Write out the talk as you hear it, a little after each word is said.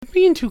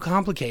being too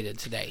complicated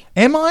today.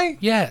 Am I?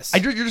 Yes.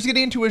 You're just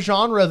getting into a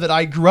genre that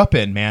I grew up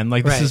in, man.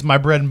 Like, this is my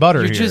bread and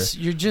butter here.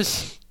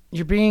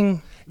 You're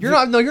being... You're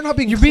not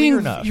being clear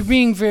enough. You're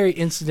being very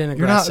incident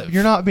aggressive.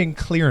 You're not being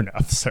clear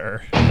enough,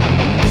 sir.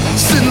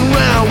 Sitting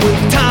around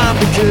with time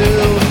to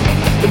kill.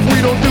 If we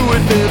don't do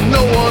it, then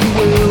no one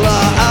will.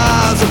 Our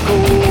eyes are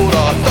cold,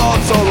 our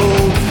thoughts are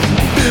old.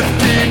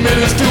 15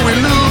 minutes till we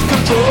lose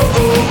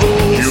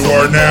control. You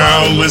are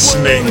now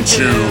listening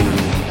to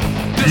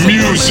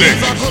Music,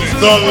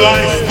 the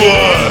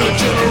Lifeblood. A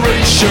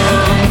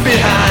generation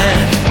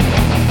behind,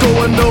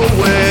 going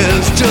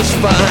nowhere's just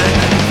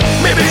fine.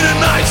 Maybe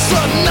tonight's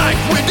the night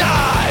we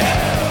die.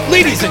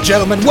 Ladies and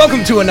gentlemen,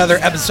 welcome to another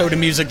episode of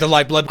Music the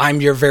Lifeblood.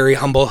 I'm your very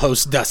humble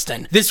host,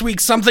 Dustin. This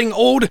week, something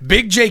old.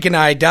 Big Jake and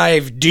I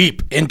dive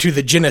deep into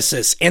the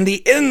genesis and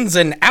the ins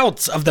and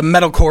outs of the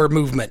metalcore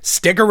movement.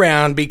 Stick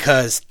around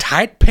because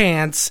tight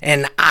pants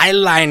and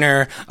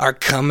eyeliner are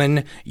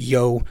coming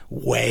your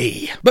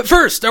way. But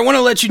first, I want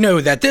to let you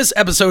know that this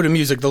episode of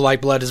Music the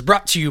Lifeblood is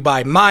brought to you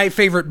by my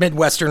favorite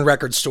Midwestern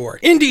record store,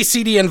 Indie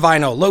CD and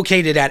Vinyl,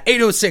 located at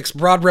 806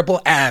 Broad Ripple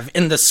Ave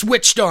in the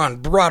switched-on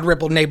Broad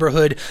Ripple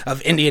neighborhood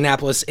of Indianapolis,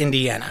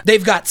 Indiana.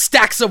 They've got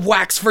stacks of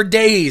wax for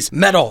days,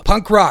 metal,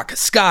 punk rock,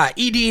 ska,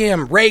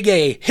 EDM,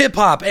 reggae,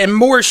 hip-hop, and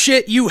more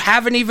shit you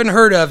haven't even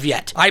heard of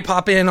yet. I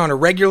pop in on a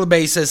regular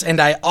basis,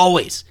 and I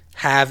always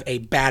have a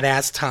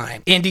badass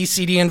time. Indie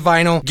CD and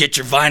Vinyl, get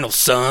your vinyl,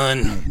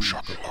 son. Boom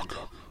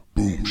shakalaka,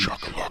 boom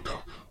shakalaka,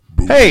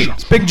 boom Hey,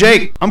 it's Big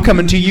Jake. I'm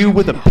coming to you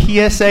with a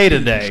PSA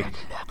today.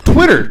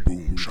 Twitter,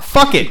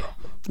 fuck it.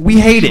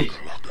 We hate it.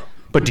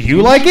 But do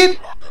you like it?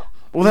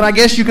 Well, then I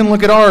guess you can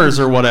look at ours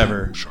or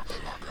whatever.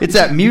 It's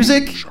at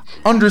music_TLB.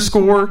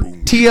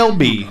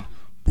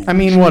 I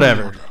mean,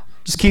 whatever.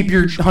 Just keep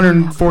your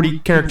 140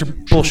 character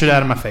bullshit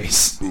out of my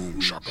face. Boom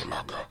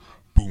shakalaka,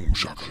 boom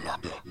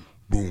shakalaka,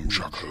 boom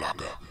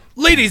shakalaka.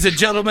 Ladies and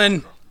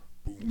gentlemen,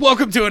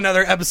 welcome to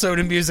another episode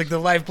of Music the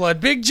Lifeblood.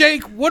 Big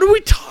Jake, what are we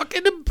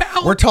talking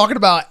about? We're talking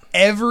about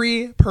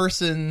every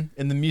person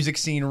in the music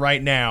scene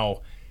right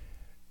now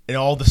and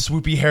all the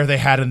swoopy hair they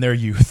had in their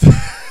youth.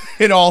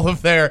 And all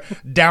of their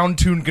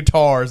down-tuned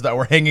guitars that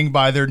were hanging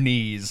by their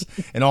knees,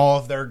 and all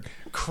of their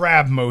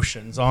crab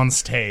motions on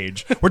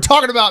stage. We're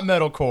talking about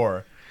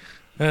metalcore.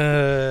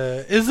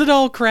 Is it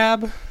all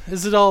crab?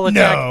 Is it all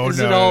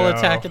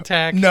attack?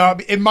 Attack? No,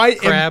 in my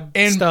crab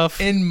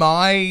stuff. In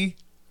my,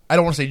 I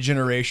don't want to say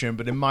generation,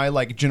 but in my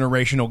like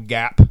generational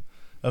gap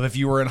of if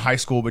you were in high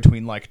school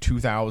between like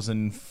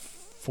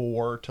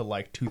 2004 to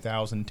like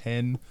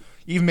 2010.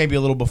 Even maybe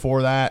a little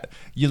before that,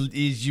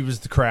 you was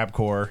the crab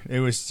core.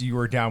 It was you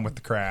were down with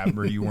the crab,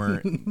 or you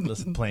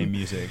weren't playing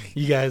music.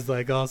 You guys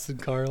like Austin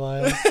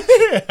Carlisle?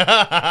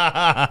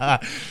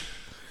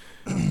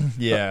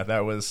 Yeah,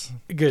 that was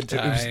good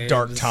times. It was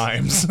dark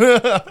times.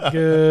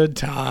 Good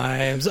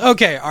times.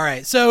 Okay, all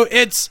right. So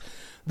it's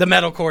the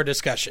metalcore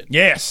discussion.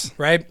 Yes,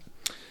 right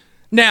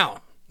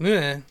now.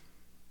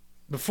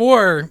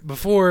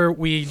 Before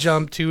we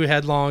jump too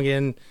headlong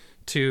in.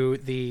 To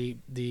the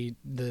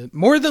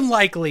more than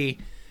likely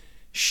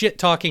shit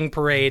talking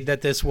parade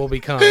that this will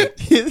become.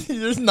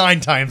 There's 9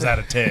 times out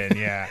of 10,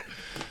 yeah.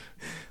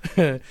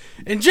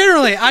 And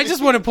generally, I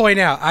just want to point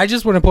out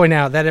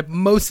that it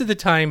most of the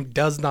time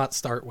does not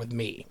start with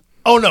me.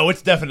 Oh no,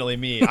 it's definitely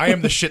me. I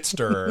am the shit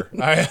stirrer.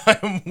 I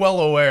am well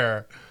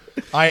aware.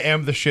 I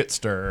am the shit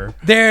stirrer.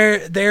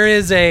 There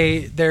is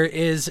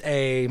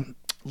a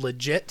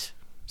legit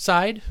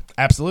side,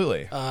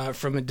 absolutely,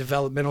 from a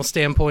developmental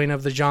standpoint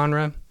of the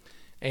genre.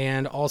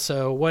 And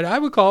also what I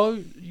would call,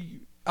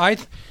 I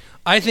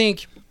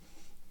think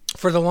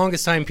for the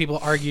longest time people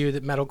argue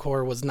that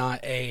metalcore was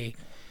not in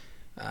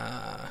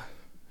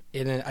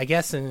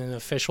an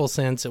official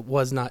sense,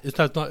 it's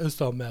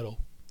not metal.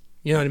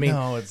 You know what I mean?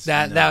 No, it's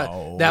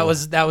that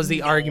was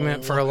the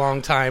argument for a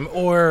long time.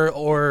 Or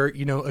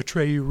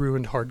Atreyu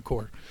ruined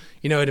hardcore.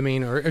 You know what I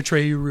mean? Or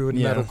Atreyu ruined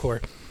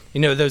metalcore. You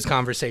know, those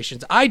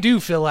conversations. I do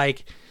feel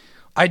like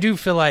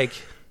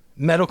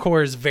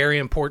metalcore is very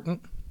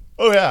important.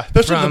 Oh yeah,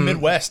 especially in the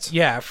Midwest.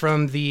 Yeah,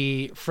 from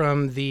the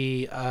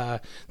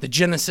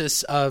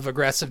genesis of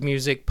aggressive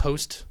music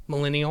post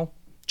millennial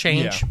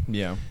change.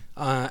 Yeah.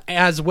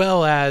 As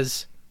well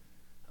as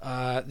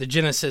the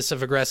genesis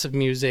of aggressive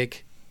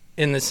music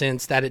in the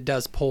sense that it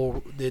does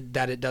pull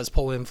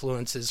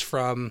influences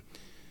from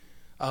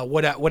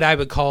what I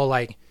would call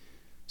like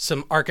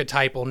some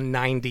archetypal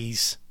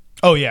 90s.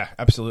 Oh yeah,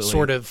 absolutely.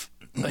 Sort of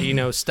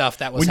stuff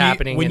that was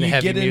happening in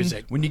heavy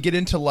music. When you get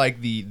into like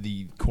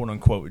the quote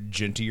unquote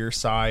gentler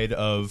side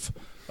of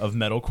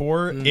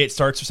metalcore, it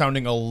starts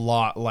sounding a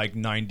lot like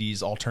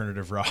 90s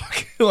alternative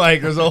rock.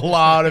 Like there's a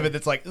lot of it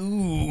that's like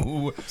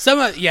ooh.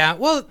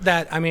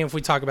 If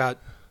we talk about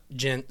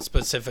gent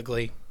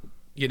specifically,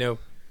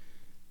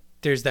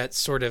 there's that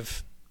sort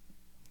of.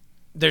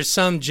 There's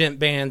some gent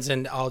bands,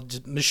 and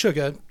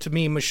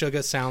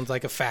Meshuggah sounds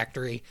like a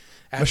factory.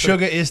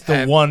 Meshuggah is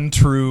the one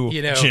true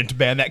gent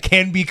band that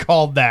can be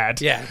called that.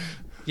 Yeah.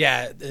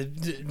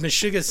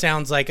 Meshuggah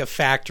sounds like a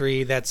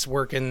factory that's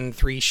working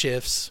 3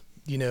 shifts,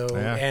 you know,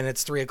 and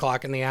it's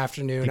 3:00 in the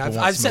afternoon. People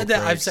want I've said smoke that.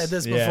 I've breaks. said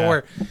this Yeah.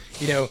 before.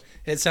 You know,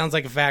 it sounds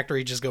like a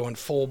factory just going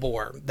full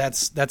bore.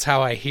 That's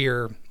how I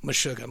hear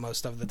Meshuggah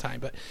most of the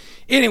time. But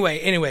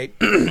anyway,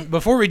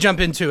 before we jump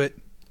into it,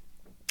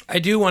 I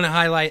do want to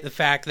highlight the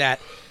fact that,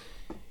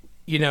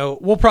 you know,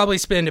 we'll probably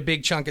spend a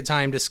big chunk of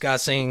time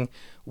discussing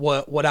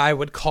what I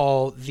would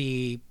call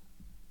the,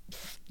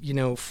 you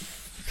know,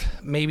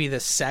 maybe the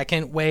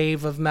second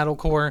wave of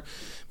metalcore,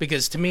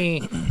 because to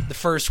me, the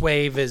first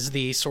wave is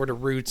the sort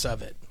of roots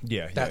of it.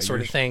 That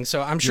sort of thing.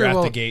 So I'm sure You're at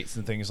we'll the gates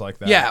and things like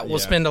that. Yeah, we'll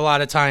spend a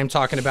lot of time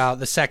talking about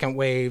the second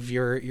wave,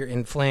 your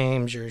In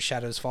Flames, your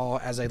Shadows Fall,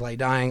 As I Lay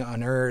Dying,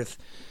 Unearth,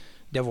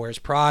 Devil Wears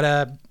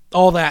Prada,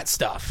 all that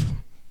stuff.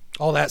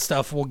 All that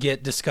stuff will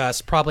get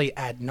discussed probably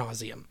ad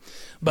nauseum.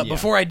 But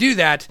before I do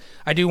that,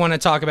 I do want to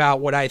talk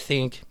about what I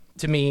think,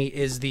 to me,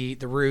 is the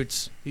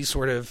roots, the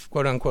sort of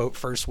quote-unquote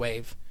first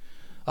wave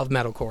of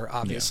metalcore,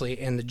 obviously,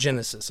 and the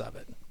genesis of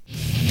it.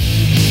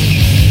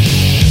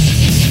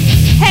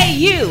 Hey,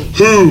 you!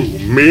 Who,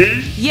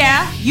 me?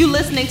 Yeah, you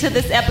listening to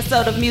this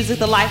episode of Music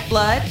the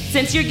Lifeblood?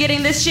 Since you're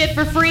getting this shit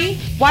for free,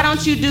 why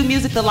don't you do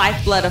Music the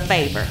Lifeblood a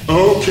favor?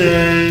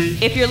 Okay.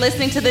 If you're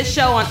listening to this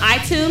show on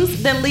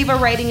iTunes, then leave a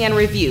rating and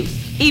review,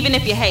 even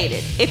if you hate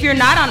it. If you're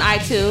not on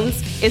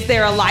iTunes, is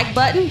there a like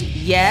button?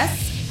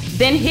 Yes?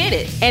 Then hit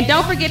it. And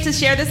don't forget to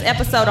share this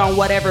episode on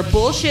whatever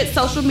bullshit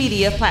social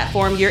media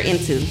platform you're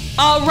into.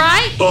 All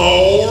right?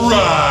 All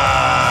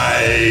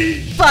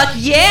right. Fuck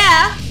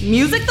yeah!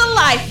 Music the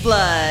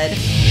Lifeblood.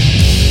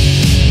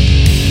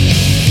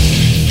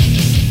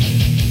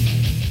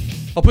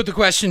 I'll put the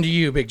question to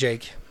you, Big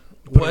Jake.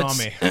 Put it on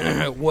me.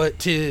 What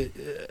to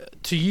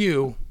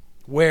you?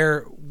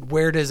 Where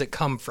does it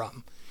come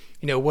from?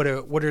 You know, what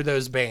are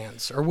those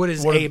bands, or what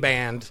is a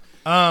band?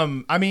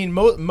 I mean,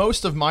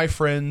 most of my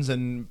friends,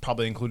 and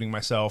probably including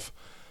myself,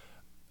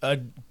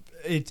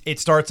 it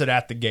starts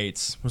at the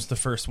Gates was the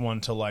first one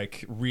to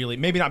like really,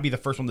 maybe not be the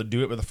first one to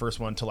do it, but the first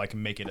one to like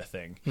make it a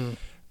thing.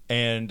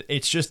 And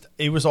it's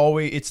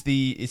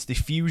the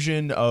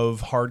fusion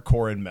of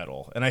hardcore and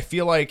metal. And I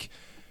feel like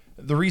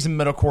the reason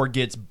metalcore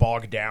gets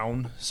bogged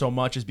down so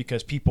much is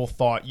because people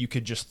thought you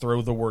could just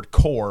throw the word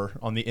core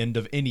on the end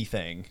of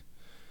anything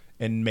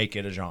and make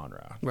it a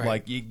genre. Right.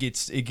 Like it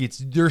gets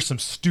there's some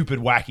stupid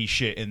wacky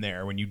shit in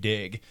there when you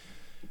dig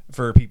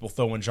for people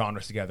throwing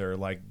genres together,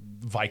 like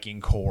Viking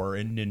core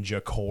and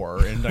ninja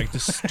core and like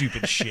this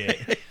stupid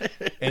shit.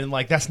 And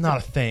like that's not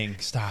a thing.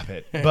 Stop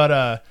it.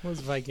 But What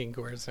does Viking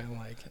core sound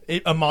like?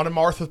 a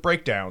monomarth with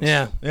breakdowns.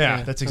 Yeah.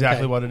 That's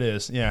exactly Okay. what it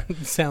is. Yeah.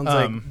 It sounds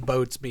like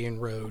boats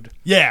being rowed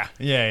Yeah.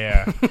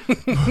 and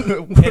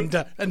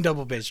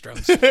double bass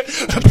drums.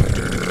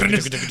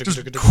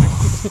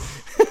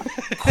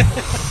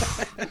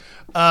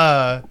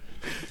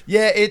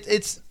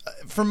 It's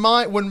from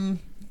when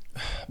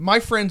my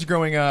friends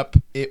growing up,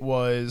 it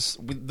was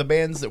the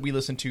bands that we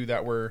listened to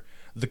that were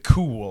the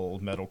cool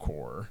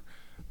metalcore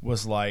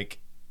was like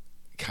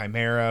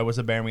Chimera was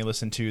a band we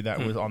listened to that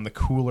was on the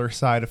cooler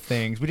side of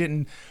things.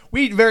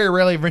 We very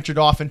rarely ventured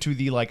off into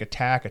the like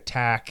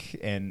Attack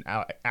and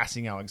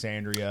Asking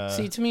Alexandria.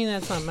 See, to me,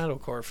 that's not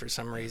metalcore for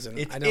some reason.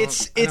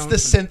 It's the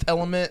synth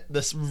element.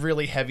 This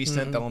really heavy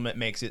synth element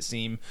makes it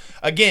seem.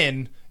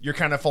 Again, you're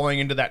kind of falling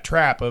into that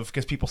trap of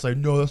because people say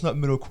no, that's not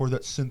metalcore,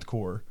 that's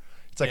synthcore.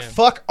 It's like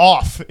fuck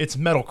off. It's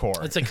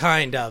metalcore. It's a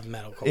kind of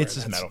metalcore. It's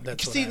just metal.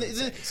 That's what See, I would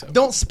say, so.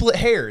 don't split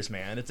hairs,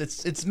 man.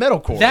 It's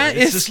metalcore. That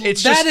It's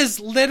is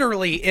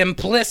literally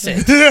implicit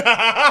in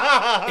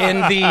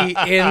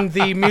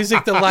the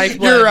Music the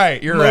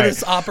Lifeblood. You're right.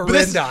 Modus But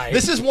operendi.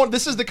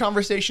 This is the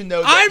conversation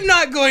though. I'm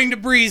not going to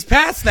breeze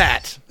past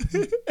that.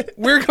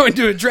 We're going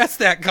to address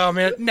that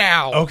comment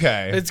now.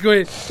 Okay. It's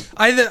going.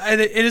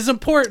 It is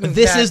important.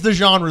 This that is the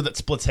genre that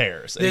splits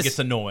hairs and this- gets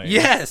annoying.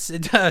 Yes,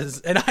 it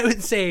does, and I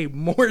would say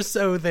more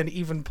so than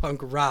even punk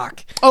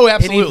rock. Oh,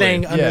 absolutely.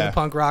 Anything under Yeah. the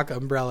punk rock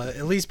umbrella.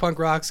 At least punk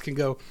rocks can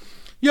go,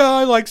 yeah,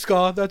 I like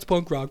ska. That's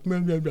punk rock.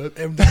 And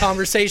the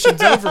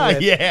conversation's over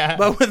with. Yeah.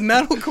 But with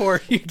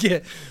metalcore, you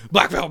get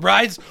Black Veil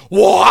Brides.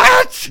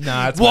 What?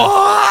 Nah, it's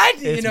what?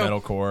 It's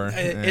metalcore.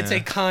 It's a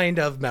kind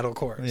of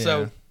metalcore. Yeah.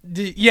 So,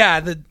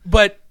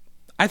 but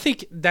I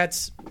think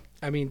that's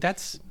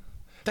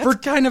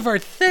kind of our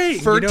thing.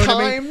 For you know what I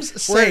mean? time's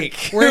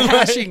sake. We're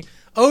hashing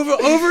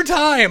over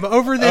time,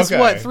 over this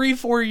Okay.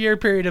 3-4 year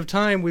period of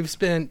time we've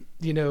spent,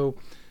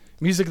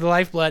 Music of the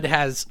Lifeblood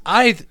has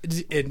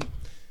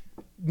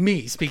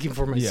me speaking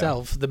for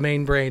myself, the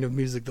main brain of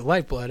Music the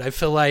Lifeblood. I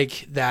feel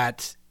like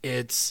that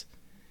it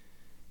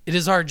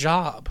is our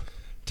job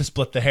to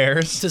split the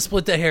hairs. to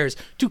split the hairs,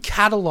 to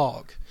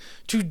catalog,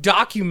 to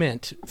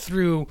document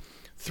through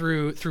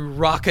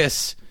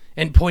raucous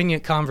and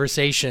poignant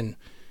conversation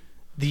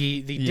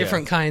the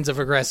different kinds of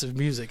aggressive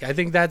music. I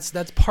think that's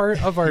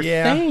part of our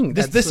thing.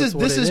 This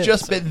is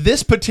just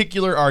this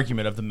particular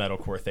argument of the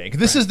metalcore thing.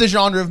 This is the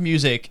genre of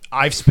music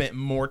I've spent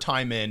more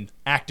time in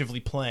actively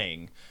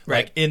playing.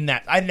 Right. Like in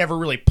that, I never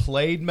really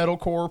played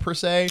metalcore per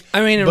se.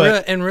 I mean,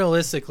 but and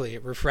realistically,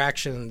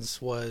 Refractions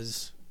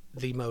was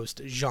the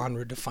most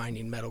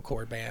genre-defining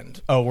metalcore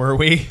band oh, were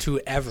we?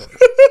 to ever.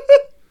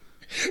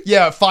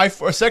 Yeah,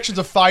 sections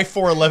of 5,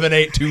 4, 11,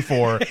 8, 2,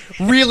 4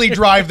 really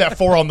drive that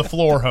 4 on the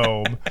floor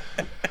home.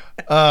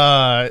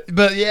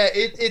 But yeah,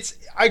 it's.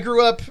 I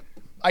grew up.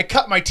 I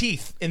cut my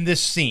teeth in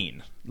this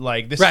scene.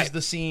 Like this is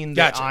the scene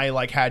that Gotcha. I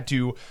like had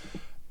to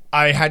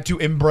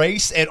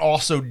embrace and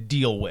also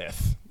deal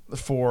with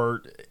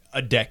for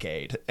a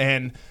decade.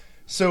 And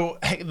so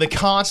the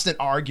constant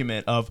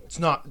argument of it's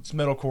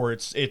metalcore,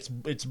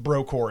 it's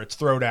brocore, it's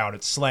throwdown,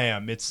 it's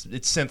slam, it's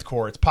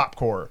synthcore, it's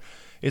popcore.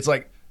 It's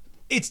like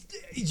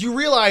you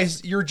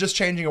realize you're just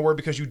changing a word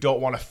because you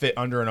don't want to fit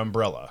under an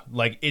umbrella.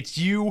 Like it's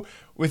you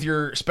with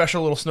your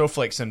special little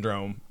snowflake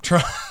syndrome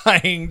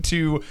trying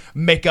to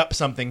make up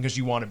something because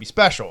you want to be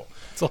special.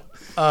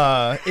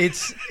 It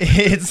is.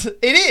 It's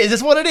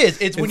what it is.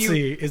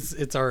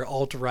 It's our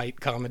alt-right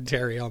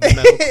commentary on the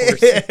metalcore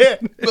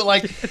scene. But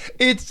like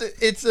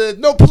it's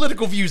no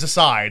political views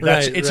aside.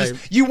 It's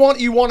just you want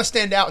to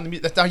stand out, and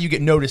that's how you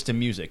get noticed in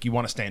music. You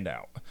want to stand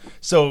out.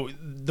 So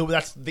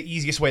that's the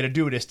easiest way to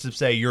do it is to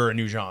say you're a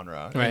new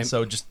genre, right. And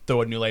so just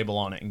throw a new label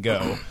on it and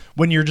go.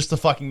 When you're just a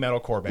fucking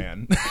metalcore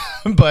band,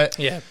 but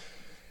Yeah.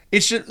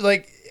 It's just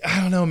like I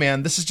don't know,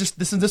 man. This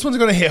one's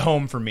going to hit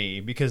home for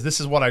me because this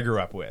is what I grew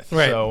up with.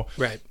 Right. So,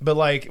 right. But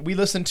like we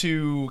listened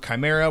to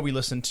Chimera, we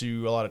listened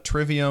to a lot of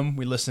Trivium,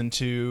 we listened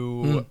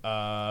to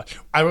I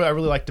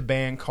really liked a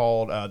band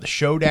called The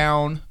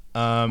Showdown.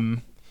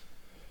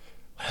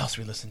 What else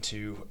we listened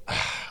to?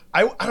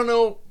 I don't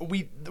know.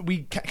 We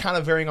kind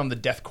of varying on the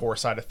deathcore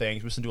side of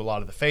things. We listened to a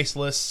lot of the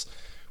Faceless,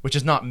 which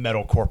is not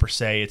metalcore per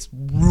se. It's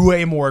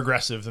way more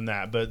aggressive than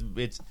that, but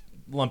it's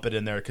lump it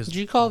in there because. Did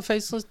you call it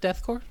Faceless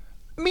deathcore?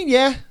 I mean,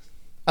 yeah,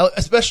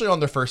 especially on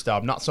their first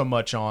album. Not so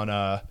much on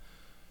I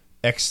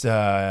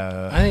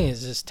think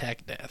it's just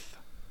tech death.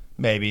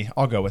 Maybe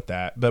I'll go with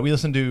that. But we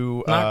listened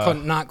to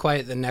Not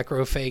quite the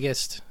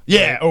necrophagist.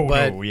 Yeah.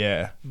 But,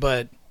 yeah.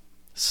 But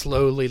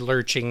slowly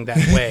lurching that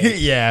way.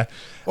 Yeah.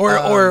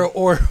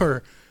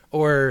 Or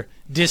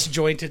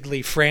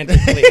disjointedly,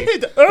 frantically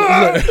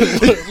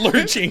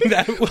lurching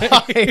that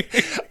way.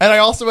 And I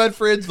also had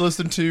friends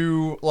listen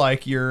to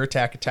like your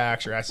Attack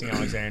Attacks, your Asking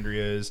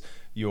Alexandrias,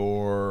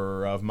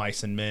 your Of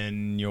Mice and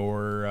Men,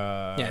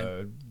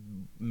 your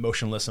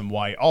Motionless in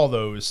White, all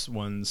those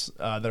ones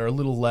that are a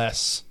little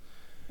less.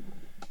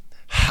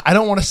 I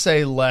don't want to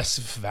say less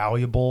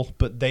valuable,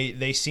 but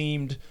they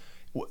seemed.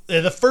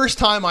 The first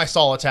time I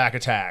saw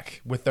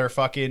Attack with their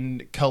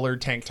fucking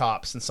colored tank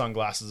tops and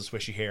sunglasses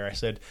and swishy hair, I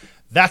said,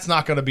 that's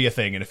not going to be a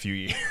thing in a few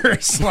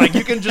years. Like,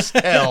 you can just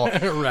tell.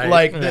 Right.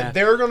 Like,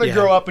 they're going to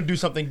grow up and do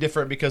something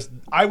different because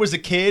I was a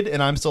kid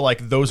and I'm still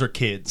like, those are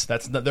kids.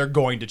 They're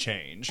going to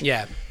change.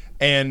 Yeah.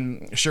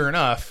 And sure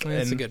enough.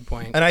 That's a good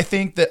point. And I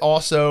think that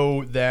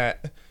also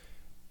that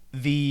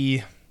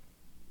I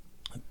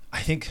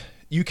think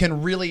you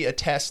can really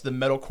attest the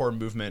metalcore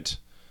movement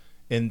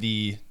in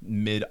the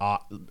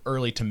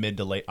early to mid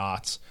to late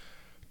aughts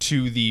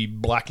to the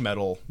black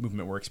metal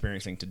movement we're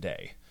experiencing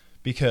today.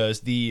 Because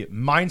the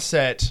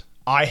mindset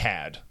I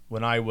had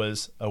when I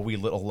was a wee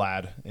little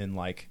lad in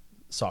like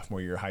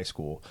sophomore year of high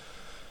school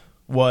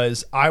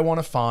was I want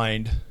to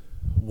find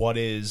what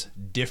is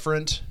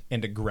different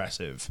and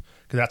aggressive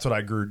because that's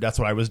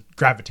what I was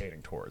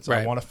gravitating towards.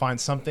 Right. I want to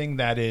find something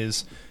that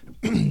is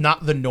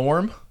not the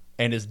norm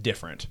and is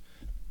different.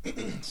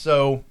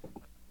 So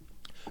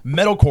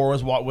metalcore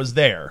was what was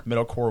there.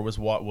 Metalcore was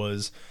what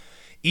was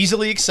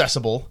easily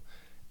accessible,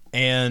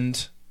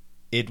 and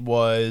it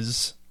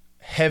was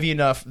heavy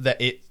enough that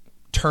it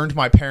turned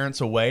my parents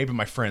away, but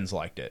my friends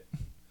liked it.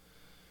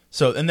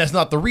 So, and that's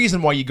not the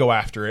reason why you go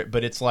after it,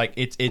 but it's like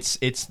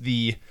it's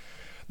the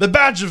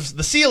badge of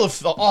the seal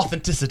of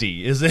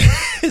authenticity is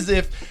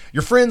if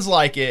your friends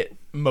like it,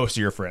 most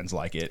of your friends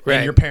like it, right.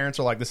 And your parents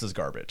are like, this is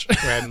garbage.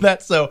 Right.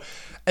 That's so.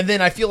 And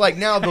then I feel like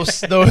now those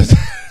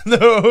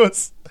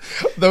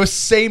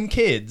same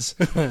kids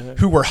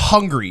who were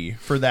hungry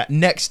for that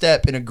next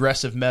step in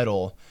aggressive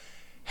metal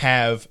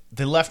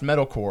they left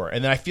metalcore,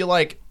 and then I feel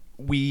like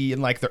we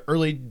in like the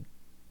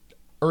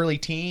early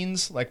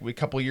teens, like a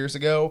couple years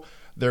ago,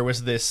 there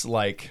was this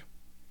like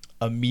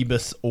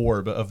amoebus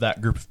orb of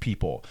that group of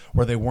people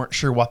where they weren't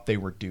sure what they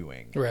were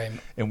doing. Right.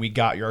 And we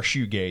got our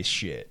shoegaze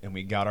shit, and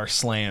we got our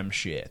slam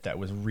shit that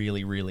was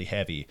really, really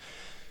heavy.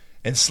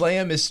 And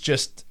slam is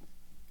just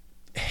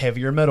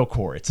heavier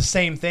metalcore. It's the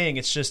same thing.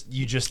 It's just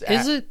you just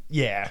it?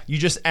 Yeah, you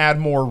just add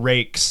more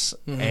rakes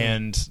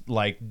and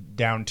like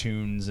down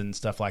tunes and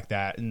stuff like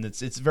that, and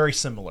it's very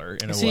similar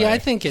in a way. See, I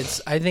think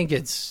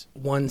it's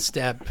one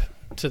step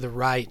to the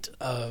right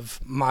of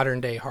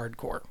modern day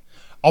hardcore.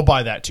 I'll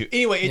buy that too.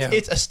 Anyway,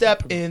 it's a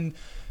step in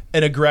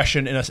an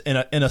aggression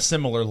in a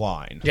similar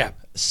line. Yeah.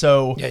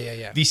 So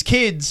these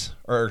kids,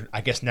 or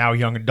I guess now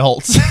young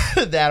adults,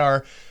 that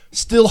are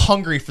still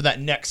hungry for that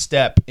next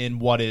step in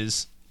what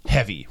is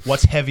heavy.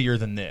 What's heavier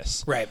than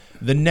this? Right.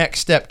 The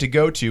next step to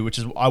go to, which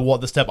is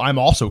the step I'm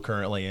also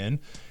currently in,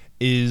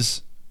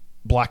 is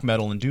black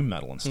metal and doom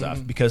metal and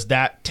stuff, because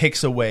that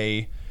takes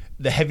away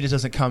the heaviness.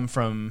 Doesn't come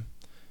from.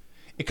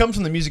 It comes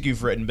from the music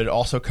you've written, but it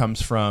also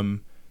comes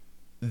from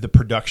the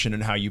production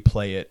and how you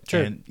play it,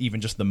 Sure. and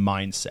even just the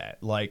mindset.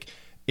 Like,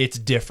 it's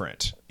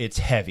different. It's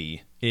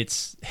heavy.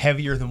 It's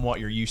heavier than what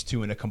you're used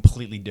to in a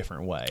completely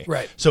different way.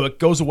 Right. So it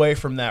goes away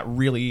from that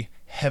really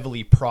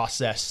heavily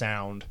processed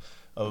sound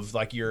of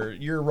like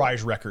your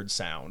Rise Records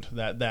sound,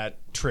 that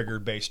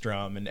triggered bass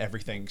drum, and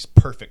everything's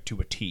perfect to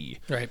a T.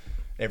 Right.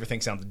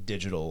 Everything sounds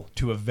digital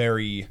to a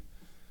very,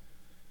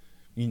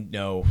 you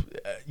know,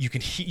 you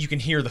can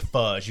hear the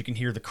fuzz, you can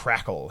hear the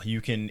crackle,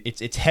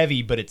 it's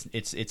heavy, but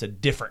it's a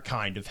different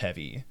kind of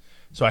heavy.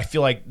 So I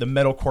feel like the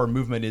metalcore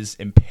movement is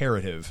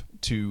imperative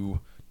to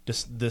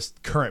this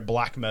current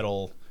black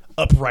metal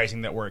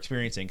uprising that we're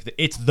experiencing.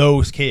 It's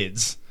those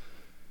kids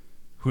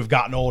who have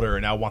gotten older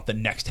and now want the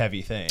next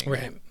heavy thing.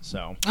 Right.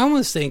 So I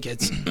almost think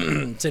it's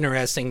it's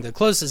interesting. The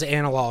closest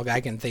analog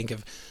I can think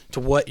of to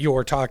what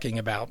you're talking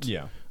about,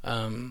 yeah,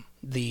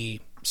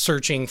 the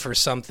searching for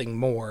something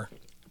more,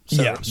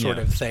 sort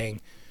of thing,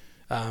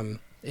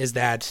 is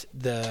that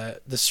the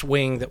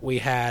swing that we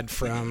had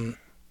from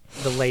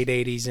the late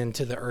 80s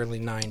into the early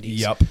 90s.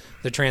 Yep.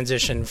 The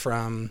transition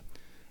from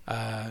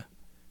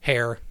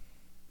hair,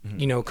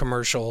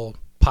 commercial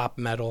pop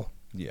metal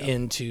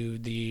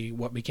into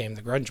what became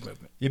the grunge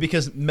movement. Yeah,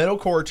 because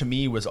metalcore to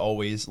me was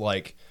always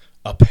like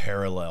a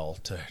parallel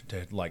to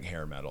like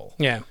hair metal.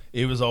 Yeah.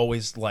 It was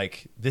always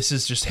like, this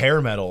is just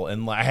hair metal.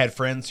 And I had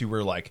friends who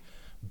were like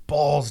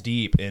balls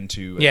deep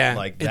into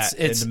like that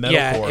into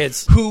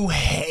metalcore who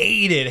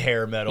hated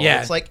hair metal.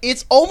 Yeah. It's like,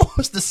 it's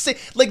almost the same.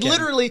 Like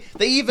literally,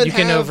 they even you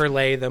can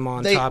overlay them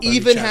on top of They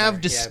even each have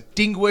other.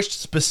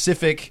 distinguished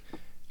specific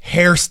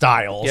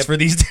hairstyles for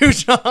these two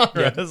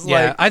genres.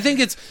 Yeah, I think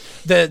it's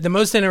the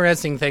most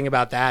interesting thing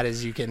about that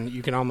is you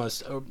can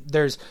almost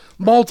there's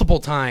multiple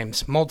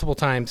times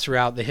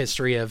throughout the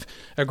history of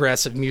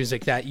aggressive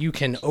music that you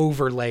can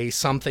overlay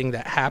something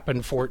that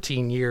happened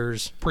 14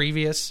 years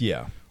previous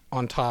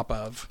on top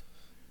of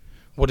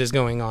what is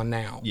going on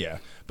now. Yeah,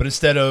 but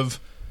instead of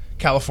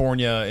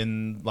California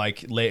in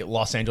like late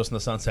Los Angeles in the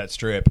Sunset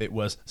Strip, it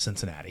was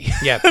Cincinnati.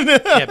 Yeah.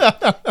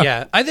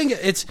 I think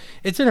it's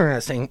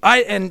interesting.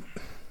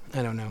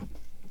 I don't know.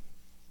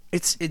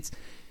 It's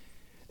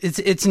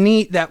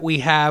neat that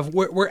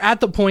we're at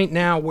the point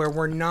now where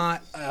we're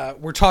not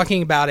we're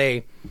talking about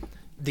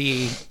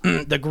the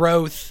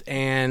growth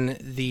and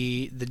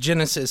the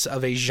genesis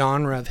of a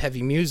genre of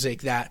heavy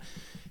music that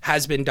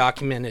has been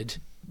documented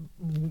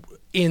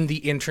in the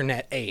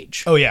internet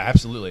age. Oh yeah,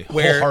 absolutely.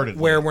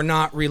 Wholeheartedly. Where we're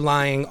not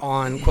relying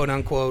on quote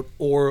unquote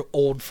or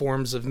old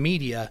forms of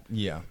media.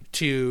 Yeah.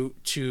 To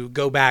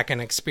go back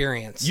and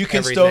experience. You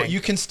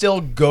can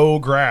still go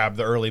grab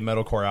the early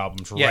metalcore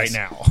albums right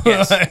now.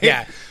 Yes.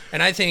 Yeah.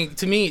 And I think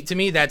to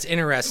me that's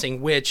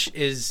interesting, which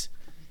is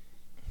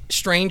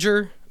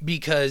stranger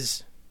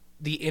because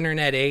the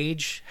internet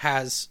age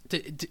has,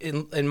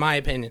 in my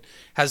opinion,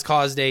 has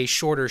caused a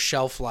shorter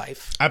shelf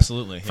life.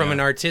 Absolutely. From an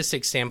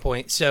artistic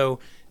standpoint. So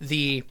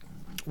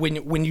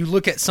when you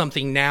look at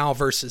something now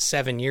versus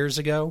 7 years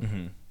ago,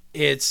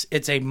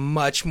 it's a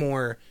much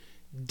more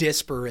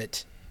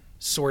disparate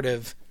sort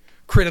of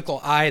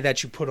critical eye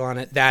that you put on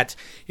it, that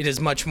it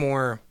is much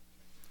more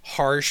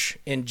harsh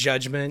in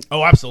judgment.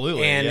 Oh,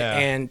 absolutely.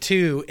 And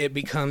two, it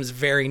becomes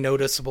very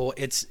noticeable.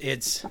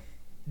 It's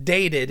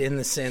dated in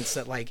the sense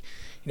that, like,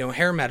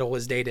 hair metal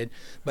was dated.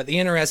 But the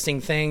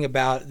interesting thing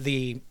about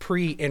the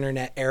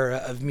pre-internet era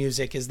of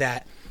music is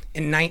that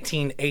in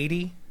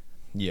 1980,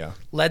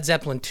 Led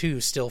Zeppelin 2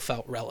 still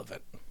felt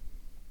relevant.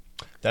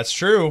 That's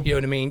true. You know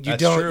what I mean? You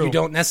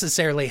don't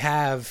necessarily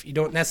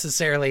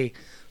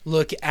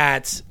look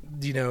at,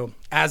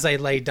 As I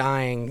Lay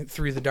Dying,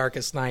 Through the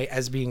Darkest Night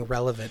as being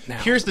relevant now.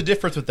 Here's the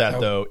difference with that,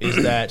 though,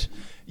 is that,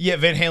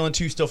 Van Halen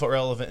 2 still felt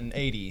relevant in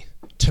 80.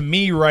 To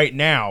me, right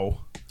now...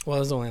 Well, it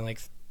was only like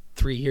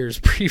 3 years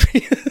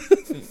previous.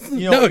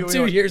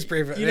 2 years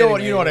previous. You know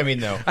what I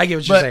mean, though. I get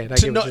what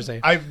you're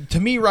saying. To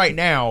me, right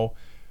now,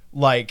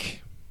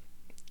 like,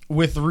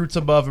 with Roots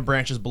Above and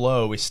Branches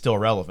Below is still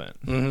relevant.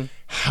 Mm-hmm.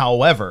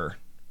 However...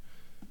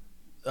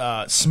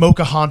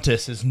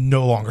 Smokeahontas is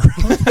no longer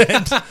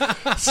relevant.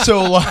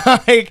 So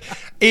like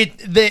it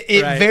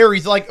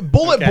varies. Like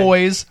Bullet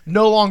Boys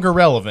no longer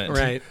relevant.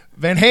 Right.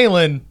 Van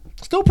Halen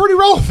still pretty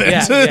relevant.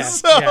 Yeah.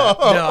 So, No,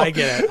 I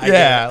get it.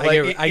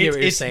 I get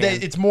what you're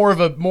saying. It's more of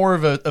a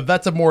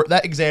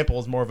that example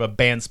is more of a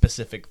band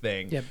specific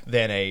thing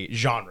than a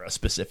genre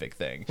specific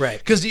thing. Right.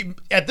 Because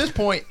at this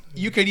point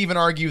you could even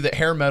argue that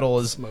hair metal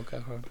is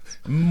Smokeahontas.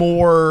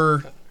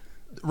 more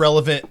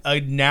relevant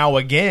now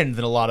again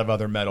than a lot of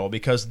other metal,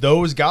 because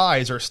those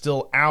guys are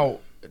still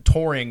out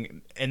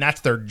touring and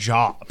that's their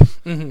job.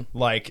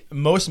 Like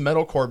most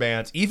metalcore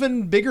bands,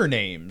 even bigger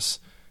names,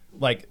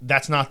 like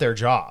that's not their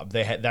job.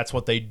 That's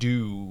what they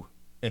do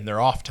in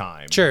their off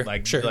time. Sure.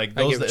 Like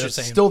those,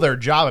 it's still their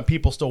job, and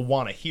people still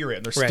want to hear it,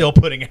 and they're still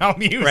putting out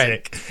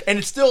music, and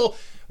it's still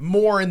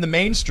more in the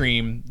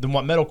mainstream than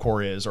what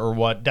metalcore is or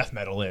what death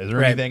metal is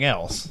or anything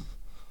else.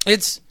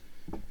 It's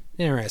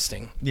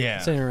Interesting. Yeah.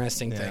 It's an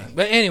interesting thing.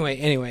 But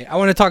anyway, I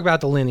want to talk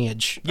about the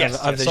lineage of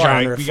the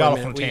sorry, genre. we for got a off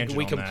minute. on a tangent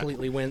We on that.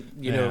 completely went,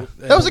 you know.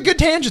 That was a good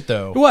tangent,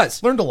 though. It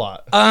was. Learned a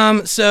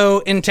lot. So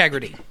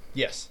Integrity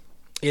Yes.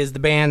 is the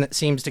band that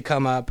seems to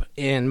come up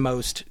in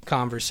most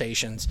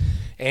conversations.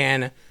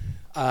 And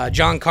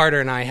John Carter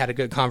and I had a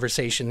good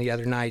conversation the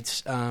other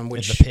night.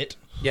 Which, In the pit?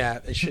 Yeah,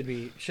 it should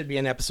be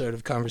an episode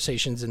of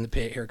Conversations in the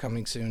Pit here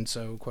coming soon.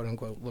 So quote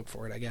unquote, look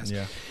for it, I guess.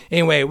 Yeah.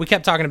 Anyway, we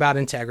kept talking about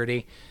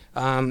Integrity,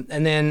 and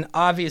then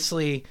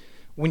obviously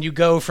when you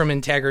go from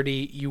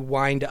Integrity, you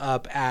wind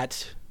up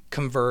at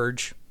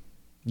Converge,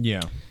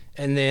 Yeah.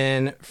 and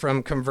then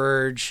from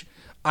Converge,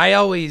 a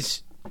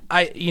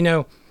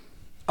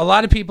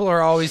lot of people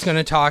are always going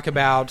to talk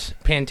about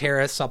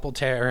Pantera,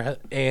 Sepultura,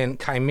 and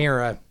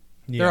Chimera.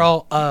 Yeah. They're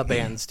all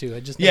bands too.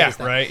 I just Yeah, noticed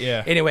that. right,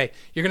 yeah. Anyway,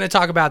 you're going to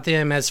talk about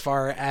them as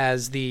far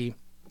as the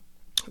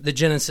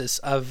genesis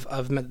of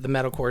the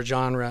metalcore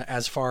genre,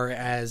 as far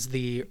as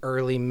the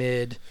early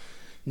mid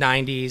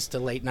 90s to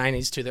late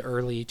 90s to the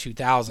early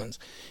 2000s.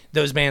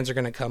 Those bands are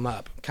going to come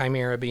up.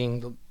 Chimera being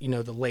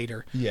the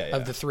later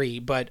of the three.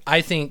 But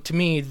I think, to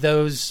me,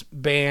 those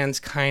bands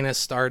kind of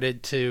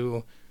started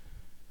to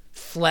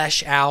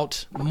flesh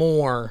out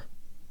more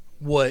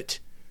what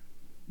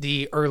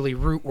the early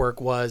root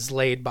work was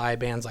laid by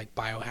bands like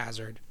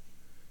Biohazard,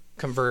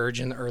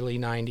 Converge in the early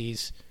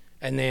 90s,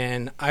 and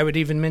then I would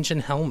even mention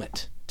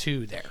Helmet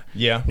too there.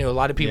 Yeah. A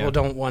lot of people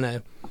don't want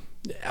to,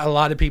 a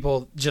lot of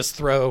people just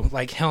throw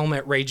like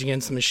Helmet, Rage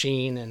Against the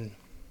Machine, and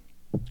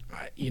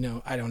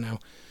I don't know,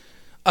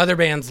 other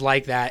bands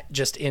like that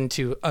just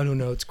into, I don't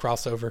know, it's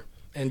crossover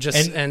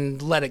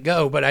and let it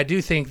go. But I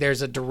do think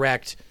there's a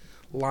direct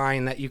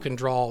line that you can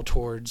draw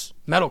towards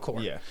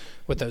metalcore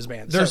with those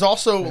bands. There's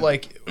also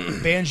like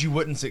bands you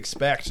wouldn't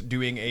expect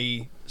doing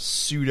a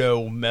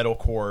pseudo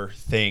metalcore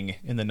thing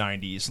in the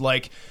 90s.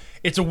 Like,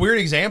 it's a weird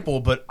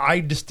example, but I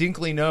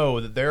distinctly know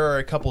that there are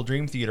a couple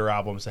Dream Theater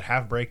albums that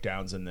have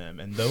breakdowns in them,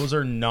 and those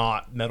are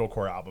not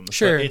metalcore albums.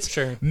 Sure, but it's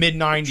sure. mid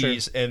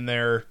 90s, and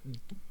they're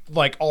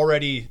like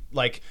already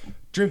like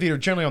Dream Theater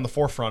generally on the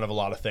forefront of a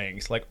lot of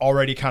things, like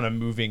already kind of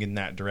moving in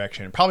that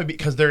direction. Probably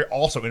because they're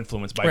also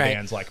influenced by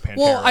bands like Pantera.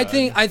 Well, I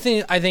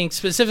think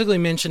specifically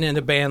mentioning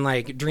a band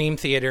like Dream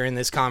Theater in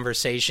this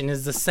conversation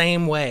is the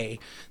same way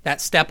that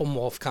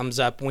Steppenwolf comes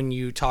up when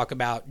you talk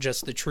about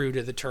just the true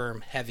to the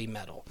term heavy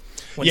metal.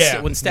 When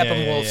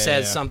Steppenwolf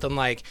says something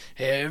like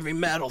heavy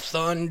metal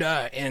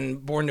thunder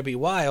and Born to Be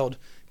Wild,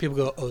 people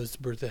go, "Oh, it's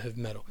the birth of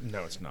heavy metal."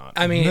 No, it's not.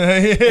 I mean,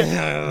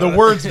 the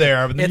words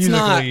there, but it's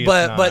not.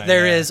 But not,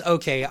 there is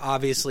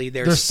obviously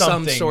there's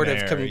some sort of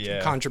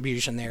there,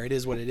 contribution there. It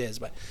is what it is.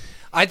 But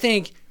I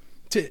think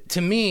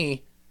to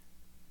me,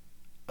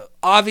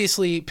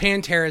 obviously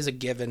Pantera is a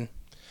given.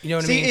 You know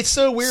what I mean? It's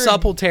so weird.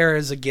 Sepultura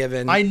is a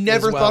given. I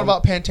never as well. thought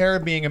about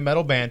Pantera being a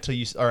metal band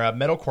or a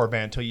metalcore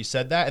band until you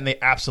said that, and they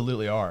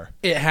absolutely are.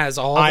 It has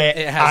all.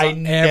 I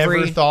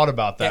never thought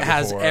about that. It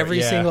has before.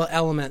 every single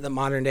element that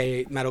modern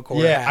day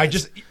metalcore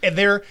has.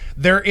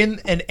 They're in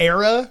an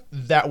era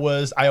that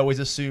was, I always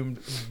assumed,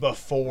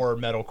 before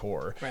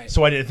metalcore. Right.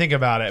 So I didn't think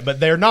about it,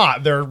 but they're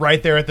not. They're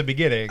right there at the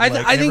beginning. I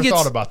never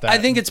thought about that. I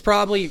think it's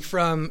probably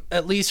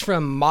at least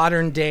from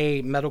modern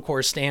day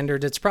metalcore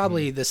standard, it's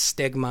probably the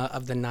stigma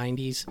of the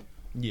 90s.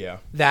 Yeah.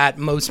 That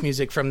most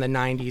music from the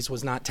 90s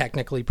was not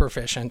technically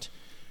proficient,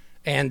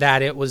 and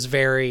that it was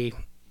very,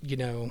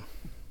 it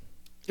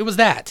was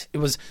that. It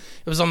was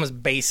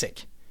almost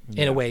basic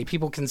in a way.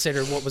 People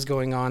considered what was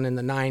going on in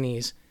the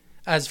 90s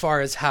as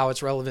far as how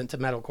it's relevant to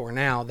metalcore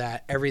now,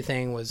 that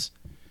everything was,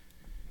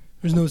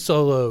 there's no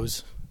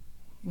solos.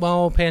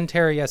 Well,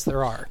 Pantera, yes,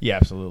 there are. Yeah,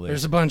 absolutely.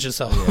 There's a bunch of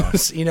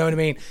solos. You know what I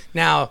mean?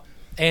 Now,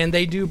 and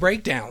they do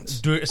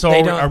breakdowns.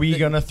 Are we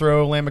going to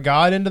throw Lamb of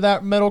God into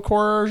that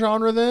metalcore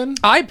genre then?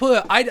 I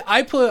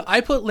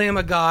put Lamb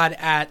of God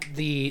at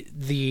the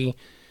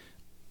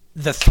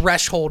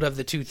threshold of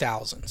the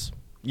 2000s.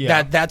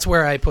 Yeah. That's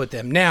where I put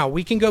them. Now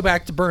we can go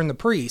back to Burn the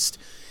Priest,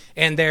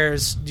 and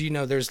there's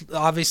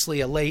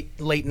obviously a late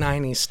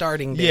 90s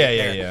starting date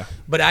there. Yeah.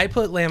 But I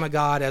put Lamb of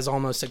God as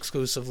almost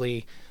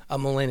exclusively a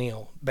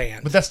millennial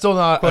band. But that's still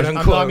not. Quote,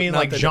 unquote, I mean,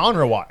 like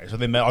genre wise, are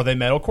they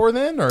metalcore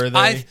then, or are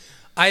they?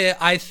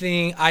 I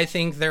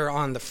think they're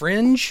on the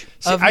fringe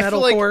of I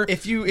feel metalcore. like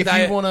if you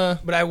want to,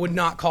 but I would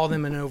not call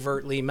them an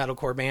overtly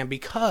metalcore band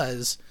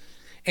because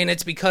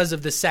it's because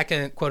of the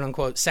second, quote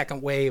unquote,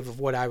 second wave of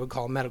what I would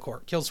call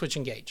metalcore. Killswitch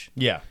Engage.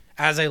 Yeah.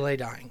 As I Lay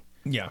Dying.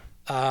 Yeah.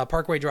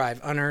 Parkway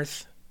Drive,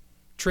 Unearth,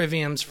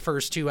 Trivium's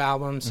first two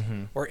albums,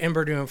 or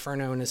Ember to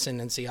Inferno and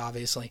Ascendancy,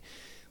 obviously.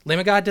 Lamb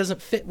of God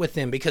doesn't fit with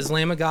them because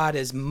Lamb of God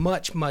is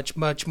much, much,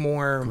 much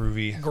more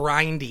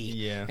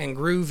grindy and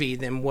groovy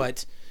than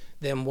what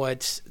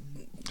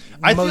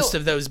most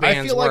of those bands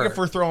I feel were. like if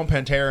we're throwing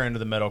Pantera into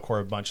the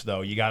metalcore bunch,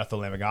 though, you got to throw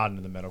Lamb of God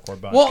into the metalcore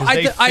bunch. Well,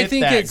 I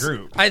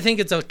think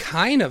it's a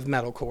kind of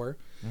metalcore.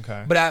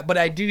 Okay. But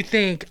I do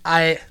think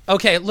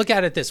look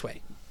at it this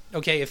way.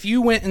 Okay, if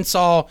you went and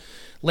saw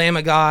Lamb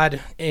of God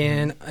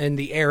in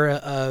the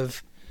era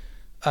of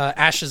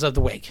Ashes of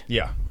the Wake.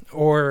 Yeah.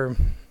 Or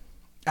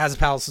As the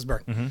Palace is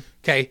Burning.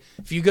 Okay,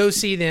 if you go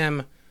see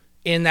them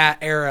in that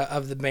era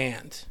of the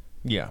band,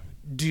 Yeah.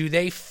 do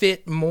they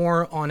fit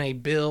more on a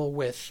bill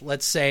with,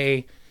 let's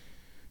say,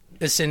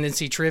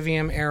 Ascendancy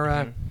Trivium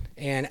era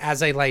and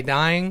As I Lay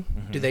Dying?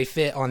 Do they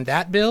fit on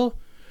that bill,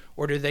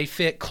 or do they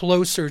fit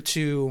closer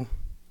to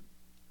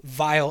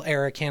Vile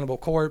era Cannibal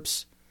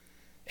Corpse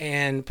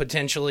and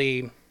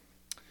potentially,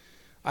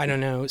 I don't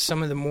know,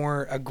 some of the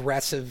more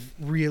aggressive,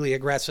 really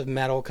aggressive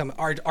metal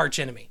Arch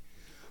Enemy?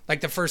 Like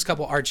the first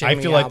couple Arch Enemy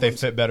I feel like they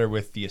albums. fit better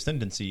with the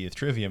Ascendancy, the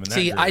Trivium, and that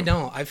See, group. I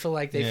don't. I feel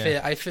like they Yeah.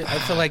 fit. I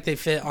feel like they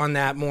fit on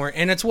that more,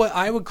 and it's what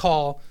I would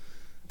call,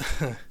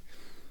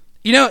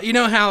 you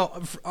know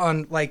how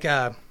on like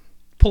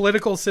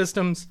political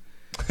systems.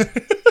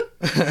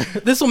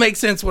 This will make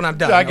sense when I'm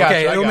done. I gotcha,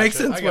 okay, I it'll make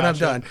gotcha, sense I when I'm gotcha.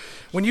 done.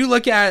 When you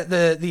look at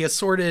the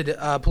assorted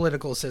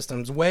political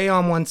systems, way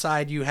on one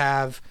side you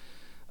have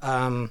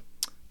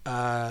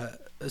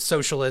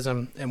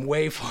socialism, and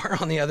way far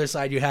on the other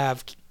side you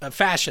have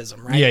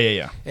fascism, right?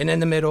 Yeah. And in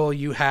the middle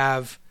you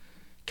have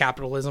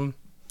capitalism,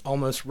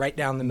 almost right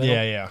down the middle.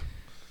 Yeah.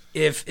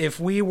 If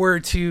we were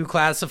to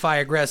classify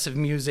aggressive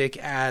music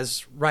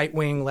as right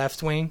wing,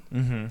 left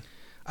wing,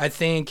 I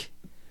think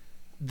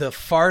the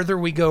farther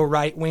we go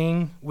right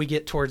wing, we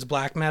get towards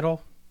black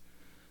metal.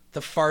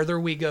 The farther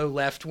we go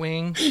left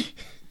wing,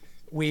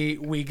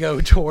 we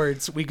go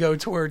towards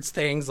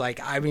things like,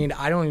 I mean,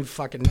 I don't even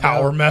fucking know.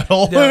 Power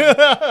metal.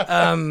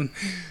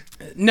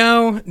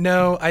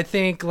 No, I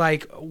think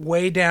like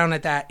way down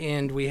at that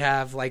end we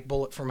have like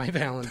Bullet for My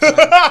Valentine.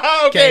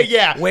 Okay,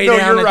 yeah. Way No,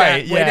 down you're at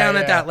right. that, way Yeah, down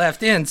yeah. at that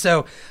left end.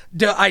 So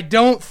I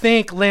don't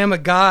think Lamb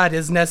of God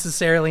is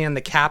necessarily in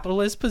the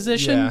capitalist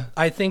position. Yeah.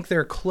 I think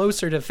they're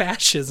closer to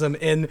fascism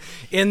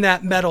in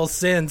that metal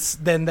sense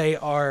than they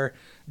are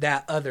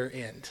that other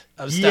end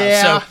of stuff.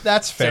 Yeah, so,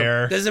 that's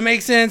fair. Does it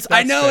make sense?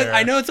 I That's know. fair.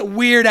 I know it's a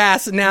weird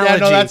ass analogy. Yeah,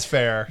 no, that's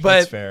fair.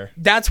 But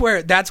That's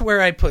fair. That's where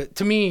I put.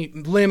 To me,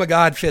 Lamb of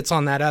God fits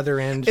on that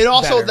other end. It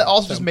also better, that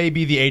also so. just may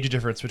be the age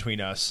difference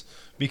between us,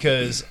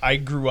 because I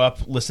grew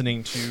up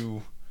listening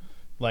to,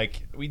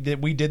 like, we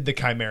did the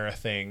Chimera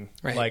thing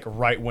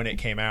right when it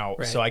came out.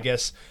 Right. So I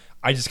guess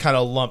I just kind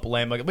of lump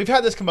Lamb. Like, we've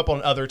had this come up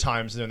on other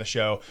times in the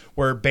show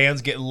where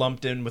bands get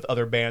lumped in with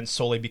other bands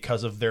solely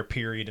because of their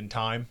period in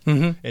time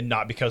and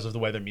not because of the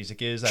way their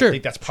music is. Sure, I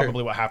think that's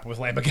probably what happened with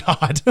Lamb of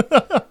God.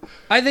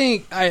 I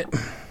think I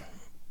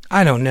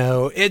don't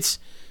know. It's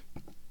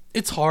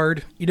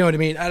hard. You know what I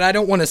mean? And I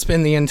don't want to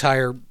spend the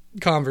entire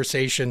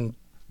conversation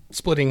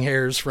splitting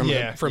hairs from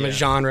a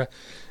genre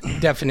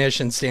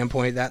definition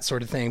standpoint, that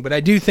sort of thing. But I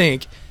do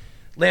think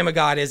Lamb of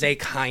God is a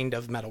kind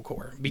of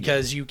metalcore,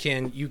 because you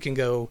can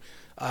go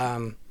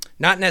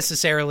not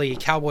necessarily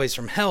Cowboys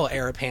from Hell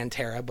era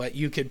Pantera, but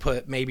you could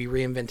put maybe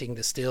Reinventing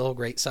the Still,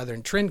 Great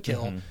Southern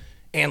Trendkill,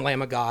 and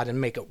Lamb of God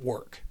and make it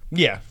work.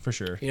 Yeah, for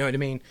sure. You know what I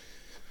mean?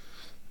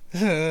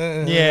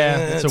 Yeah,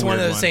 It's one of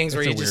those things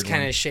where It's you a just weird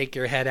kind one. of shake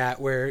your head at,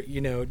 where,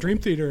 you know, Dream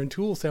Theater and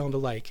Tool sound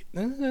alike.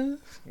 I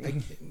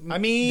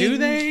mean, Do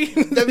they? I mean,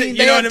 You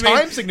they know have what I mean?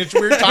 time signature,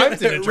 weird time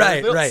signatures. Right,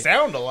 They don't right.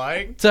 sound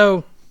alike.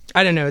 So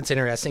I don't know. It's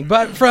interesting,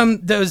 but from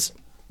those,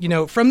 you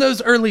know, from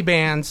those early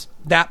bands,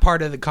 that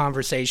part of the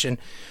conversation,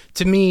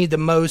 to me, the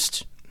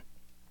most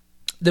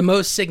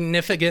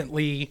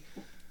significantly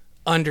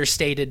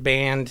understated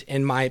band,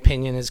 in my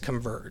opinion, is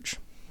Converge.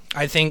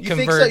 I think You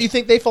think Converge, so? You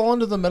think they fall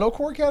into the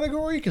metalcore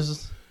category?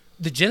 Because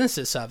the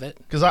genesis of it,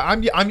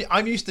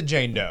 I'm used to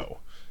Jane Doe,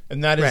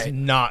 and that is Right.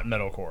 not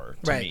metalcore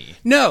to me.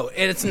 No,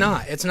 it's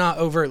not. It's not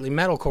overtly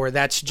metalcore.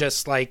 That's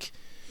just like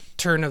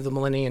turn of the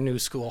millennium, new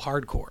school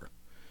hardcore.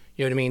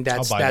 You know what I mean?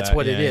 That's buy that's that.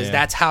 what it Yeah, is. yeah.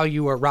 That's how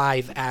you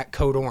arrive at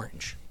Code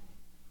Orange.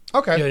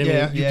 Okay, You know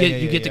what yeah, I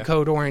mean? You get to yeah.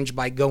 Code Orange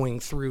by going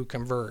through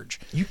Converge.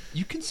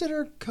 You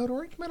consider Code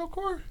Orange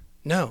metalcore?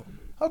 No.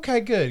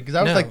 Okay, good. Because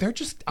I was No. like, they're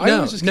just. I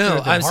always just considered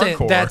them I'm saying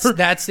hardcore. that's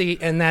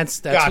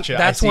Gotcha. I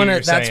that's see one what of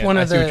you're that's saying. one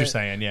I of see the what you're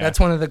saying, yeah. that's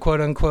one of the quote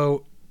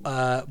unquote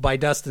by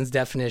Dustin's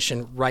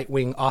definition right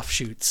wing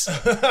offshoots.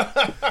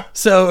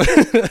 So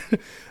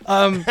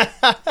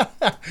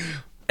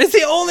it's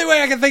the only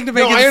way I can think to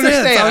make No, it I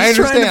understand. sense. I was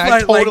trying understand. to I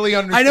find, like, totally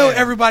I know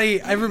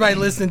understand. everybody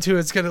listening to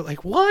it's gonna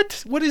like,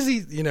 what is he?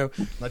 You know,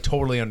 I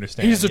totally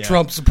understand. he's a yeah.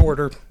 Trump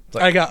supporter.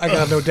 I got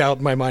no doubt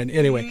in my mind.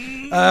 Anyway,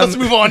 Let's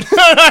move on.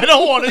 I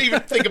don't want to even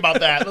think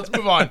about that. Let's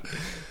move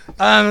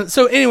on.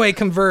 So anyway,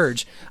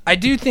 Converge. I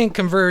do think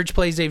Converge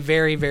plays a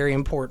very, very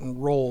important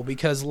role,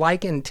 because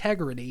like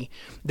Integrity,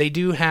 they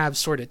do have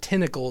sort of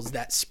tentacles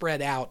that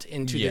spread out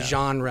into the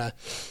genre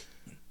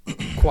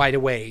quite a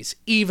ways.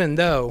 Even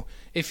though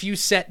if you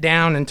sat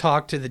down and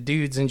talked to the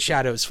dudes in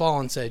Shadows Fall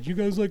and said, you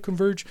guys like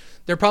Converge?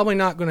 They're probably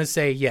not going to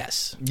say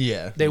yes.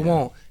 Yeah, They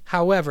won't.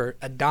 However,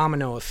 a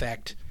domino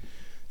effect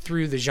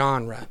through the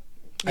genre,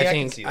 Yeah, I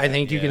can see I that,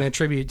 think you yeah. can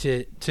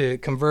attribute to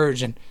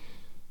Converge. And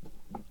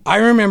I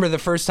remember the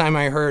first time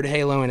I heard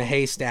Halo in a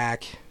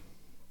Haystack,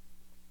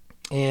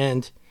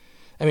 and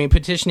I mean,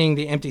 Petitioning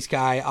the Empty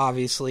Sky,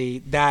 obviously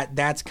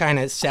that's kind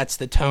of sets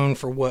the tone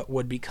for what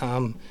would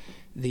become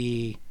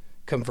the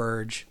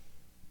Converge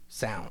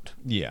sound.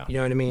 Yeah. You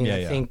know what I mean? Yeah, I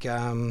yeah. think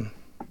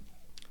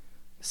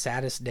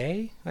Saddest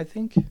Day, I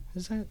think.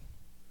 Is that?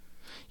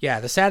 Yeah,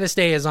 the Saddest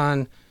Day is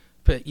on,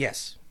 but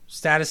yes,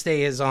 Saddest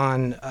Day is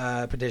on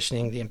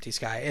Petitioning the Empty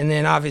Sky. And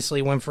then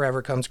obviously When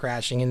Forever Comes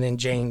Crashing, and then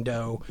Jane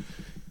Doe,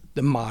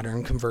 the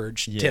modern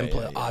converged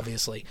template,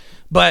 obviously.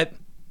 But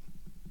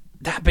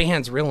that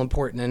band's real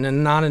important,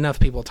 and not enough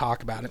people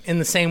talk about it. In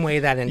the same way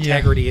that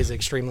integrity is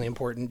extremely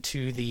important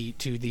to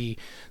the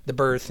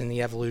birth and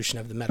the evolution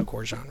of the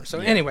metalcore genre. So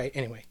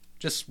anyway,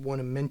 just want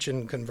to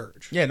mention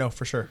Converge. Yeah, no,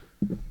 for sure.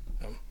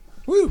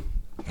 Woo!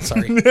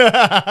 Sorry.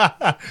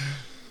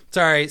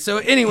 Sorry. So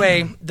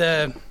anyway,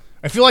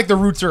 I feel like the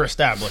roots are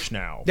established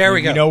now. There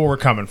we go. We know where we're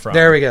coming from.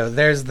 There we go.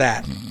 There's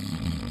that.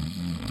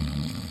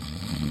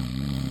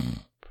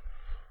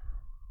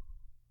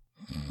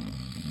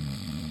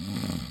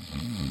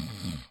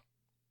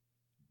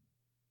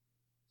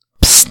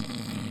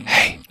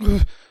 Hey,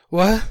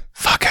 What?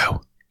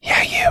 fucko.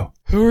 Yeah, you.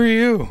 Who are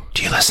you?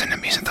 Do you listen to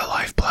Music the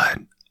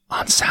Lifeblood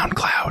on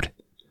SoundCloud?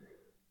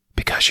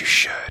 Because you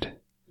should.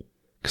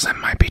 Because I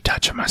might be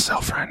touching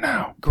myself right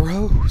now.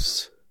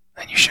 Gross.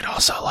 And you should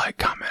also like,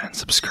 comment, and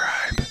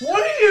subscribe.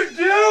 What are you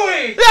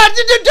doing?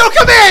 Don't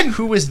come in!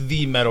 Who is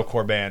the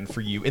metalcore band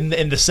for you in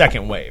the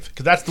second wave?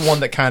 Because that's the one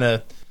that kind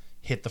of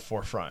hit the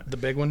forefront. The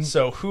big one?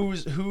 So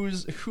who's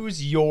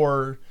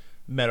your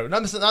metal?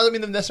 Not necessarily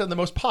the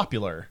most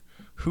popular.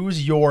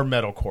 Who's your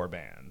metalcore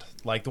band?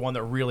 Like the one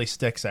that really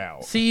sticks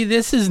out. See,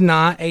 this is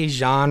not a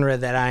genre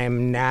that I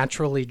am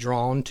naturally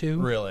drawn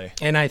to. Really?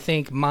 And I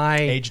think my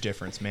Age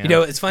difference, man. You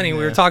know, it's funny. We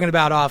were talking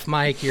about off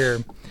mic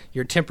your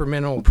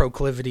temperamental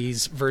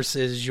proclivities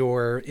versus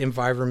your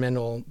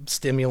environmental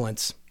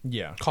stimulants.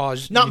 Yeah.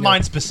 Cause not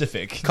mine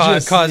specific.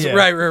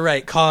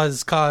 Right.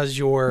 Cause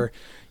your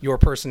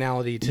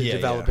personality to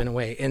develop in a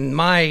way. In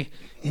my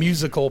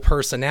musical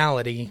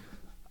personality,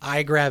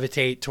 I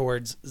gravitate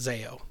towards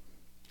Zayo.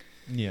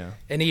 Yeah.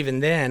 And even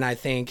then, I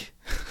think,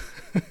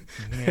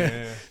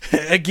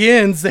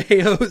 again,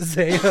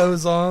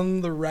 Zayo's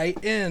on the right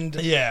end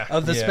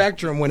of the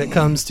spectrum when it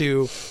comes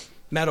to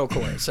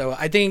metalcore. So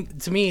I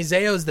think, to me,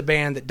 Zayo's the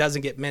band that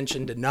doesn't get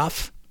mentioned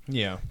enough.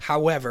 Yeah.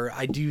 However,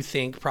 I do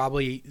think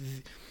probably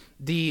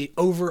the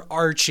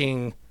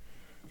overarching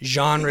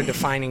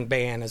genre-defining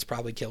band is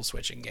probably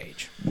Killswitch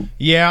Engage.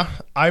 Yeah,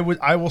 I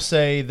will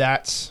say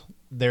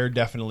they're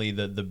definitely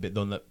the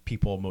one that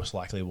people most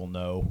likely will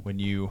know when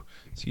you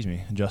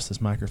adjust this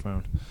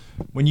microphone.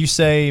 When you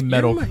say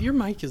metal, your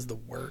mic is the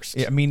worst.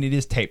 I mean, it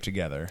is taped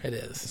together. It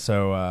is.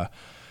 So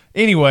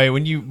anyway,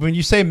 when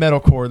you say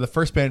metalcore, the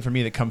first band for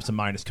me that comes to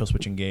mind is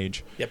Killswitch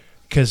Engage. Yep.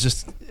 Because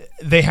just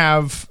they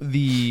have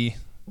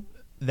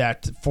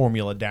that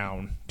formula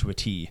down to a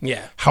T.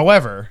 Yeah.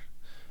 However,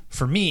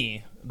 for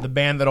me, the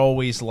band that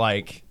always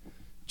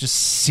just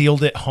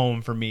sealed it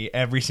home for me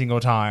every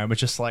single time.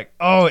 It's just like,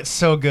 oh, it's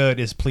so good,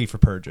 is Plea for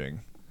Purging.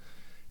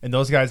 And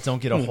those guys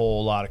don't get a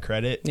whole lot of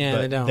credit. Yeah,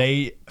 but they don't.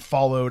 They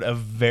followed a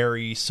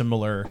very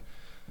similar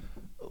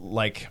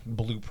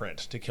blueprint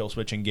to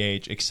Killswitch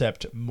Engage,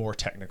 except more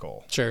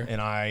technical. Sure. And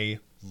I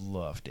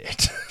loved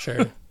it.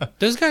 Sure.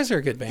 Those guys are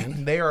a good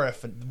band. They were a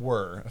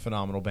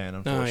phenomenal band,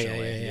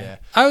 unfortunately. Yeah.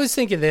 I always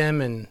think of them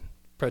and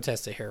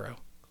Protest a Hero.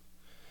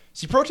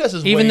 See, Protest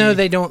is even though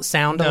they don't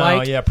sound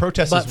alike. Yeah,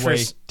 Protest is way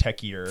for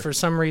techier. For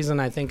some reason,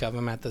 I think of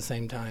them at the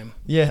same time.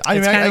 Yeah, I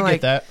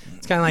get that.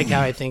 It's kind of like how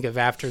I think of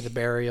After the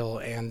Burial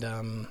and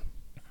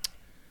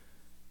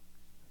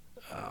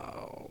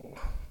oh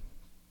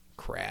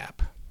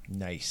crap!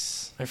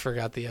 Nice. I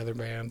forgot the other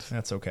band.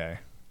 That's okay.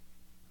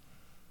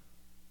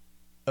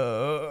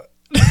 I'm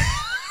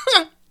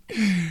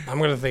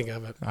gonna think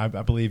of it. I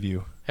believe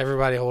you.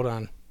 Everybody, hold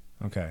on.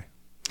 Okay.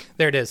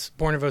 There it is.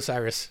 Born of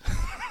Osiris.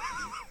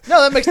 No,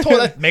 that makes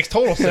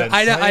total sense.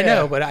 I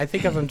know, but I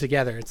think of them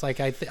together. It's like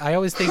I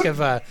always think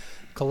of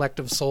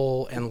Collective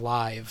Soul and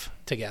Live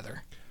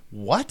together.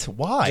 What?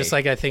 Why? Just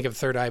like I think of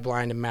Third Eye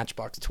Blind and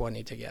Matchbox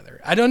 20 together.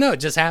 I don't know. It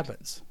just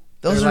happens.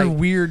 Those are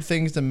weird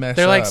things to mess up.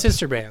 They're like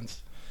sister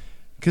bands.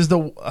 Because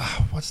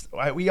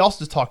we also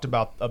just talked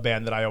about a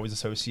band that I always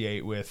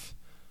associate with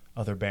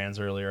other bands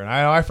earlier, and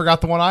I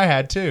forgot the one I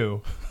had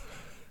too.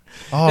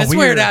 Oh,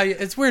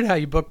 it's weird how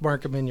you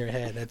bookmark them in your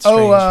head. That's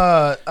strange.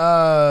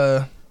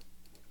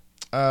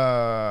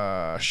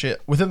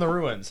 Shit. Within the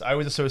Ruins. I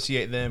always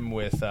associate them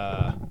with what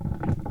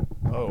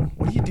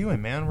are you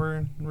doing, man?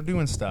 We're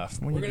doing stuff.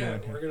 What are you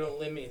doing here? We're gonna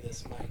limit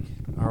this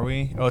mic. Are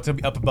we? Oh, it's gonna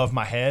be up above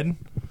my head?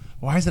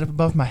 Why is it up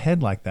above my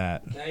head like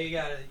that? Now you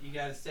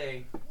gotta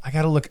say I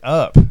gotta look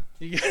up.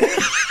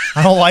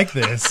 I don't like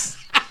this.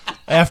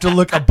 I have to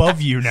look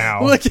above you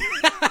now.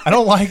 I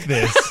don't like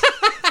this.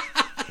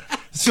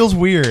 This feels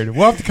weird.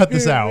 We'll have to cut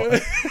this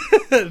out.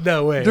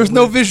 No way. There's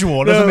no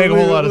visual. It doesn't make a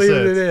whole lot of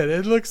sense.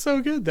 It looks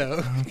so good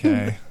though.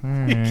 Okay. All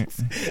right.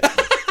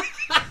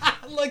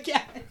 Look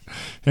at it.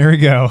 There we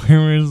go.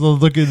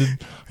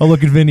 I'll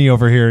look at Vinny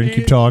over here and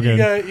keep talking.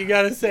 You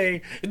gotta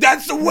say,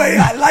 that's the way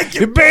I like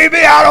it. Baby,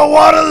 I don't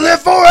want to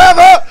live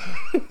forever.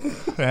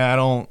 Yeah, I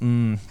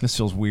don't. This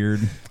feels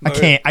weird.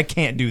 I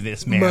can't do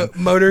this, man.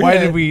 Motorhead. Why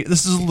did we?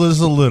 This is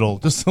a little.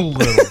 Just a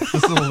little.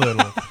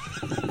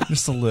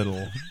 Just a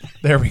little.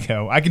 There we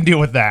go. I can deal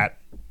with that.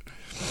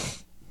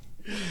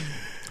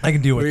 I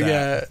can deal with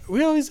that.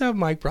 We always have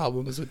mic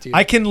problems with you.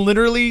 I can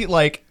literally,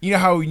 like, you know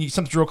how when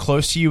something's real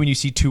close to you and you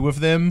see two of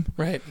them?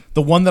 Right.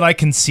 The one that I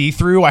can see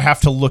through, I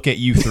have to look at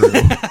you through.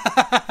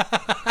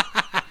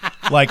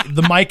 Like,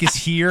 the mic is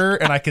here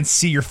and I can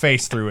see your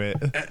face through it.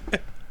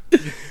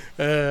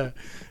 It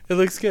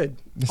looks good.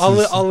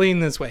 I'll lean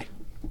this way.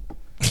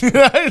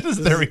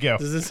 There we go.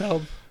 Does this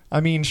help?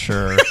 I mean,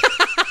 sure.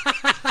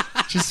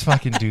 Just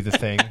fucking do the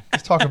thing.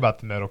 Let's talk about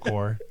the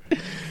metalcore.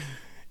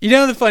 You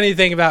know the funny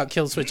thing about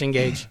Killswitch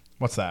Engage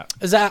What's that?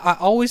 is that I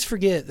always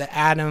forget that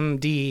Adam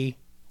D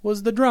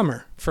was the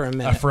drummer for a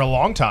minute. For a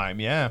long time,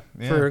 yeah.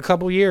 For a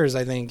couple years,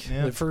 I think.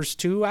 Yeah. The first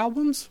 2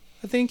 albums,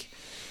 I think.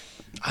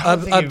 I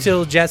don't think Up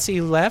till Jesse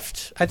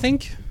left, I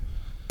think.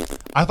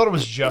 I thought it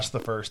was just the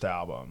first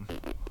album.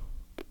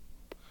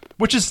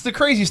 Which is the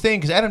craziest thing,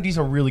 because Adam D's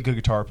a really good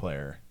guitar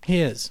player.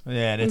 He is.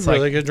 Yeah, and He's it's a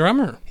really like... good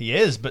drummer. He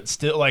is, but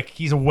still, like,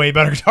 he's a way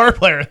better guitar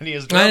player than he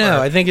is drummer. I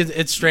know. I think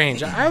it's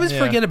strange. I always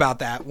Yeah. forget about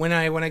that when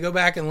I go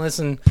back and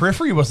listen.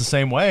 Periphery was the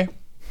same way.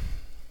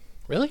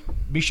 Really?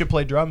 Misha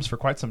played drums for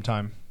quite some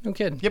time. No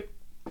kidding. Yep.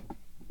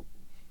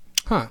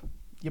 Huh.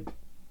 Yep.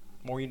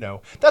 More you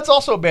know. That's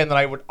also a band that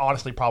I would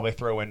honestly probably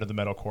throw into the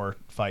metalcore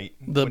fight.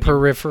 The when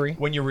Periphery.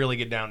 when you really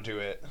get down to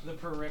it. The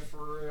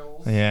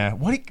Peripherals. Yeah.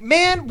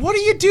 Man, what are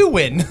you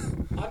doing?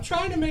 I'm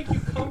trying to make you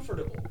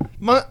comfortable.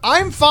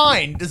 I'm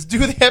fine. Just do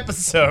the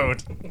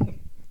episode.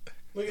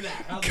 Look at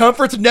that.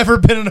 Comfort's never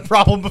been a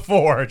problem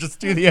before. Just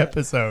do the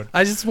episode.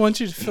 I just want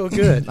you to feel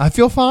good. I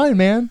feel fine,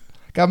 man.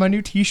 Got my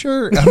new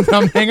T-shirt.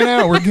 I'm hanging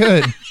out. We're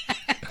good.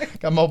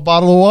 Got my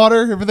bottle of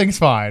water. Everything's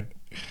fine.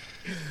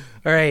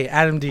 All right,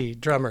 Adam D,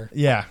 drummer,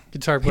 Yeah.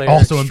 guitar player.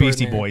 Also in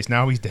Beastie extraordinaire. Boys.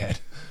 Now he's dead.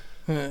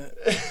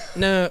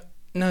 No,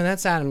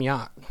 that's Adam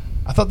Yacht.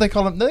 I thought they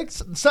called him...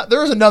 There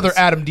was another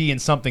Adam D in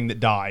something that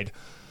died.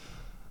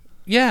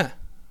 Yeah.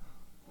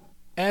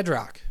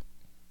 Adrock.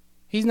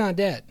 He's not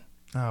dead.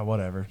 Ah,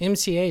 whatever.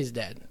 MCA is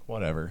dead.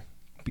 Whatever.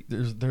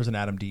 There's an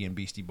Adam D in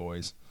Beastie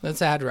Boys.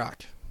 That's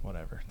Adrock.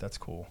 Whatever. That's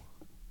cool.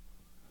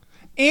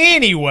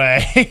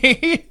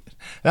 Anyway...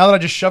 Now that I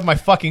just shoved my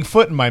fucking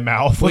foot in my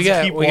mouth, We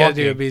let's keep got to walking.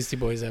 do a Beastie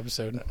Boys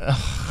episode.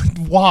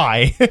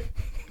 Why?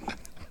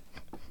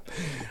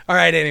 All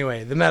right,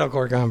 anyway, the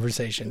metalcore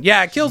conversation.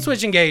 Yeah,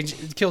 Killswitch Engage.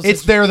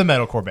 It's they're the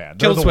metalcore band.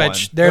 They're the one.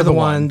 Killswitch. They're the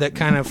one that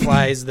kind of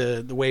flies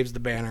the waves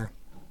the banner.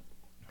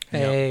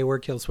 Hey,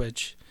 we're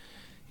Killswitch.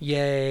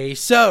 Yay.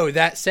 So,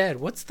 that said,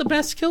 what's the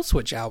best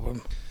Killswitch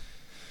album?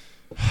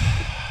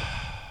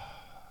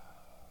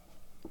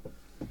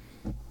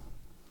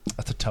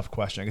 That's a tough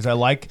question because I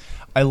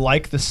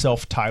like the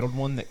self-titled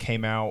one that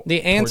came out.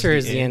 The answer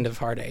towards is the end of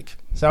Heartache.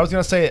 So I was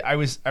gonna say I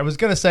was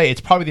gonna say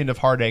it's probably the end of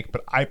Heartache,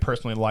 but I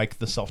personally like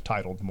the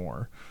self-titled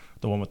more,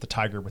 the one with the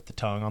tiger with the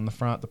tongue on the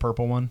front, the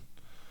purple one.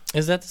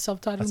 Is that the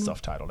self-titled That's one?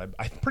 self-titled.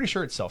 I'm pretty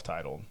sure it's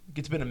self-titled.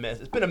 It's been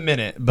a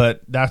minute,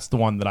 but that's the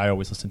one that I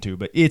always listen to.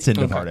 But it's End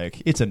of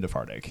Heartache. It's End of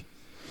Heartache.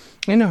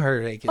 End of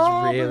Heartache is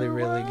really,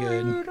 really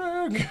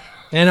good.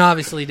 And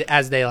obviously,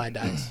 As Daylight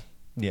Dies.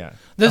 Yeah.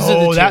 Those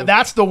are the two.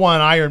 That's the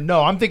one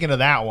I'm thinking of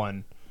that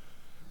one.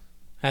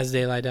 As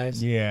Daylight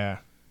Dies. Yeah.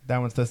 That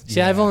one's the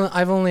See, I've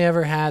only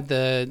ever had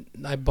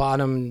I bought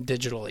them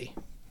digitally,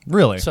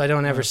 really. so I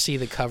don't ever see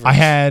the covers. I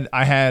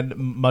had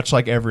much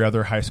like every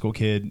other high school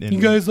kid. You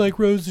guys like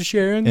Rose of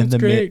Sharon? in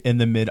That's great. the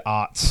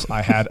mid-aughts,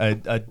 I had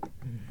a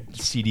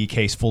CD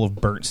case full of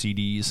burnt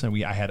CDs,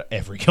 and I had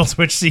every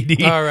Killswitch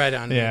CD. Oh, right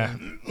on. Yeah.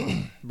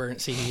 Burnt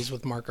CDs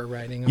with marker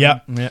writing. On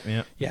Yep. them.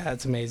 Yep. Yeah,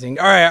 that's amazing.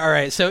 All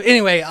right. So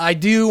anyway, I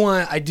do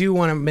want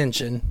to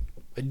mention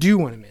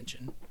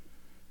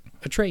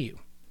Atreyu.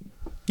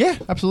 Yeah,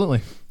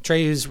 absolutely.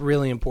 Atreyu's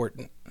really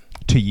important.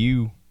 To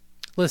you.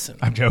 Listen,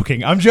 I'm joking.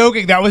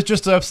 That was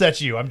just to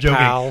upset you. I'm joking.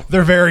 Pal.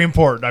 They're very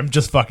important. I'm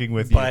just fucking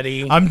with you.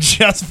 Buddy. I'm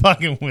just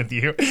fucking with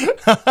you.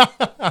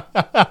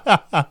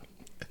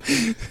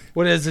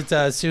 what is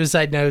it?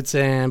 Suicide Notes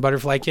and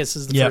Butterfly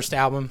Kisses, the Yep. first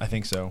album. I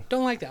think so.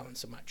 Don't like that one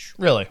so much.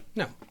 Really?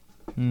 No.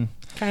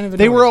 Kind of.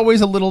 They were annoying.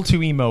 always a little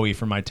too emo-y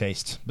for my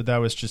taste, but that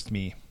was just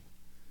me.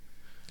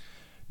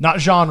 Not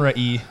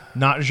genre-y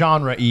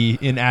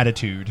in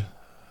attitude.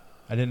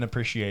 I didn't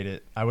appreciate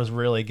it. I was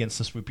really against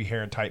the swoopy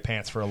hair and tight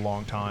pants for a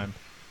long time.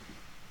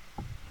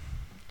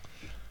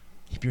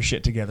 Keep your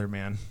shit together,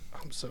 man.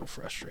 I'm so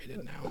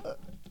frustrated now.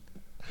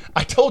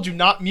 I told you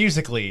not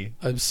musically.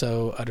 I'm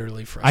so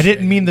utterly I frustrated.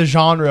 didn't mean the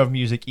genre of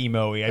music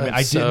emo-y.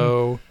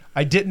 I'm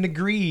I didn't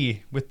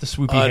agree with the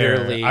swoopy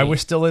utterly hair. I was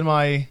still in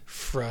my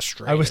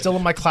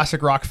frustrated.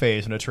 classic rock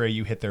phase when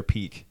Atreyu hit their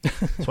peak.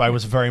 So I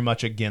was very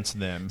much against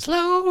them.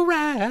 Slow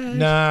ride.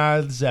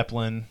 Nah,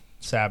 Zeppelin,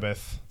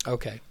 Sabbath,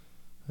 Okay.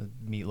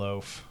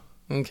 Meatloaf,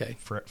 Okay.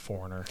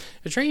 Foreigner.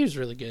 Atreyu's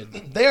really good.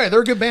 They're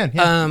a good band.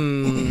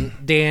 Yeah.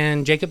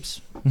 Dan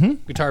Jacobs,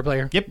 guitar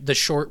player. Yep. The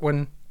short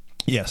one.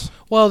 Yes.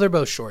 Well, they're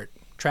both short.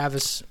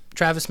 Travis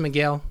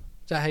Miguel.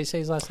 Is that how you say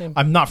his last name?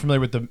 I'm not familiar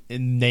with the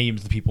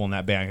names of the people in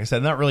that band. Like I said,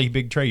 I'm not really a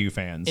big Atreyu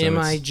fan. So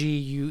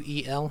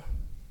Miguel.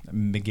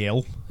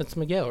 Miguel. That's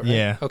Miguel, right?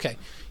 Yeah. Okay.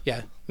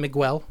 Yeah.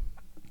 Miguel.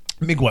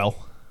 Miguel.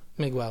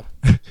 Miguel.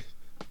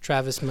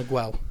 Travis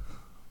Miguel.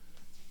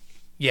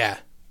 Yeah.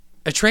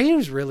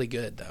 Atreyu's really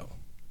good, though.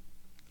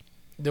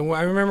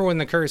 I remember when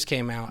The Curse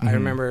came out. I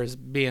remember as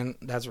being,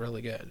 that's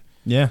really good.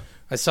 Yeah.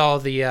 I saw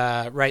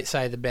the Right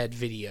Side of the Bed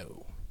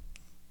video.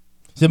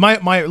 So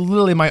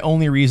literally my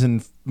only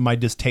reason, my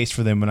distaste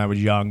for them when I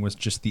was young was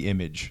just the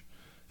image.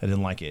 I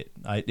didn't like it.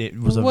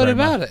 What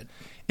about it?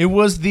 It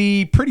was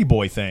the pretty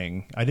boy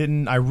thing.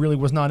 I really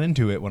was not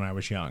into it when I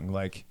was young.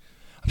 Like,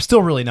 I'm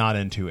still really not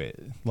into it.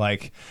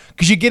 Like,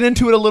 because you get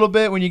into it a little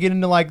bit when you get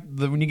into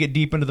when you get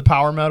deep into the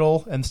power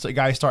metal and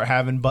guys start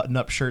having button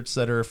up shirts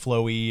that are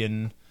flowy,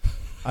 and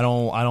I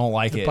don't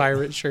like it.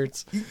 Pirate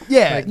shirts.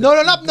 Yeah. Like No.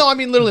 I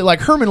mean, literally,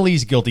 like, Herman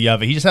Lee's guilty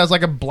of it. He just has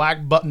like a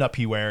black button up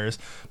he wears,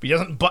 but he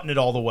doesn't button it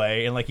all the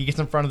way. And like, he gets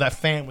in front of that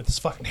fan with his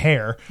fucking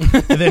hair,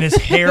 and then his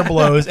hair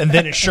blows, and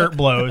then his shirt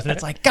blows, and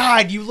it's like,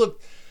 God, you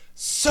look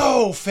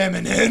so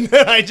feminine.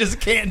 I just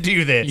can't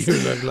do this. You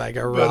look like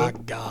a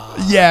rock god.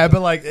 Yeah,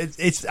 but like,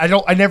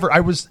 I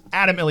was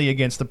adamantly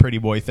against the pretty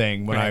boy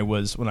thing when I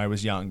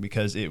was young,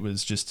 because it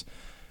was just,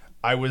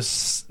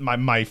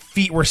 my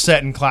feet were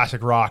set in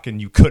classic rock and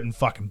you couldn't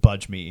fucking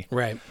budge me.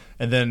 Right.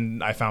 And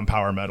then I found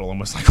power metal and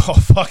was like, oh,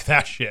 fuck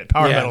that shit.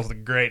 Power metal's the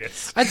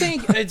greatest. I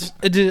think it's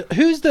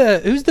who's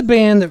the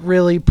band that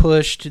really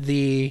pushed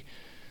the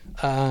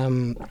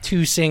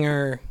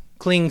two-singer,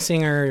 clean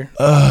singer,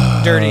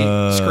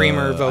 dirty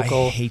screamer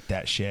vocal? I hate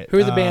that shit. Who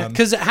are the band?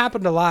 Because it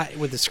happened a lot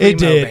with the screamo It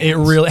did. bands. It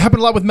really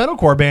happened a lot with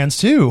metalcore bands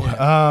too.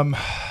 Yeah.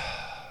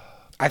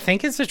 I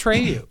think it's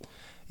Atreyu.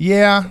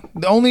 Yeah,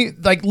 the only,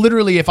 like,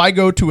 literally, if I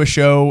go to a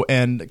show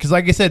and, because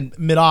like I said,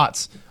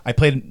 mid-aughts, I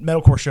played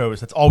metalcore shows.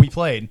 That's all we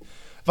played.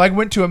 If I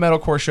went to a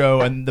metalcore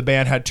show and the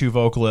band had two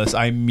vocalists,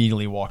 I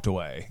immediately walked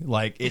away.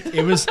 Like,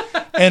 it was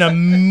an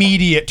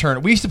immediate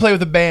turn. We used to play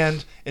with a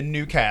band in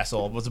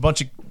Newcastle. It was a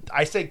bunch of,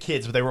 I say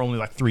kids, but they were only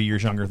like 3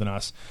 years younger than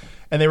us.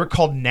 And they were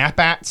called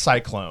Napat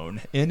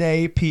Cyclone.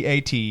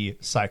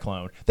 Napat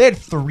Cyclone. They had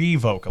 3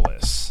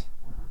 vocalists.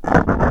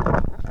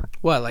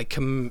 What, like,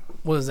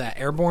 what is that,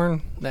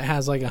 Airborne? That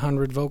has like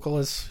 100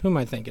 vocalists? Who am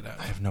I thinking of?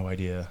 I have no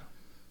idea.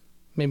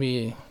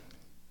 Maybe,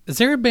 is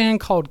there a band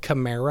called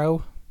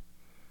Camaro?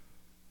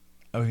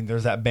 I mean,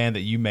 there's that band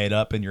that you made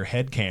up in your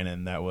head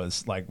canon that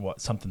was like,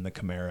 something the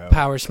Camaro.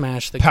 Power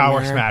Smash the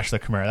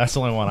Camaro. That's the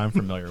only one I'm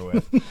familiar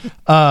with.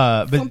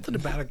 But something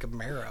about a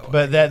Camaro.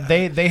 But that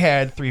they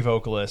had 3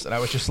 vocalists, and I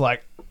was just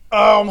like,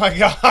 oh my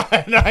God.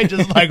 And I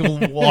just like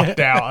walked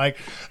out. Like,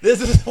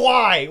 this is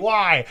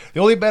why?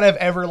 The only band I've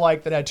ever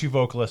liked that had 2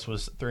 vocalists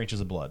was 3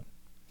 Inches of Blood.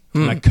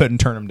 And I couldn't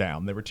turn them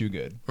down. They were too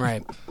good.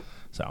 Right.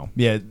 So,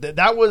 yeah,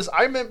 that was,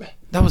 I remember.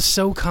 That was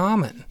so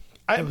common.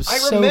 It was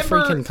so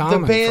freaking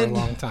common for a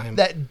long time.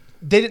 That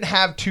they didn't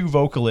have 2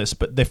 vocalists,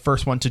 but the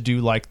first one to do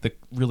like the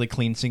really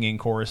clean singing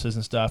choruses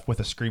and stuff with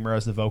a screamer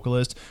as the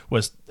vocalist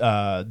was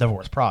Devil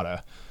Wears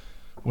Prada.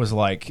 Was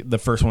like the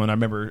first one I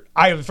remember.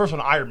 The first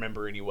one I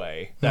remember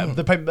anyway. That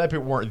the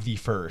people weren't the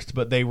first,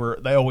 but they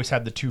always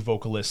had the 2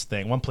 vocalists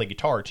thing. One played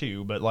guitar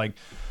too, but like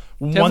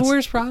Devil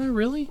Wears Prada,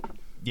 really?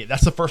 Yeah,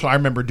 that's the first one I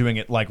remember doing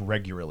it like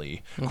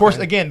regularly. Of course,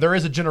 again, there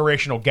is a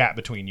generational gap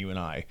between you and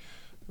I.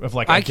 Of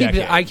like I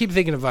keep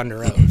thinking of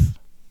Under Oath.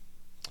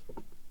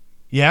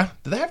 Yeah,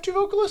 do they have 2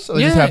 vocalists? Or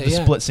they just have the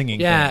split singing?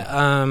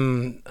 Yeah,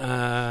 thing?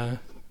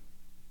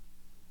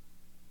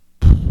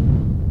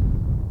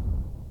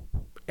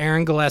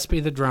 Aaron Gillespie,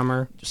 the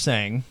drummer,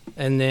 sang,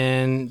 and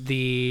then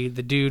the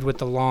dude with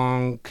the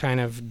long kind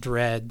of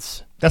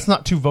dreads. That's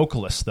not 2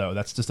 vocalists though.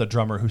 That's just a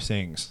drummer who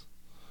sings.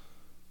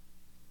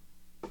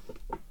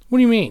 What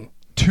do you mean?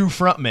 2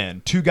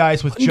 frontmen, 2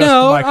 guys with just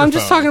no. microphone. I'm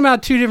just talking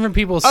about 2 different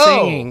people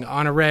singing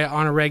on a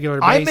regular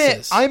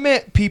basis. I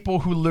meant people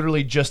who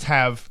literally just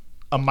have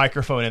a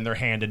microphone in their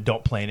hand and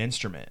don't play an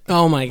instrument.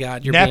 Oh my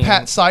God!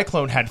 Napat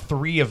Cyclone had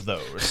 3 of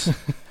those.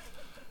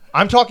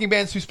 I'm talking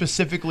bands who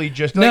specifically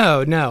just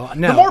no.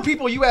 The more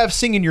people you have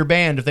singing your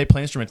band, if they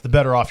play instruments, the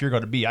better off you're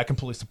going to be. I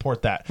completely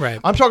support that. Right.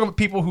 I'm talking about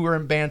people who are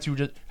in bands who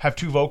just have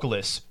 2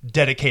 vocalists,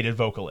 dedicated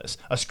vocalists,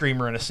 a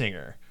screamer and a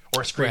singer,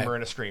 or a screamer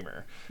and a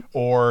screamer,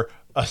 or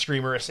a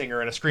screamer, a singer,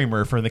 and a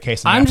screamer for the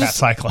case of Napat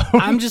Cyclone.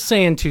 I'm just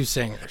saying 2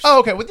 singers. Oh,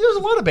 okay. Well, there's a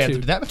lot of bands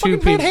that do that.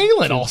 Fucking Van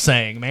Halen all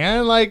sang,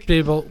 man. Like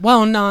people.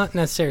 Well, not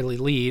necessarily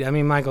lead. I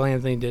mean, Michael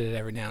Anthony did it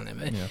every now and then.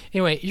 But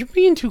anyway, you're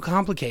being too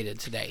complicated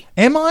today.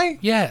 Am I?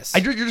 Yes.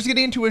 You're just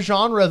getting into a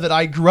genre that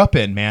I grew up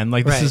in, man.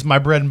 Like this is my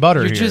bread and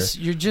butter here.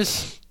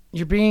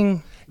 You're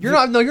being. You're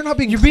not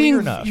being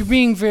clear enough. You're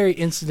being very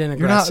incident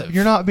aggressive.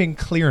 You're not being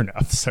clear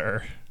enough,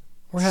 sir.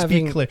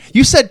 Speak clear.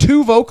 You said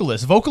 2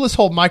 vocalists. Vocalists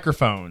hold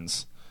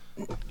microphones.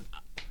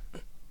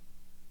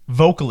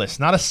 Vocalist,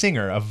 not a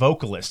singer. A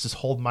vocalist just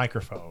hold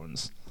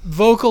microphones.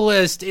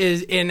 Vocalist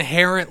is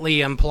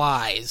inherently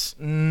implies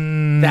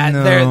that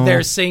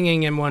they're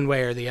singing in one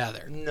way or the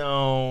other.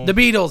 No. The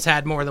Beatles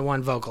had more than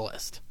 1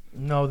 vocalist.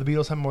 No, the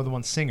Beatles had more than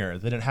 1 singer.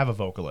 They didn't have a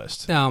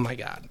vocalist. Oh my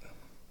God.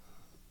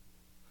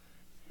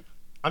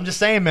 I'm just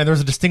saying, man,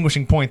 there's a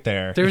distinguishing point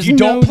there. There's if you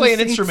don't no play an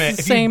instrument, it's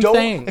the same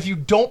thing. If you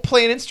don't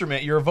play an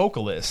instrument, you're a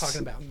vocalist.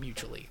 Talking about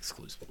mutually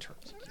exclusive terms.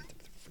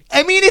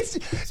 I mean,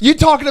 you're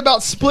talking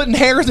about splitting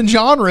hairs and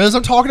genres.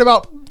 I'm talking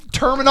about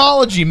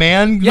terminology,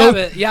 man. Yeah,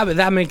 but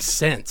that makes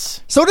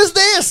sense. So does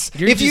this.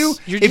 If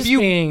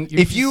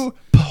you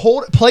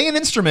play an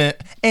instrument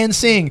and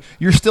sing,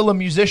 you're still a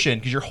musician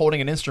because you're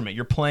holding an instrument.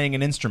 You're playing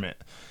an instrument.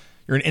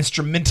 You're an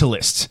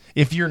instrumentalist.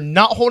 If you're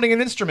not holding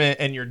an instrument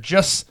and you're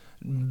just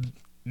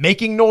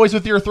making noise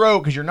with your throat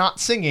because you're not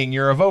singing,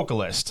 you're a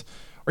vocalist.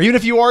 Or even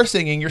if you are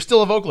singing, you're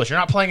still a vocalist. You're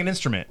not playing an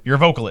instrument. You're a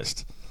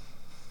vocalist.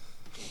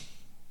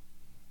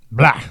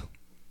 Blah.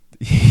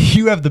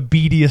 You have the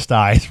beadiest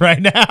eyes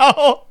right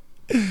now.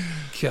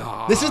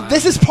 God.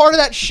 This is part of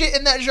that shit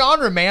in that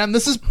genre, man.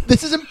 This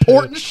is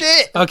important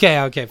shit.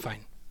 Okay,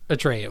 fine.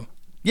 Atreyu.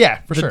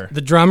 Yeah, for sure.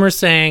 The drummer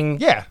sang.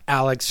 Yeah.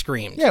 Alex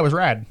screamed. Yeah, it was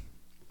rad.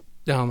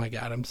 Oh my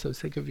God, I'm so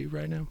sick of you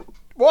right now.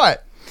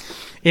 What?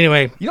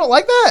 Anyway. You don't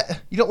like that?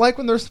 You don't like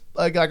when there's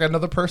like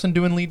another person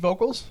doing lead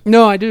vocals?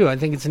 No, I do. I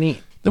think it's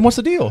neat. Then what's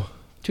the deal?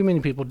 Too many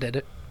people did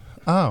it.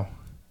 Oh.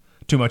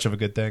 Too much of a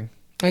good thing.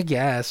 I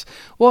guess.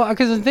 Well,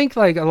 because I think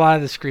like a lot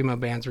of the screamo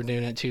bands were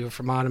doing it too,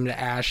 From Autumn to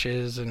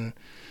Ashes, and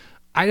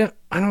I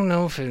don't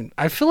know if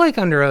I feel like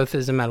Under Oath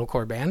is a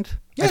metalcore band.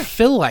 Yeah. I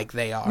feel like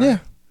they are. Yeah.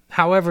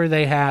 However,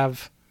 they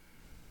have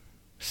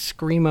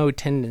screamo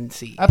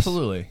tendencies.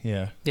 Absolutely.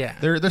 Yeah. Yeah.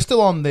 They're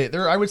still on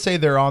I would say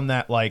they're on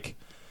that like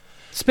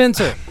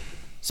Spencer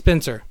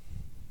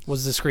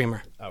was the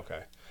screamer.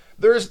 Okay.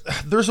 There's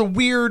a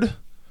weird,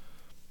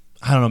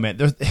 I don't know, man.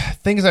 There's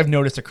things I've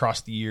noticed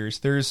across the years.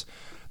 There's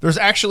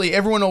actually,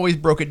 everyone always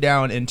broke it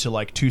down into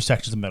like two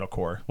sections of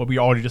metalcore. What we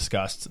already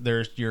discussed.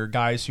 There's your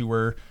guys who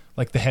were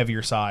like the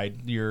heavier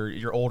side,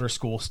 your older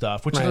school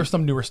stuff, which there's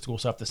some newer school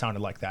stuff that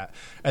sounded like that.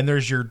 And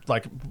there's your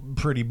like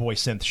pretty boy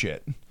synth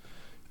shit.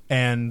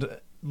 And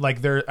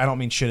like I don't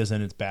mean shit as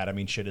in it's bad. I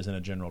mean shit as in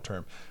a general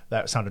term.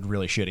 That sounded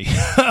really shitty.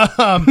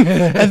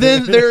 And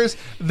then there's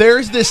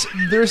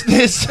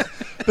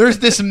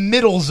this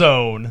middle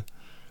zone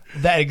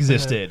that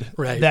existed.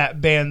 Right.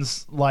 That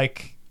bands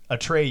like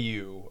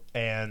Atreyu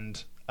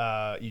and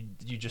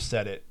you just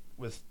said it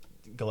with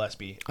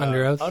Gillespie.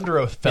 Under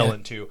Oath fell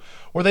into,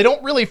 where they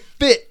don't really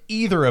fit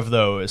either of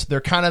those.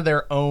 They're kind of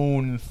their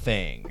own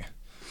thing.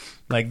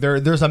 Like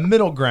there's a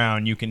middle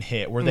ground you can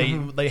hit where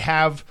they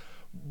have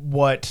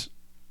what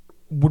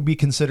would be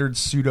considered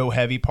pseudo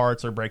heavy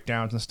parts or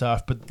breakdowns and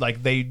stuff, but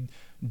like they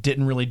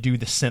didn't really do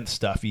the synth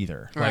stuff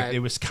either. Right. Like it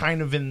was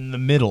kind of in the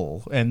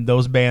middle, and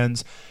those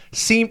bands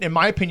in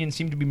my opinion,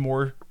 seemed to be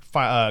more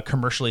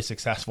commercially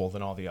successful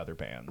than all the other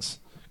bands.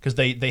 Because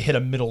they hit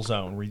a middle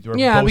zone where both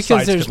because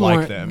sides there's could more.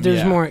 like them.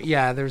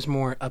 There's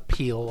more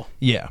appeal.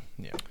 Yeah.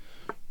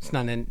 It's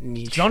not a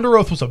niche. Under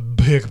Oath was a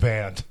big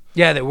band.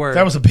 Yeah, they were.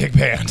 That was a big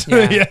band.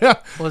 Yeah. Yeah.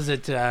 Was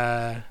it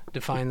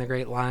Define the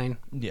Great Line?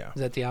 Yeah.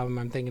 Is that the album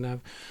I'm thinking of?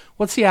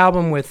 What's the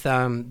album with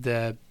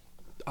the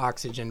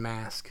oxygen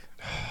mask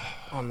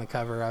on the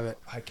cover of it?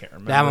 I can't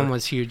remember. That one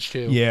was huge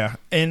too. Yeah.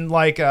 And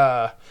like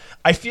I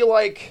feel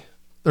like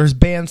there's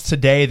bands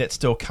today that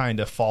still kind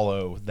of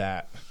follow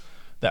that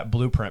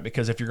blueprint,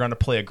 because if you're going to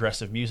play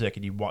aggressive music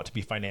and you want to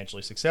be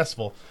financially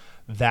successful,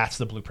 that's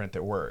the blueprint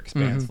that works.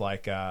 Bands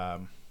like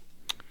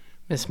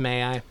Miss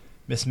May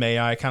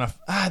I kind of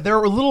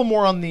they're a little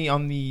more on the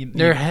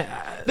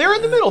they're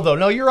in the middle though.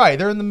 No, you're right.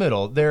 They're in the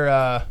middle.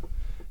 They're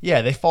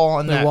they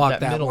fall in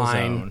that middle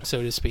line, zone,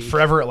 so to speak.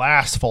 Forever At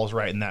Last falls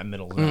right in that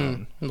middle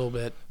zone. A little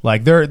bit.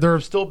 Like they're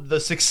still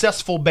the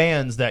successful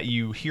bands that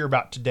you hear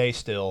about today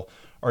still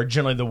are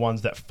generally the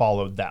ones that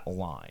followed that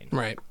line.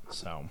 Right.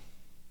 So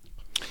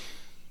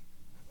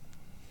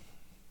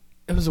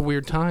it was a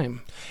weird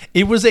time.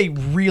 It was a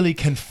really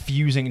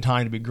confusing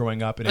time to be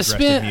growing up in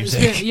aggressive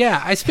music.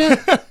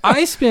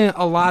 I spent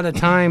a lot of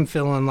time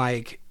feeling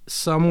like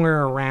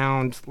somewhere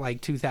around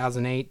like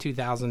 2008,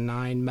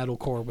 2009,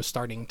 metalcore was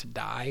starting to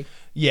die.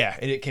 Yeah,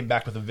 and it came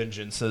back with a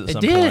vengeance at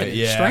some did. point.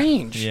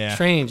 Yeah.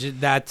 Strange.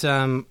 That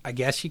I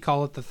guess you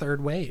call it the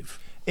third wave.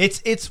 It's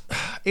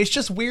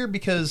just weird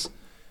because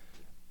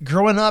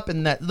growing up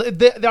in that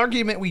the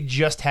argument we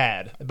just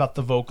had about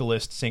the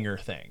vocalist singer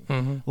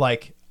thing,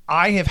 like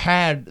I have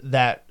had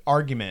that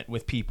argument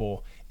with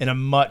people in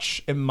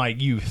my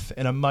youth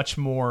in a much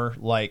more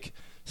like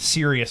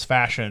serious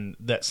fashion,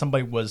 that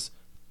somebody was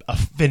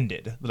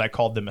offended that I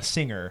called them a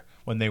singer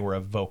when they were a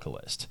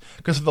vocalist.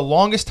 Because for the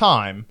longest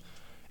time,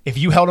 if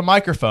you held a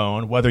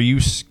microphone, whether you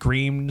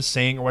screamed,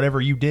 sang, or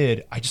whatever you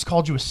did, I just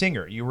called you a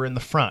singer. You were in the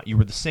front. You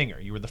were the singer.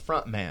 You were the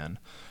front man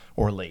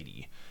or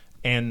lady.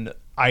 And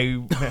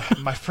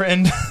my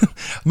friend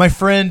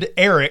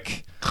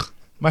Eric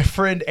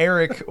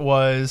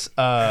was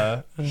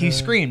he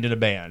screamed in a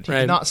band. He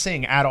did not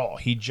sing at all.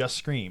 He just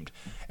screamed.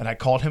 And I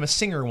called him a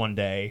singer one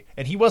day,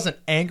 and he wasn't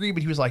angry,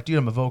 but he was like, dude,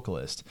 I'm a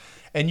vocalist.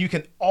 And you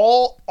can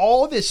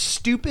all this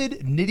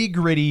stupid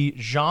nitty-gritty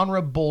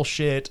genre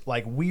bullshit,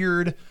 like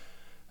weird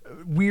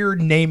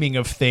naming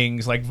of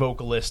things like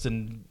vocalist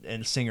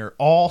and singer,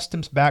 all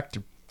stems back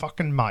to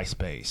fucking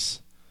MySpace.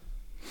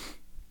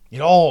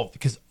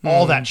 Because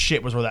all that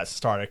shit was where that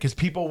started. Because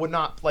people would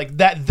not like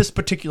that. This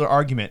particular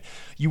argument,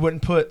 you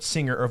wouldn't put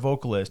singer or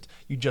vocalist.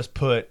 You just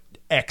put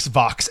X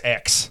Vox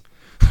X.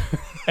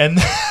 And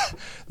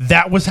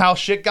that was how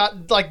shit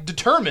got like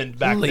determined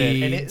back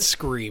Lead then. And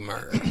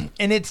screamer.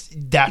 And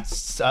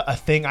that's a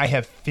thing I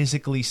have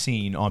physically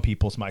seen on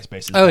people's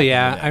MySpaces. Oh back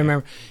yeah, in the day. I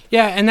remember.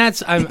 Yeah, and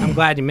that's I'm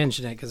glad you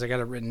mentioned it because I got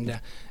it written down.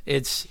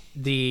 It's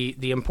the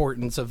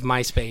importance of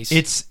MySpace.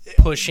 It's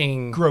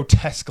pushing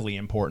grotesquely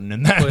important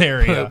in that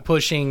area.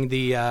 pushing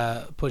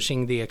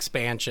the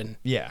expansion.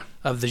 Yeah.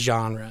 Of the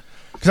genre.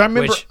 Because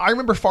I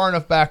remember far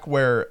enough back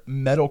where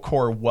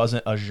metalcore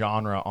wasn't a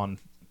genre on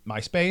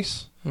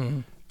MySpace,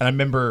 and I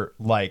remember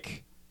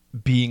like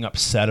being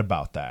upset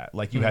about that.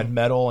 Like you had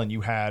metal and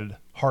you had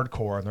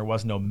hardcore, and there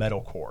was no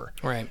metalcore.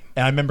 Right.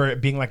 And I remember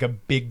it being like a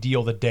big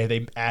deal the day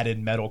they added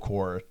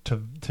metalcore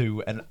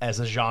to as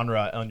a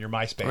genre on your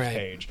MySpace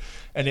page,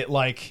 and it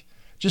like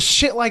just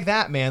shit like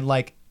that, man.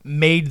 Like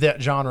made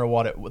that genre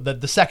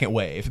the second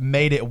wave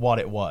made it what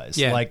it was.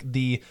 Yeah. Like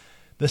the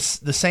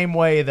same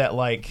way that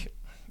like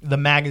the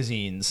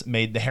magazines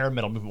made the hair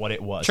metal movement what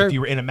it was. Sure. If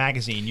you were in a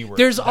magazine, you were.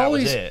 There's that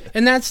always, was it.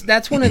 and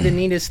that's one of the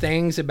neatest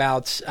things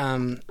about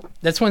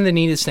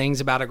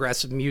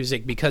aggressive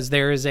music, because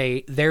there is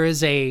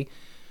a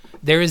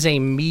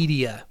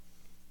media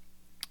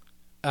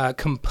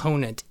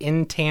component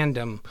in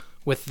tandem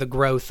with the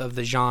growth of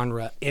the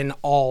genre in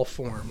all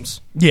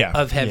forms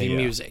of heavy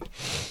music.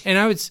 And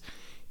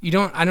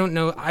I don't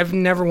know, I've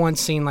never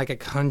once seen like a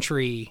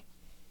country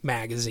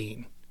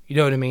magazine. You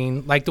know what I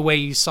mean? Like the way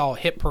you saw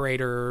Hit Parade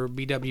or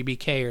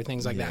BWBK or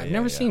things like that. I've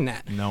never seen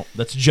that. No,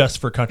 that's just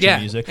for country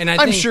music. And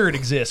I'm sure it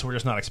exists. We're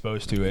just not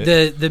exposed to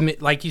it. The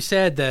like you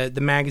said, the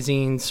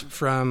magazines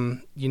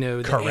from the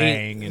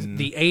Kerrang and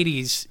the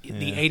 80s.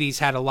 The 80s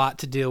had a lot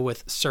to deal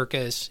with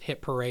Circus,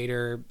 Hit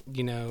Parader,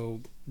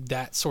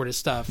 that sort of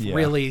stuff. Yeah.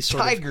 Really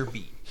sort Tiger of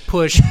Beat.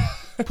 push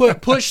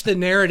the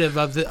narrative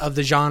of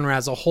the genre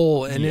as a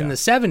whole. And in the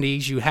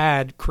 70s, you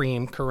had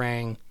Cream,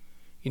 Kerrang,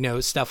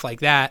 stuff like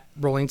that.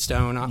 Rolling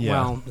Stone.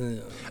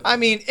 I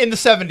mean, in the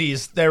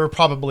 70s, they were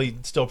probably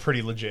still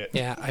pretty legit.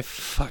 Yeah, I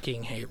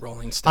fucking hate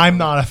Rolling Stone. I'm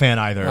not a fan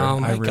either. Oh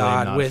my really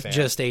god, with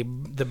just the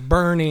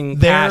burning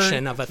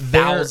passion of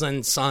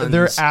 1,000 suns.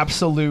 Their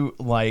absolute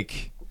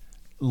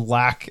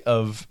lack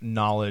of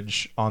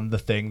knowledge on the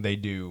thing they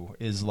do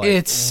is like,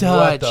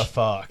 what the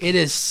fuck? It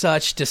is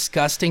such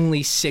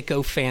disgustingly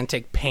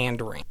sycophantic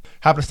pandering.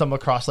 Happened to stumble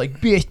across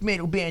best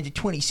metal bands of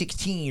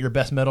 2016 or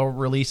best metal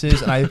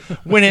releases, and I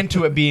went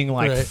into it being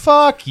like,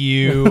 fuck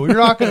you, you're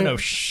not gonna know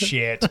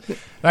shit. And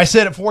I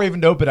said it before I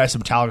even opened, I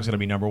said Metallica's gonna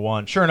be number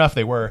one. Sure enough,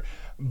 they were.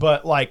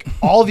 But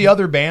all the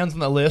other bands on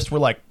the list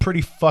were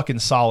pretty fucking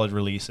solid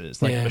releases.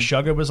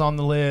 Meshuggah was on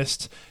the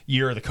list,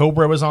 Year of the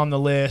Cobra was on the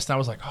list, and I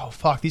was like, oh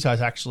fuck, these guys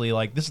actually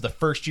this is the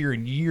first year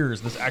in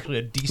years this is actually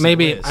a decent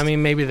list.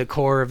 Maybe the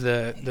core of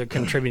the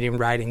contributing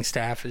writing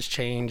staff has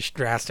changed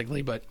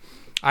drastically, but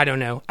I don't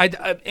know.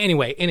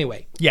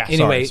 Anyway. Yeah.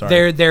 Anyway,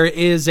 sorry. there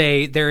is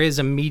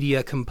a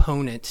media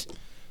component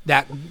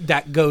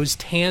that goes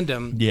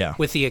tandem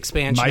with the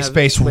expansion.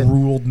 MySpace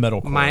ruled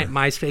metalcore.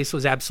 MySpace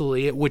was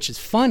absolutely it, which is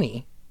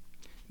funny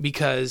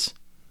because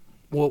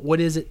what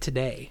is it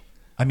today?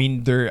 I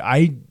mean,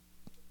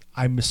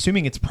 I'm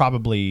assuming it's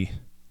probably,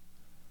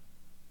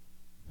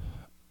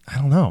 I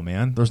don't know,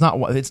 man. There's not.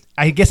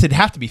 I guess it'd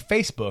have to be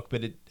Facebook,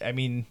 but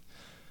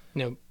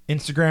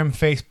Instagram,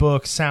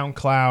 Facebook,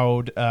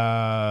 SoundCloud, it's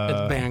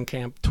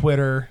Bandcamp,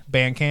 Twitter,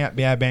 Bandcamp.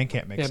 Yeah,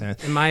 Bandcamp makes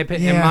sense. In my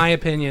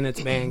opinion,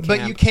 it's Bandcamp.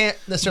 But you can't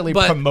necessarily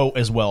promote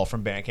as well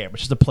from Bandcamp,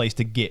 which is a place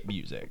to get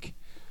music.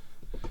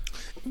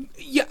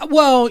 Yeah,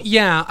 well,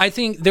 yeah, I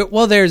think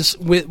there's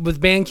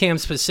with Bandcamp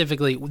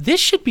specifically. This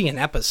should be an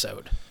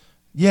episode.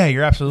 Yeah,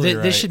 you're absolutely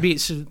right. This should be.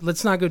 So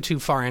let's not go too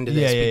far into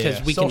this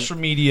because we social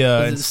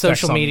media,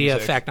 social media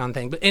effect on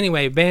things. But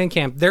anyway,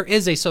 Bandcamp. There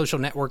is a social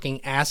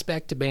networking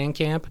aspect to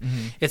Bandcamp.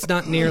 Mm-hmm. It's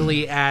not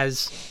nearly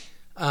as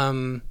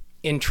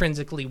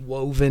intrinsically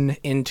woven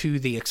into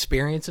the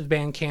experience of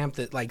Bandcamp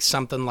that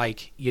something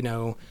like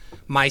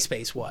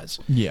MySpace was.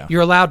 Yeah,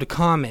 you're allowed to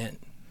comment,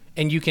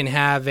 and you can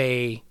have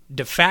a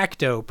de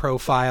facto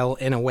profile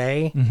in a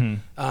way,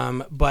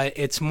 but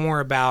it's more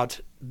about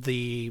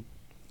the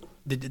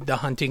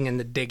hunting and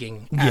the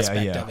digging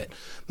aspect of it.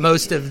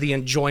 Most of the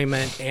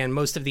enjoyment and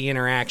most of the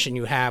interaction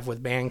you have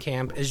with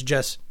Bandcamp is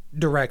just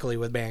directly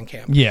with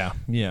Bandcamp.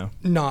 Yeah.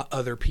 Not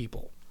other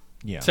people.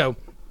 Yeah. So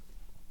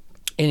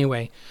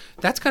anyway,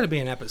 that's got to be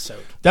an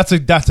episode.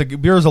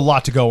 There's a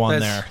lot to go on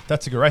there.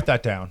 That's a good. Write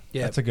that down.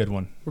 Yeah. That's a good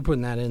one. We're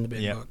putting that in the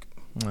big book.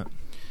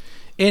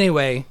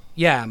 Anyway,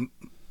 yeah,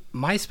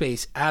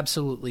 MySpace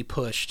absolutely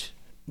pushed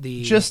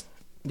the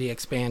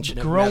expansion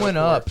of growing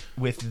metalcore. up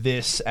with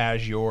this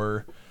as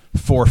your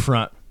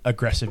forefront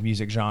aggressive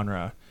music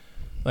genre.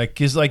 Black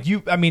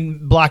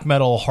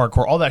metal,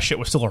 hardcore, all that shit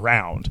was still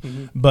around.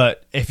 Mm-hmm.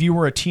 But if you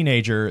were a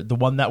teenager, the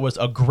one that was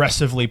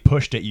aggressively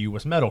pushed at you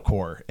was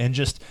metalcore. And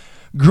just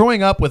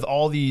growing up with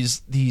all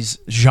these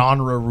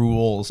genre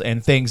rules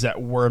and things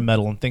that were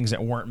metal and things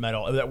that weren't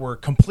metal, that were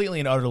completely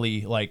and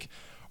utterly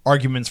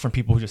arguments from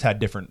people who just had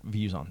different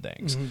views on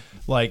things.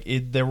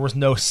 Mm-hmm. There was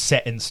no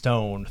set in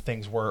stone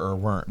things were or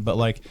weren't.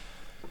 But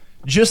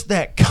just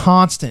that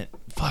constant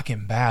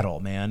fucking battle,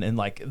 man. And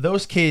like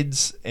those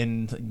kids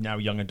and now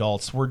young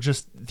adults were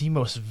just the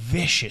most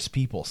vicious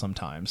people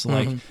sometimes.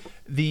 Like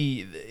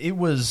it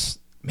was,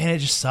 man, it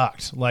just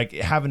sucked. Like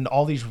having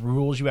all these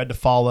rules you had to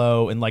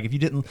follow, and like if you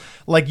didn't,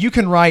 like you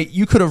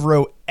could have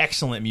wrote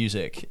excellent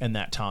music in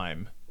that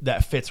time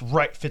that fits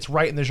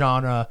right in the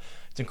genre.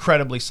 It's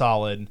incredibly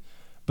solid.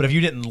 But if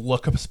you didn't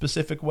look a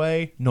specific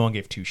way, no one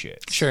gave two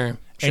shits. Sure.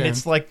 And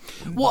it's like,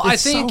 well,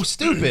 it's I think so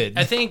stupid.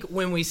 I think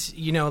when we,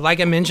 like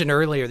I mentioned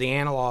earlier, the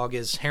analog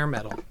is hair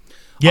metal.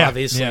 Yeah,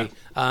 obviously.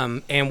 yeah.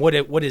 And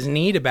what is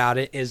neat about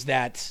it is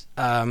that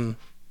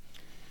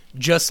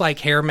just like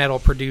hair metal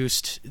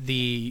produced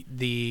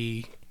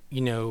the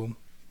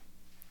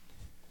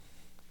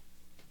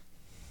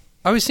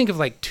I always think of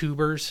like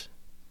tubers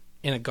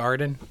in a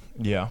garden.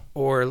 Yeah.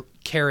 Or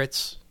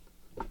carrots.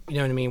 You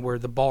know what I mean? Where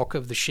the bulk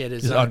of the shit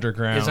is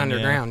underground.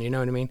 Yeah. You know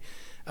what I mean?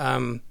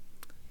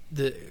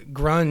 The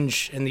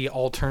grunge and the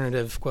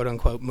alternative quote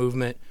unquote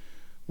movement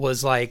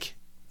was like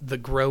the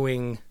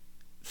growing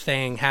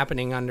thing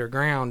happening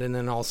underground, and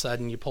then all of a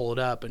sudden you pull it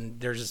up and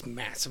there's this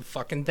massive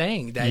fucking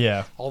thing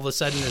that all of a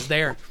sudden is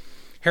there.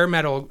 Hair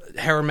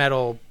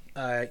metal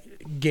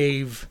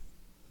gave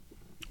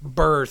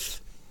birth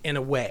in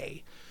a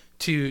way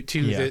to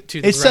the it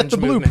grunge set the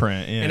movement.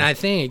 blueprint. Yeah. And I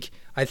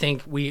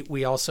think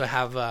we also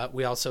have a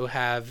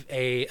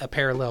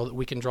parallel that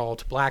we can draw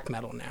to black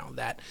metal now.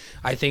 That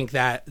I think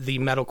that the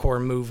metalcore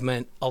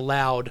movement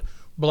allowed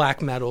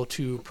black metal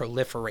to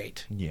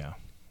proliferate. Yeah.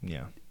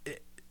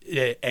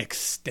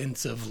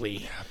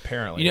 Extensively.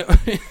 Apparently,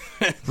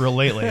 real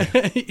lately,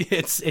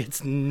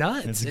 it's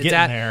nuts. It's getting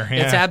there.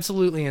 Yeah. It's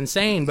absolutely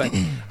insane. But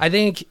I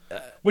think,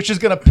 which is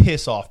gonna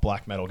piss off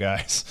black metal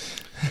guys.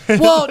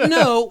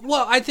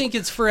 I think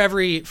it's for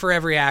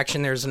every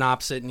action there's an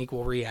opposite and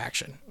equal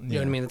reaction. You know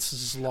what I mean? It's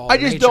just law. I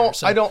just nature, don't.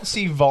 so. I don't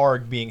see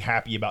Varg being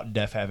happy about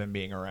Death Heaven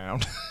being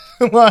around.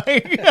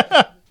 Like.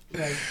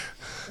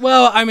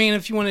 Well, I mean,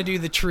 if you want to do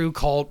the true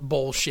cult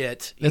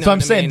bullshit, that's what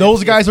I'm saying.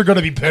 Those guys are going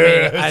to be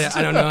pissed.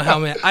 I don't know how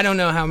many. I don't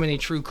know how many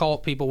true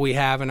cult people we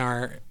have in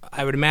our.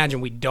 I would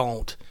imagine we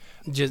don't.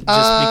 Just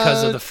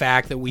because of the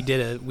fact that we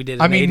did an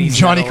 80s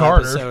Johnny metal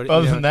Carter. episode,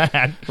 Other than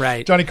that,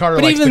 right? Johnny Carter.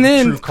 But likes even the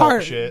then, true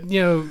cult shit.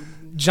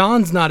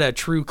 John's not a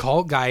true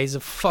cult guy. He's a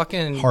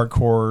fucking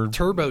hardcore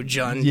Turbo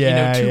Jun.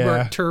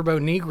 Yeah, Turbo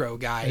Negro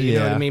guy. You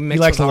know what I mean? He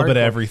likes a little bit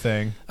of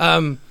everything.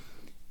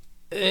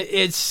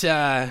 It's did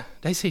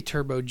I say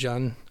Turbo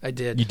Jun? I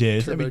did. You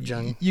did. Turbo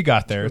Jun. You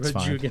got there. It's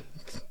fine.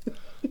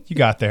 You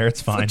got there.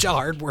 It's fine. Such a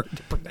hard word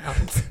to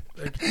pronounce.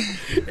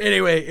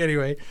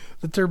 Anyway,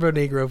 the Turbo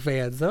Negro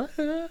fans.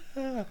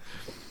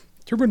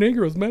 Turbo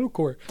Negro is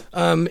metalcore.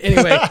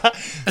 Anyway,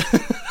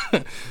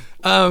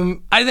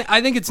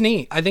 I think it's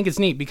neat. I think it's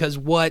neat because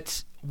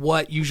what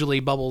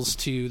usually bubbles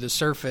to the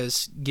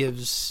surface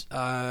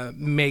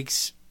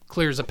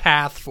clears a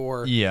path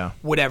for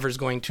whatever's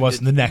going to what's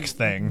the next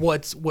thing,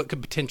 what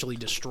could potentially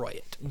destroy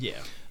it.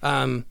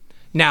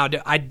 Now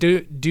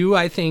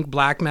I think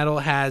black metal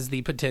has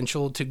the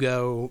potential to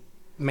go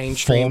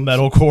mainstream, full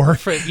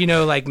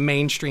metalcore, like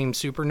mainstream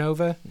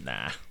Supernova?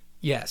 Nah.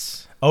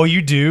 Yes. Oh,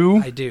 you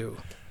do? I do.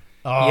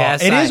 Oh,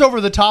 yes, it is over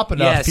the top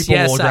enough. People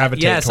will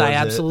gravitate towards it. Yes, I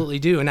absolutely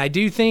do, and I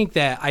do think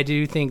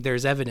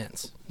there's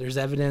evidence. There's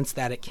evidence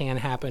that it can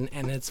happen,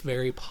 and it's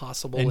very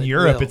possible. In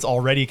Europe, it's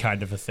already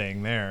kind of a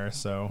thing there.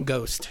 So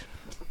Ghost.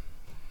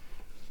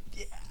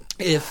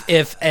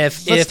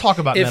 Let's talk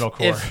about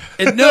metalcore.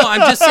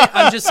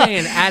 I'm just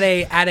saying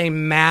at a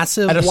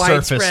massive at a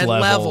widespread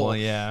level,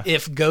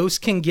 if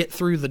Ghost can get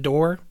through the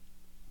door,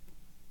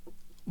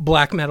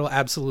 black metal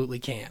absolutely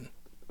can.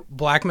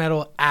 Black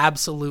metal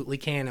absolutely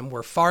can, and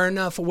we're far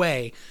enough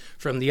away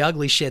from the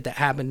ugly shit that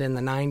happened in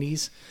the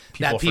 90s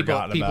that people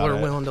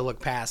are willing to look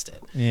past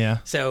it. Yeah.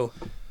 So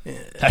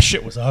that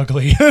shit was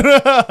ugly.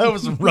 That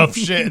was rough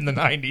shit in the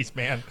 90s,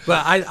 man.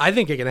 But I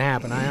think it can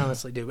happen. I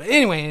honestly do. But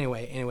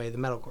anyway, the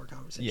metalcore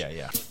conversation.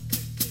 Yeah.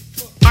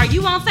 Are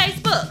you on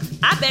Facebook?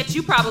 I bet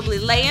you probably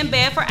lay in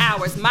bed for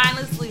hours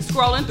mindlessly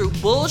scrolling through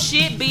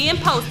bullshit being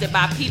posted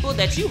by people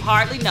that you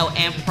hardly know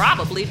and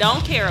probably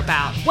don't care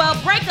about.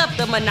 Well, break up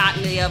the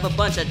monotony of a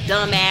bunch of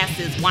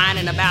dumbasses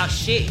whining about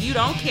shit you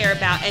don't care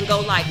about and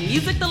go like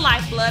Music the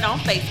Lifeblood on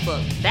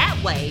Facebook. That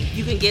way,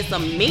 you can get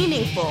some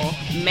meaningful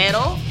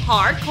metal,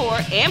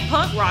 hardcore, and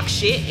punk rock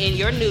shit in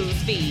your news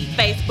feed.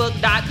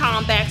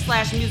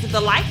 Facebook.com/Music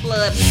the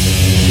Lifeblood.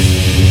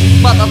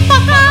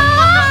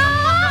 Motherfucker!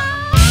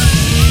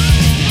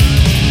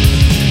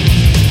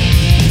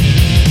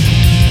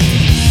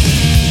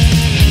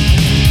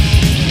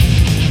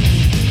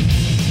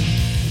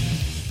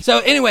 So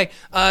anyway,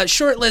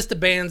 short list of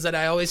bands that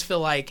I always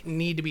feel like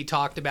need to be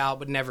talked about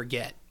but never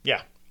get.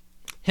 Yeah.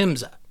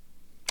 Himza.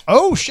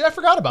 Oh shit, I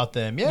forgot about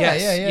them.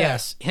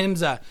 Yes.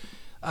 Himza.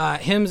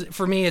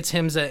 For me, it's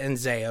Himza and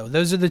Zao.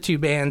 Those are the two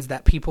bands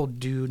that people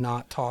do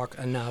not talk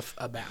enough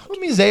about. I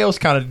mean, Zao's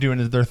kind of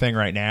doing their thing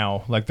right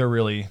now. Like they're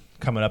really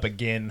coming up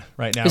again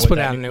right now. Just put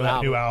out a new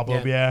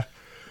album. Yeah.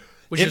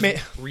 Which is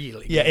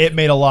really good. Yeah, it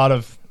made a lot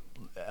of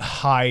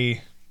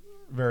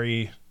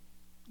very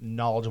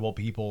knowledgeable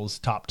people's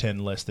top 10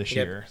 list this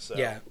year. So.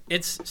 Yeah,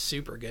 it's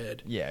super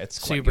good. Yeah, it's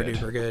quite super good.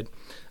 duper good.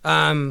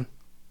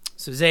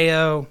 So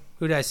Zayo,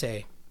 who did I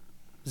say?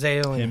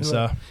 Zayo and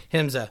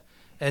Himza.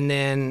 And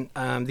then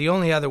the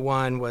only other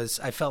one was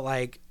I felt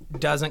like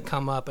doesn't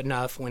come up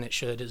enough when it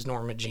should is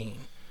Norma Jean.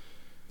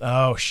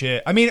 Oh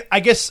shit! I mean, I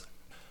guess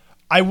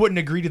I wouldn't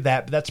agree to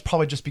that, but that's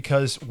probably just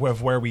because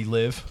of where we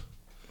live,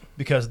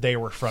 because they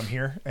were from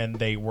here and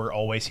they were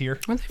always here.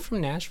 Aren't they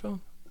from Nashville?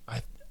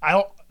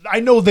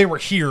 I know they were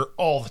here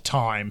all the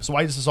time, so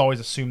I just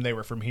always assumed they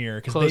were from here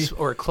because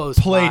they close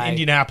played by.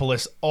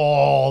 Indianapolis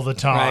all the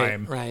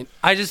time. Right.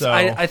 I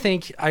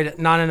think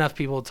not enough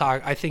people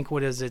talk. I think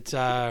what is it?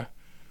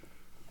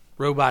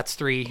 Robots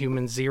 3,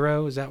 Humans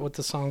 0. Is that what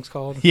the song's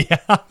called? Yeah.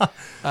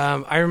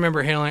 I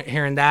remember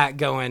hearing that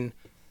going,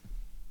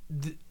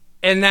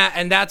 and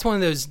that's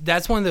one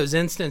of those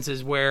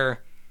instances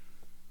where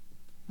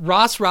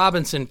Ross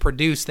Robinson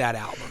produced that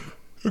album.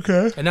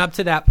 Okay. And up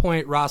to that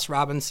point, Ross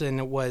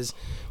Robinson was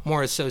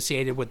more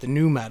associated with the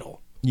nu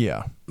metal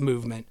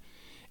movement.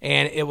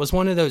 And it was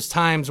one of those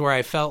times where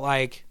I felt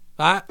like,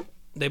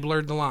 they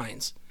blurred the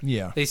lines.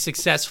 Yeah. They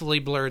successfully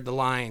blurred the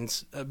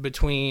lines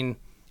between,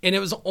 and it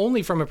was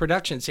only from a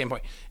production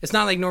standpoint. It's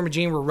not like Norma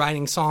Jean were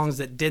writing songs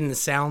that didn't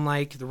sound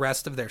like the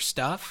rest of their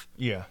stuff.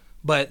 Yeah.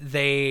 But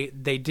they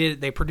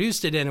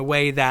produced it in a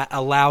way that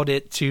allowed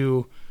it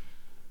to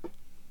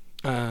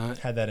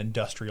had that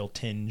industrial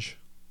tinge.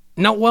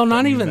 No, well,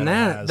 not nu even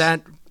metal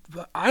that.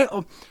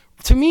 has.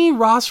 To me,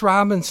 Ross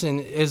Robinson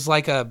is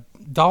like a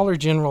Dollar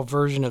General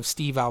version of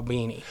Steve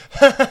Albini.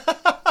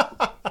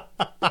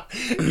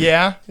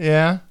 Yeah.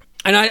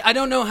 And I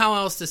don't know how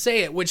else to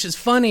say it, which is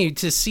funny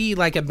to see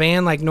like a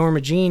band like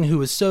Norma Jean, who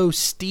was so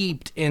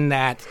steeped in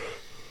that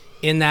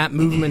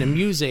movement of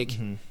music,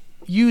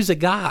 use a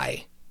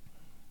guy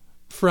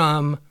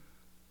from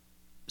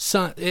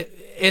some.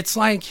 It's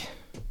like,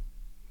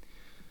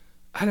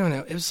 I don't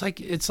know. It's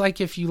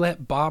like if you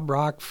let Bob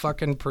Rock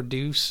fucking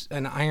produce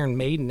an Iron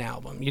Maiden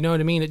album. You know what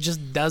I mean? It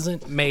just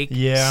doesn't make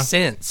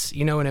sense.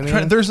 You know what I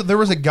mean? There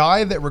was a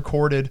guy that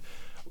recorded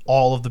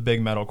all of the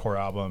big metalcore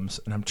albums,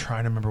 and I'm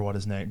trying to remember what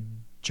his name.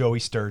 Joey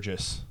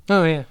Sturgis.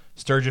 Oh yeah.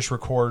 Sturgis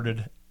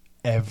recorded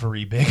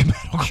every big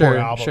metalcore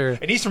album,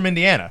 and he's from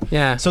Indiana.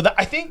 Yeah. So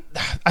I think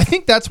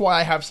that's why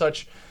I have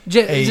such.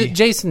 Is it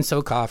Jason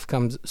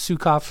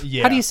Sukoff?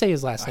 Yeah. How do you say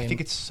his last name? I think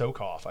it's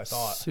Sokoff. I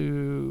thought.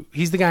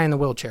 He's the guy in the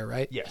wheelchair,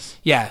 right? Yes.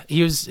 Yeah,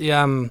 he was.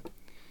 I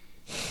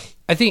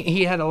think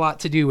he had a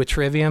lot to do with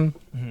Trivium.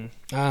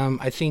 Mm-hmm.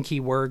 I think he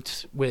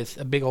worked with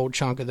a big old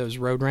chunk of those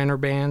Roadrunner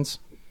bands.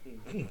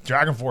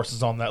 Dragon Force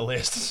is on that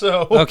list.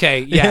 So okay,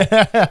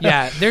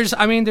 yeah. There's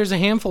a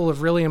handful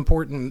of really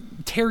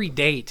important Terry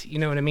Date. You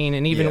know what I mean?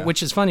 And even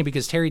which is funny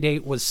because Terry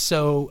Date was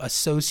so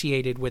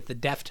associated with the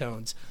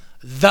Deftones.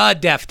 The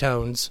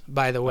Deftones,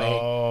 by the way.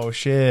 Oh,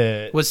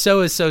 shit. Was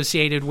so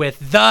associated with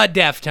the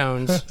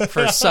Deftones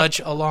for such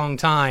a long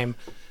time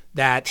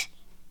that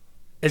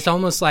it's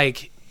almost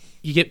like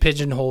you get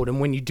pigeonholed.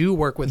 And when you do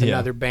work with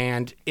another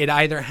band, it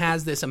either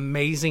has this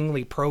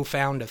amazingly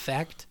profound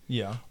effect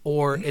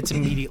or it's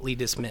immediately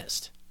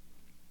dismissed.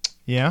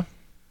 Yeah.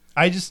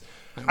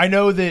 I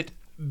know that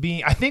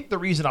I think the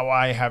reason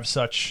why I have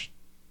such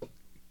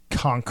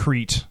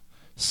concrete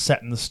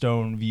set in the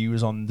stone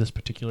views on this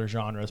particular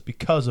genre is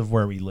because of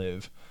where we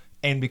live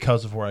and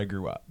because of where I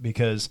grew up,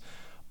 because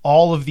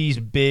all of these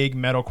big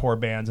metalcore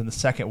bands in the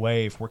second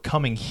wave were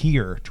coming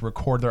here to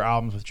record their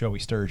albums with Joey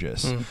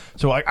Sturgis.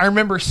 So I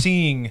remember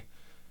seeing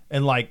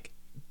and like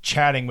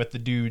chatting with the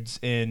dudes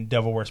in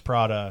Devil Wears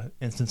Prada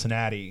in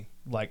Cincinnati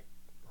like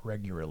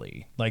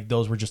regularly. Like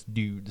those were just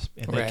dudes,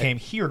 and they came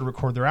here to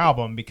record their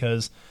album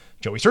because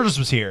Joey Sturgis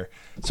was here.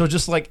 So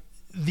just like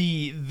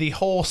the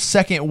whole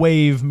second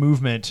wave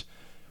movement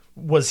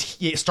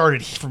it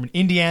started from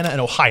Indiana and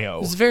Ohio.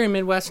 It's very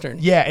Midwestern.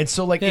 Yeah, and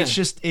so like it's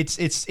just it's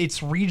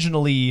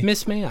regionally.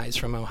 Miss May Eyes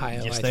from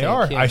Ohio. Yes, I they think.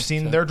 are. Yeah, I've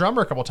seen their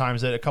drummer a couple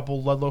times at a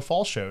couple Ludlow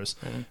Falls shows.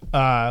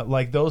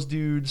 Like those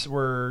dudes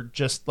were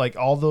just like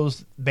all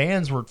those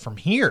bands were from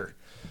here.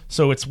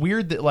 So it's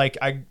weird that like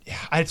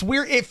it's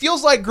weird. It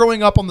feels like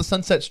growing up on the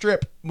Sunset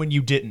Strip when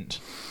you didn't.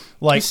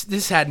 Like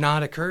this had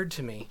not occurred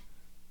to me,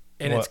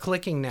 and it's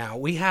clicking now.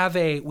 We have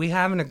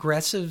an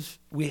aggressive.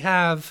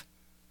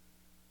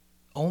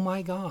 Oh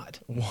my God!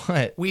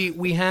 What?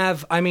 We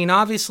have? I mean,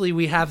 obviously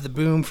we have the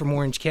boom from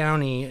Orange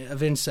County,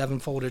 Avenged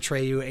Sevenfold,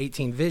 Atreyu,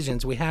 18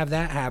 Visions. We have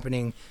that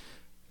happening.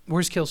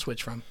 Where's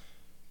Killswitch from?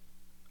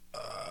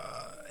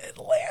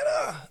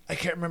 Atlanta. I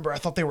can't remember. I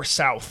thought they were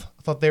south.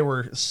 I thought they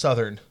were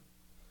southern.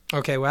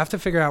 Okay, we'll have to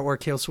figure out where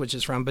Killswitch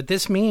is from. But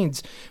this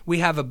means we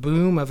have a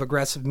boom of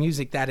aggressive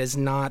music that is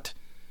not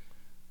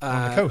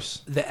on the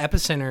coast. The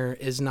epicenter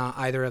is not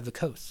either of the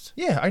coasts.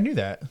 Yeah, I knew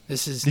that.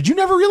 Did you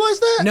never realize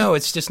that? No,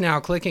 it's just now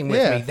clicking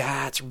with me.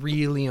 That's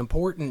really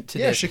important to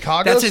this. Yeah,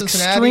 Chicago,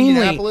 Cincinnati,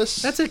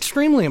 Indianapolis. That's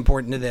extremely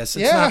important to this.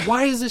 It's not,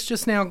 why is this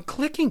just now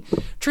clicking?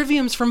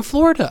 Trivium's from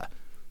Florida.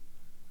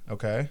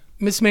 Okay.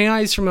 Miss May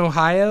Eyes from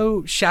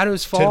Ohio.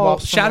 Shadows Fall.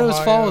 Shadows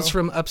Fall is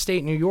from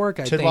upstate New York,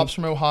 I think. Tidwap's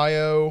from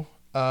Ohio.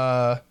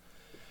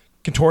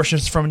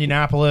 Contortionists from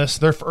Indianapolis.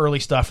 Their early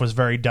stuff was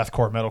very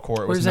deathcore,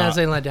 metalcore. It Where's was not, As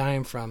They Lie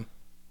Dying from?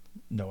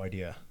 No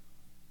idea.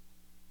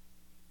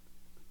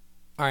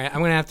 All right, I'm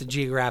going to have to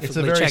geographically It's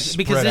a very check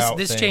because spread out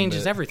this thing,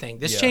 changes but- everything.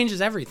 This yeah.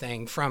 changes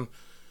everything from.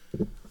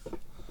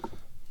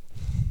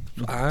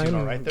 I'm,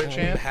 all right there, I'm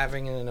champ?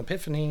 having an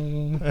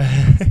epiphany.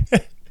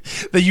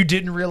 That you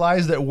didn't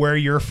realize that where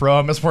you're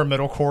from is where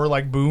metalcore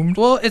like boomed.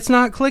 Well, it's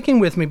not clicking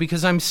with me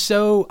because I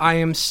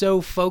am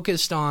so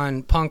focused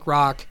on punk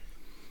rock,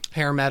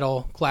 hair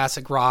metal,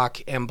 classic rock,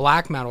 and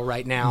black metal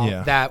right now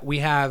Yeah. that we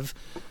have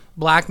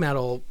black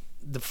metal,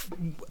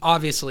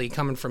 obviously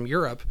coming from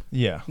Europe.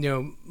 Yeah.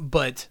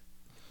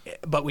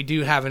 But we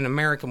do have an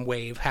American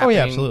wave happening. Oh,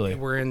 yeah, absolutely.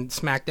 We're in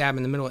smack dab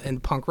in the middle. In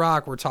punk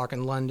rock, we're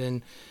talking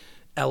London,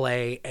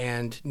 LA,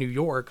 and New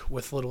York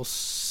with little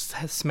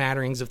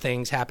smatterings of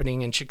things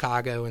happening in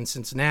Chicago and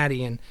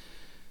Cincinnati. And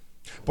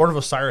Born of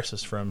Osiris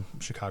is from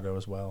Chicago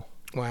as well.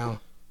 wow.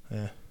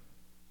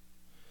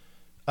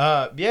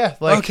 Yeah,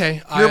 like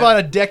Okay, you're about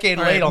a decade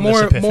All late right, on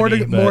this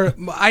epiphany. but-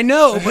 I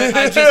know, but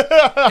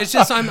it's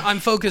just I'm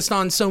focused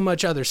on so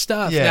much other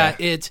stuff Yeah.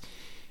 that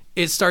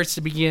it starts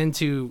to begin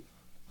to.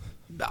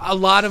 A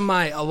lot of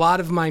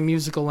my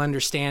musical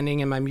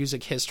understanding and my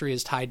music history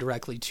is tied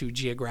directly to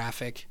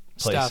geographic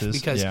stuff Places,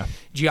 because yeah.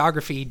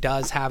 geography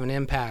does have an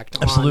impact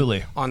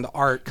Absolutely. on the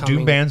art coming.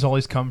 Doom bands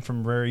always come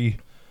from very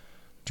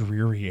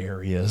dreary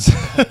areas.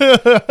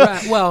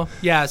 Right, well,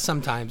 yeah,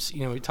 sometimes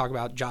we talk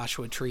about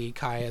Joshua Tree,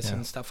 Caius,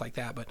 and stuff like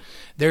that, but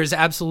there's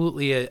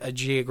absolutely a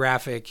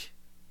geographic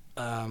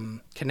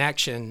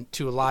connection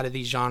to a lot of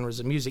these genres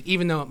of music,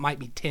 even though it might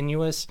be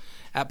tenuous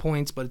at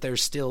points, but there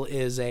still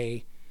is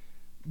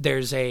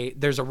there's a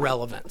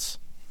relevance.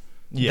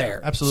 Yeah,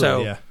 there. absolutely.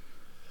 So- yeah.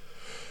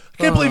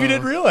 I can't believe you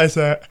didn't realize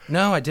that.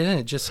 No, I didn't.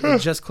 It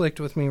just clicked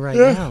with me right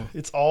now.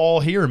 It's all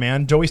here,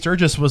 man. Joey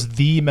Sturgis was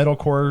the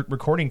metalcore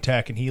recording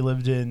tech, and he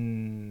lived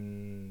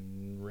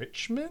in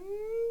Richmond.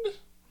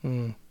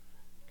 Remember,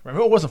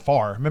 it wasn't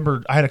far.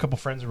 Remember, I had a couple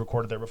friends who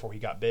recorded there before he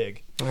got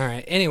big. All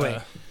right.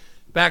 Anyway,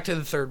 back to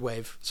the third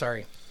wave.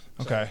 Sorry.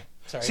 Okay.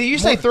 Sorry. See, you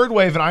say third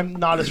wave, and I'm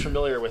not as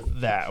familiar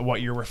with that.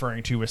 What you're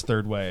referring to as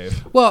third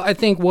wave. Well, I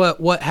think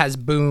what has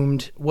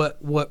boomed, what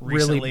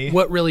Recently?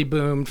 really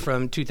boomed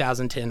from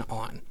 2010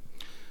 on.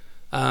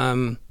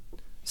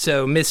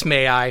 So Miss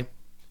May I,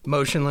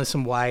 Motionless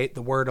in White,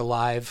 The Word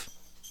Alive,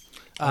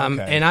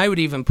 Okay. and I would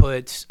even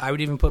put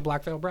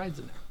Black Veil Brides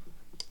in there.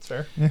 That's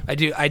fair. Yeah.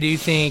 I do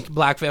think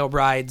Black Veil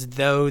Brides,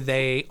 though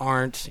they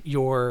aren't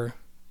your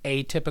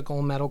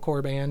atypical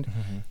metalcore band,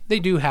 they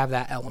do have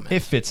that element.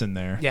 It fits in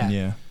there. Yeah.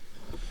 Yeah.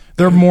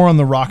 They're more on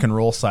the rock and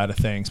roll side of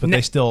things, but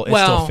it still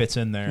fits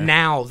in there.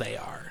 Now they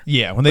are.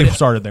 Yeah, when they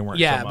started, they weren't.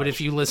 Yeah, so much. but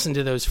if you listen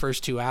to those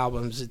first two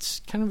albums, it's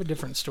kind of a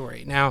different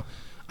story. Now,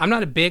 I'm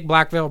not a big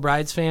Black Veil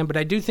Brides fan, but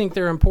I do think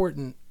they're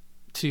important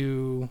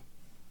to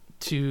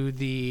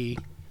the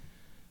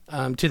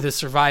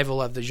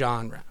survival of the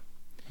genre.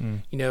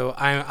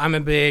 I'm a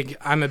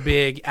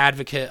big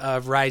advocate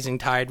of rising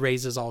tide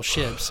raises all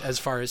ships as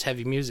far as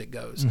heavy music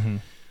goes.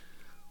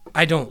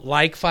 I don't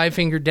like Five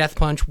Finger Death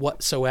Punch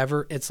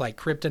whatsoever. It's like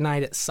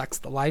kryptonite. It sucks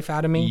the life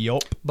out of me.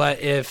 Yup. But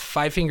if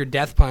Five Finger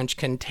Death Punch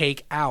can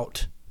take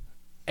out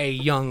a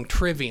young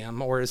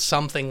Trivium or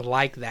something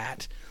like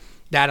that,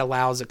 that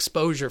allows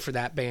exposure for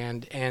that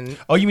band. And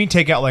Oh, you mean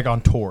take out like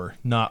on tour,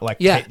 not like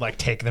Yeah.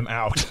 take them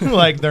out,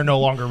 like they're no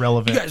longer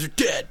relevant. you guys are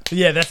dead.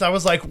 Yeah, I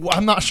was like,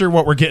 I'm not sure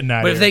what we're getting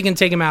at. But here. if they can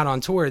take them out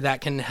on tour,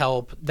 that can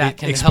help. That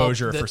can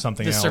Exposure help for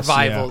something the else,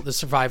 survival, yeah. the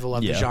survival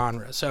of Yeah. the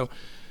genre. So,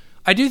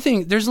 I do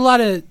think there's a lot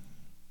of,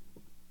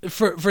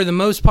 for the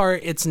most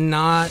part, it's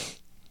not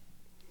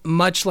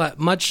much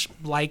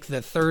like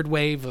the third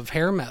wave of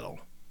hair metal.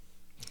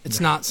 It's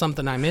not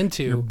something I'm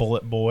into. your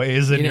Bullet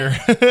Boys and You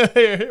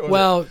your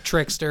Well,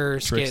 Trickster,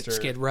 Trickster.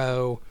 Skid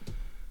Row.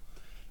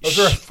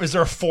 is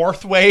there a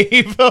fourth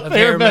wave of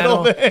hair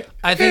metal?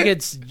 I think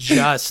it's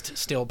just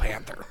Steel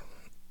Panther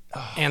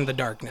and the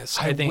Darkness.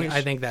 I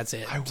think that's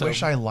it. I So,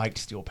 wish I liked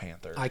Steel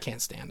Panther. I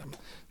can't stand them.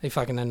 They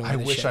fucking annoy I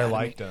the wish shit I out of me.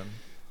 liked them.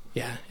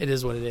 Yeah, it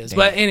is what it is.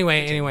 But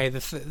anyway, the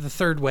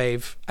third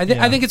wave. I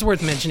Yeah. think it's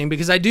worth mentioning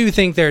because I do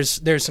think there's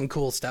some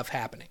cool stuff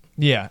happening.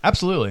 Yeah,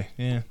 absolutely.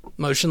 Yeah.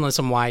 Motionless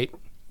in White.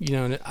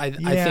 Yeah. I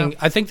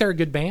think they're a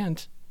good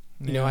band.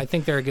 I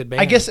think they're a good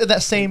band. I guess in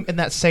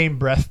that same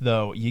breath,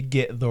 though, you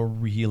get the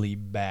really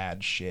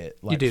bad shit,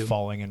 like do.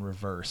 Falling in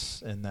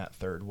Reverse in that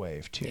third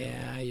wave too.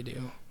 Yeah, you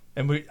do.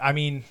 And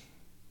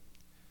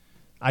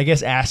I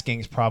guess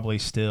Asking's probably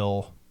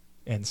still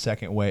in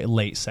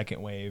late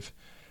second wave.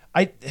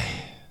 I'm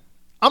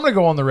gonna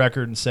go on the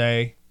record and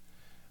say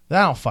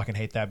that I don't fucking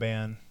hate that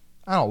band.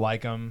 I don't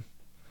like them.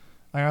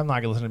 I'm not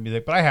gonna listen to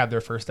music, but I had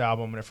their first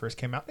album when it first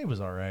came out. It was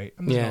all right.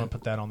 I'm just Yeah. gonna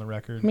put that on the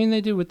record. I mean, they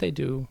do what they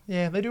do.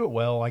 Yeah, they do it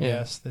well. I Yeah.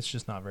 guess it's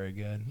just not very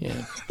good.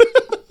 Yeah.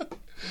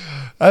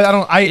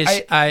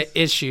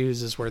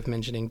 Issues is worth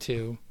mentioning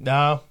too,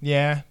 No,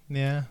 yeah.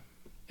 and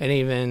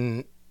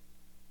even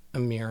a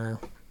mirror.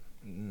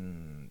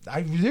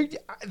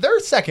 they're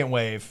second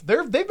wave.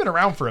 They've been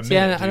around for a minute.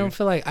 Yeah, I dude. don't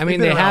feel like. I They've mean,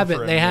 been they around have for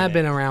been. a They have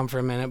minute. been around for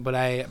a minute, but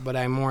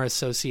I more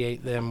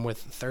associate them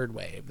with the third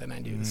wave than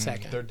I do the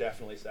second. They're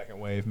definitely second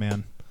wave,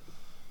 man.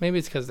 Maybe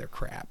it's because they're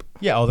crap.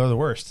 Yeah, they're the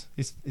worst.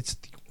 It's the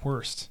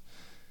worst.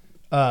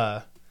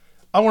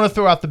 I want to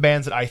throw out the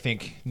bands that I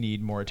think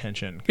need more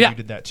attention. 'Cause Yeah. you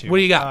did that too. What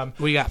do you got?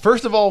 What do you got?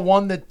 First of all,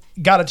 one that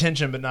got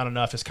attention but not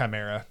enough is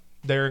Chimera.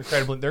 They're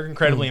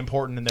incredibly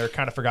important, and they're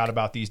kind of forgot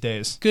about these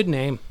days. Good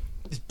name.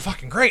 It's a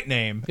fucking great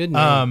name. Good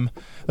name.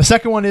 The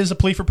second one is A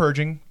Plea for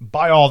Purging.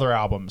 Buy all their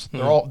albums.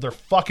 They're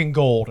fucking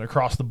gold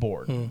across the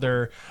board.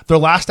 Their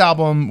last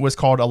album was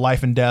called The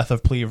Life and Death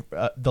of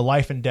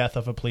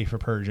a Plea for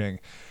Purging.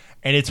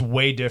 And it's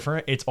way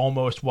different. It's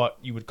almost what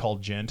you would call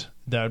gent.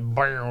 They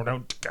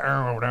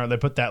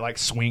put that like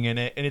swing in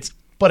it, and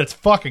it's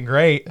fucking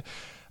great.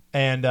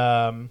 And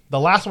the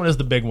last one is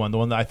the big one, the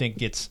one that I think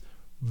gets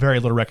very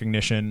little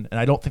recognition. And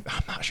I'm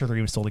not sure they're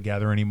even still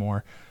together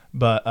anymore.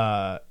 But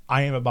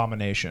I Am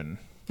Abomination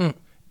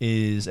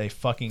is a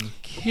fucking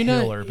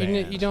killer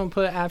band. You don't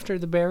put After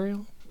the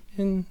Burial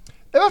in.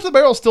 After the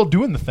Barrel's still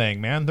doing the thing,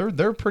 man.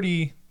 They're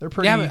pretty.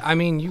 Yeah, but, I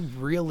mean, you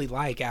really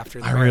like After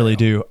the I Burial. really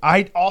do.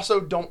 I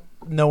also don't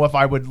know if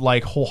I would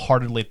like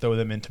wholeheartedly throw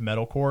them into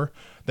metalcore.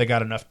 They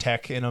got enough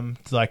tech in them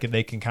to, like,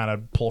 they can kind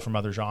of pull from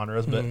other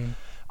genres. But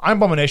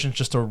Abomination's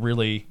just a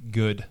really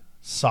good,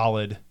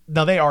 solid.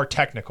 Now they are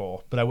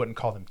technical, but I wouldn't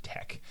call them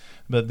tech.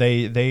 But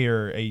they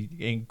are a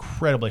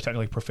incredibly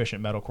technically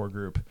proficient metalcore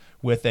group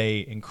with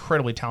a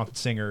incredibly talented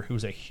singer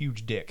who's a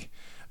huge dick.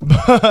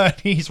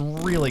 But he's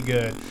really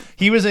good.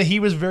 He was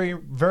very,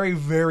 very,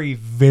 very,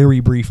 very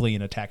briefly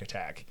in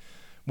Attack.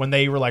 When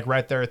they were like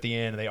right there at the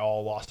end, they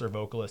all lost their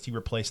vocalist. He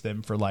replaced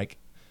them for like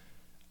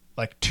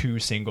 2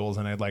 singles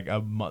and had like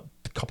a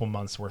couple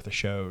months worth of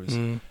shows.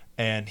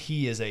 And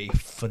he is a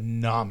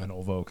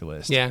phenomenal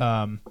vocalist.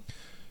 Yeah.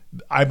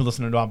 I've been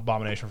listening to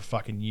Abomination for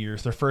fucking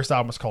years. Their first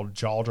album was called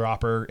Jaw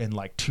Dropper in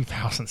like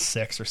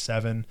 2006 or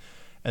 7,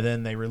 and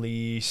then they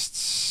released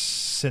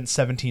since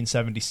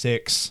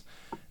 1776.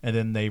 And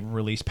then they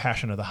released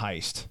Passion of the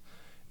Heist.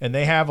 And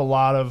they have a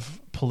lot of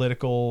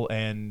political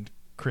and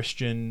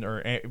Christian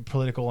or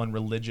political and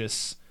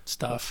religious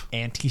stuff,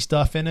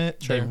 anti-stuff in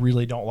it. Sure. They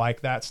really don't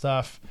like that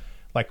stuff.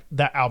 Like,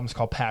 that album's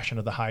called Passion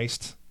of the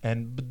Heist.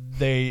 And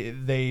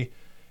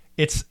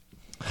it's...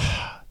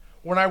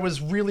 When I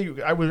was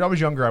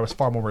younger, I was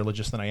far more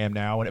religious than I am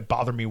now, and it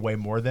bothered me way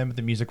more then, but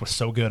the music was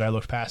so good I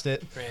looked past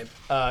it. Right.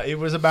 It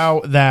was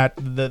about that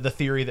the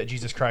theory that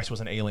Jesus Christ was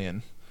an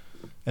alien.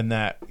 And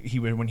that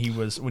when he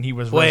was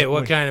Wait,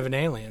 what kind of an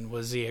alien?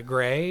 Was he a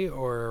gray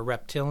or a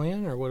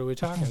reptilian, or what are we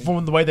talking about?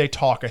 From the way they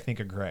talk, I think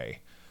a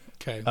gray.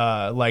 Okay.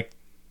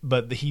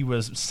 But he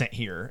was sent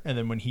here, and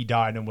then when he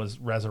died and was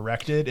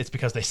resurrected, it's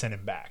because they sent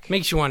him back.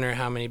 Makes you wonder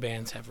how many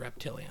bands have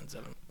reptilians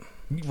in them.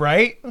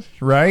 Right?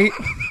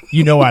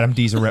 You know Adam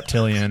D's a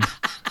reptilian.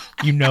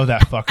 You know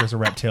that fucker's a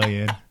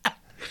reptilian.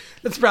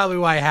 That's probably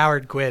why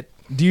Howard quit.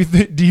 Do you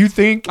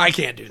think I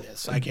can't do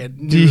this? I can't.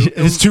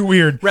 it's too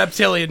weird?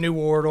 Reptilian New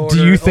World Order.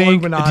 Do you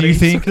think Illuminati.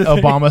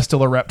 Obama's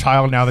still a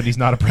reptile now that he's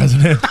not a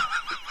president?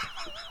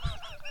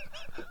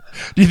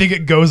 Do you think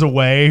it goes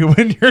away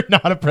when you're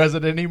not a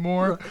president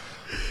anymore?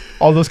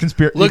 All those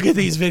conspiracy. Look at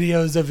these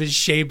videos of his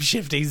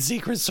shape-shifting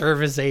Secret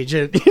Service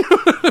agent.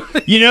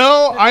 You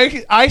know,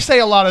 I say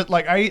a lot of,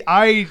 like,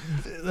 I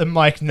am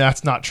like, no,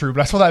 that's not true.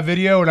 But I saw that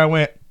video and I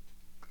went,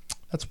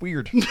 that's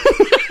weird.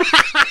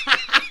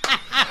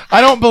 I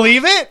don't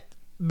believe it,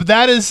 but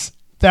that's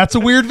a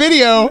weird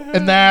video,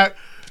 and that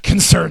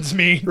concerns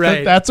me.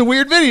 Right. That's a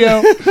weird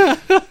video.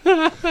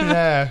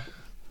 Yeah.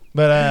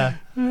 But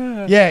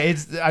yeah,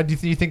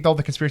 do you think all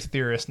the conspiracy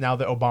theorists, now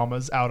that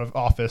Obama's out of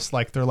office,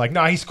 like, they're like,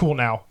 nah, he's cool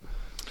now?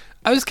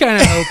 I was kind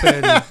of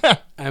hoping.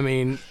 I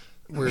mean,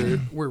 we're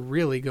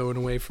really going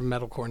away from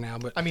metalcore now,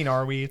 but I mean,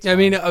 are we? I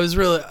mean, I was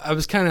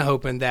kind of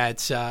hoping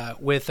that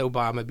with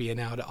Obama being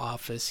out of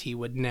office, he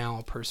would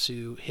now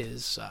pursue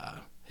his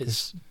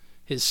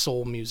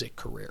soul music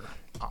career.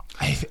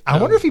 I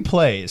wonder if he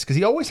plays, because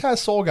he always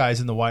has soul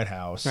guys in the White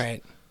House.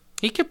 Right.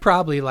 He could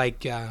probably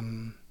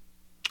do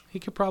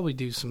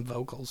some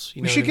vocals.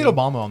 You know We should what get I mean?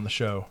 Obama on the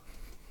show.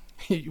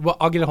 Well,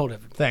 I'll get a hold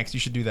of him. Thanks. You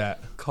should do that.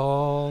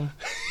 Call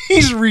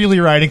He's really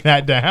writing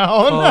that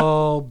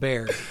down.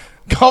 Barry.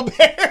 Call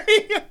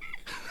Barry.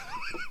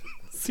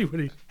 See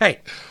what he. Hey,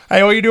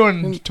 Hey, what are you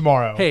doing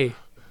tomorrow? hey.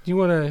 You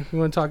wanna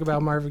talk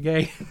about Marvin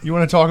Gaye? You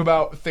want to talk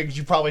about things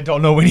you probably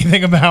don't know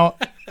anything about?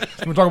 You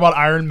want to talk about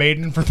Iron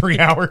Maiden for 3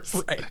 hours?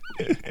 Right.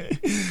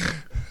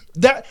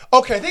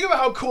 Okay, think about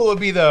how cool it would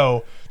be,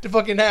 though, to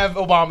fucking have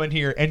Obama in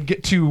here and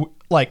get to,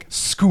 like,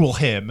 school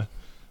him.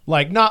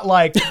 Like, not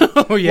like...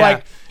 Oh, yeah.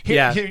 Like,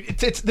 Yeah.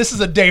 This is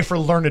a day for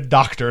learned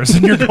doctors,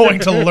 and you're going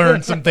to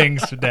learn some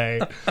things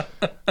today.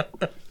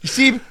 You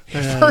see,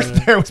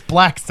 first there was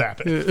Black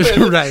Sabbath.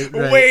 right.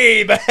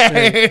 Way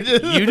back.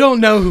 You don't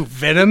know who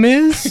Venom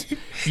is?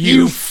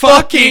 You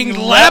fucking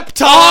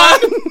lepton!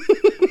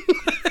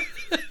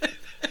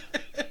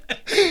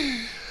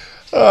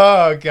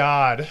 Oh,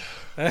 God.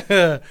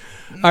 All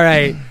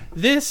right.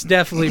 This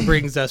definitely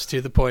brings us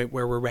to the point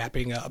where we're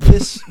wrapping up.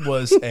 This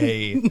was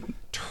a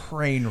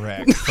train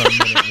wreck from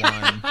minute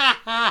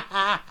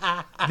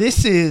one.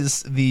 This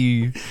is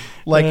the,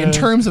 like, in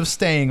terms of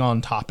staying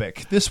on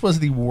topic, this was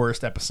the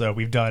worst episode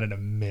we've done in a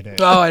minute.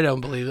 Oh, I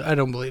don't believe that. I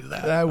don't believe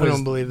that. I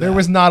don't believe that. There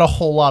was not a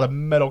whole lot of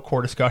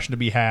metalcore discussion to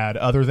be had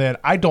other than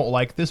I don't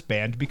like this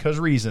band because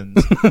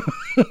reasons.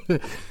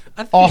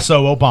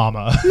 Also,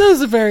 Obama. No,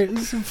 this is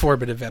a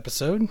informative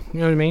episode. You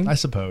know what I mean? I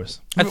suppose.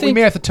 I We think-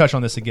 may have to touch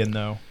on this again,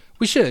 though.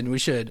 We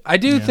should. I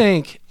do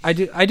think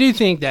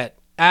that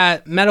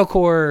at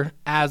metalcore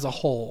as a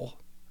whole,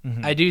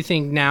 I do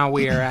think now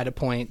we are at a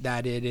point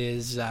that it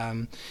is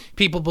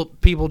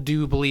people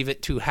do believe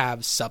it to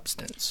have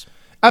substance.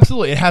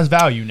 Absolutely, it has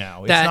value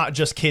now. It's That- not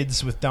just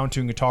kids with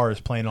down-tuned guitars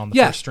playing on the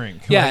Yeah, first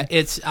string. yeah. Like,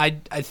 It's I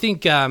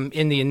think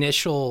in the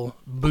initial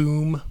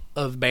boom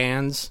of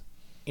bands,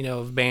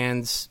 of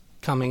bands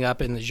coming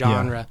up in the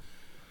genre,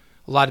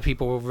 a lot of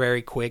people were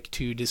very quick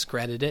to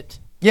discredit it.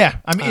 yeah.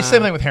 I mean, it's the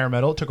same thing with hair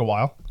metal. It took a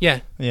while.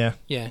 Yeah, Yeah.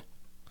 yeah.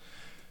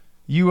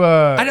 You,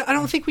 I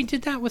don't think we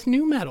did that with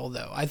new metal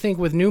though. I think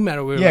with new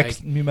metal we were yeah, like,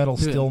 'cause new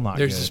metal's still not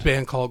there's good. this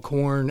band called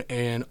Korn,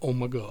 and oh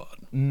my god,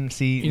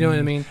 See, you know what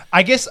I mean?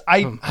 I guess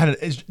I don't know,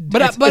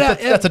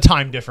 that's a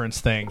time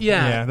difference thing.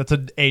 Yeah. That's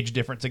an age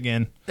difference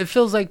again. It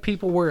feels like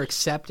people were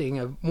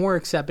more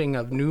accepting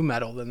of new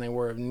metal than they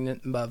were of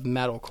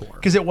metalcore.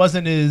 Because it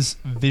wasn't as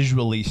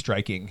visually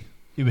striking.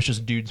 It was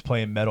just dudes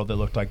playing metal that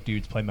looked like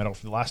dudes playing metal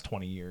for the last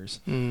 20 years.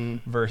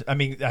 I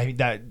mean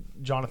that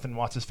Jonathan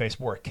What's-His-Face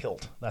wore a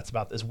kilt. That's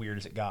about as weird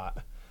as it got.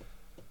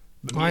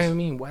 But I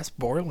mean, Wes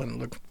Borland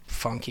looked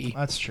funky.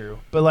 that's true.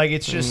 But like,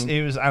 it's just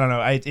it was. I don't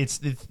know. It's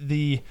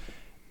the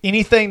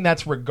anything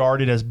that's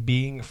regarded as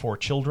being for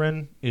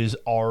children is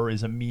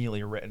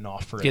immediately written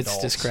off for Gets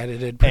adults.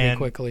 discredited pretty And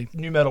quickly.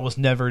 New metal was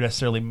never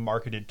necessarily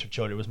marketed to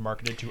children. It was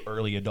marketed to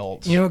early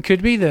adults. It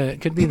could be the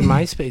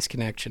MySpace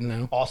connection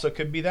though. Also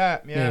could be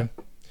that. Yeah.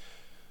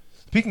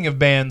 Speaking of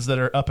bands that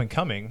are up and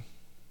coming,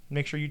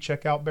 make sure you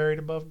check out Buried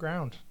Above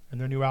Ground and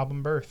their new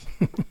album Birth.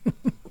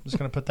 I'm just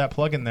gonna put that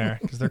plug in there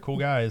because they're cool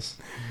guys.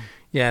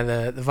 Yeah,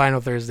 the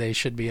Vinyl Thursday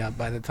should be up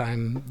by the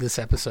time this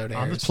episode airs.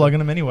 I'm just plugging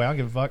them anyway. I don't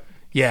give a fuck.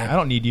 Yeah, I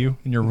don't need you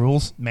and your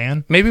rules,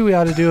 man. maybe we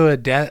ought to do a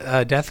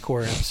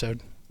deathcore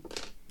episode.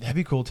 That'd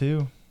be cool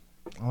too.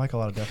 I like a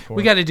lot of deathcore.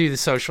 We got to do the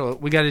social.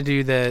 We got to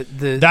do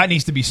the that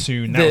needs to be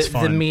soon. That was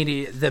fun.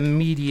 the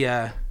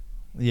media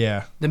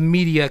Yeah.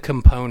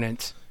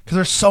 component. Because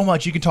there's so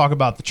much you can talk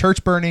about the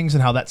church burnings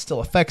and how that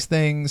still affects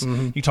things.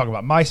 You can talk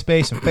about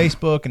MySpace and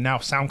Facebook and now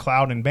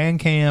SoundCloud and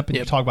Bandcamp. And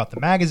you can talk about the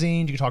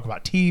magazines. You can talk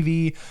about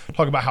TV.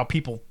 Talk about how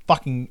people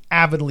fucking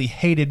avidly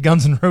hated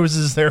Guns N'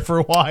 Roses there for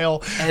a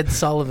while. Ed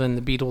Sullivan,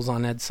 the Beatles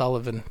on Ed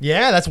Sullivan.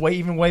 Yeah, that's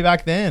way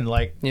back then.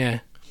 Like Yeah.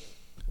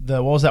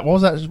 what was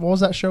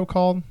that show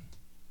called?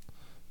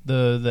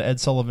 The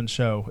Ed Sullivan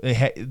Show.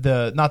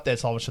 Not the Ed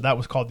Sullivan Show. That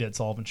was called the Ed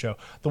Sullivan Show.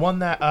 The one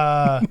that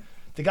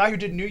the guy who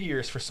did New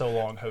Year's for so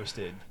long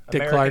hosted.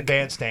 Dick American Clark.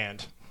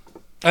 Bandstand.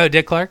 Oh,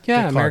 Dick Clark?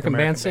 Yeah, Dick Clark, American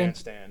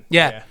Bandstand.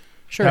 Yeah. Yeah.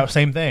 Sure. No,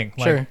 same thing.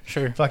 Like,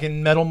 Sure.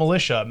 Fucking Metal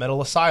Militia,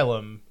 Metal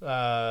Asylum,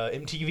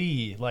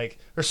 MTV. Like,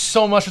 there's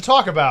so much to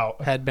talk about.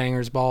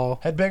 Headbangers Ball,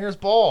 Headbangers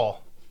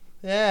Ball.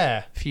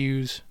 Yeah.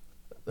 Fuse,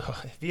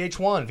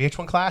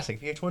 VH1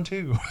 Classic, VH1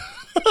 2.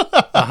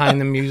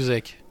 Behind the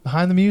Music.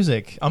 Behind the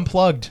Music,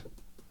 Unplugged.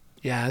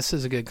 Yeah, this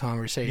is a good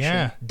conversation.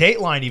 Yeah.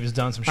 Dateline even's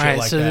done some shit All right,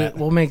 like so that.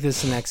 we'll make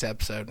this the next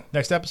episode.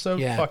 Next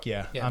episode? Yeah. Fuck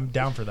yeah. Yeah. I'm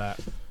down for that.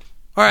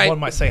 All right. One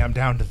might say I'm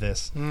down to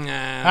this. Nah.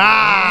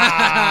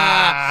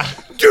 Ah!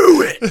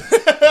 Do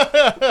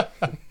it.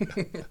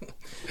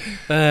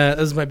 This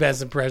is my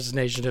best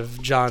impersonation of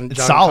John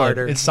solid.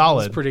 Carter. It's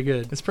solid. It's pretty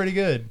good. It's pretty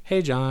good.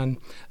 Hey, John.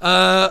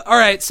 All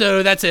right,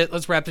 so that's it.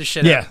 Let's wrap this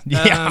shit up.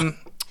 Yeah.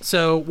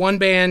 So one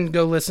band,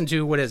 go listen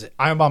to, what is it?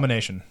 I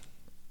Abomination.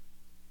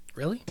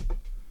 Really?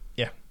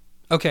 Yeah.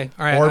 Okay,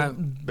 all right. Or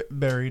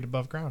Buried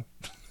Above Ground.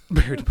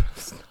 Buried Above.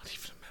 It's not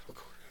even a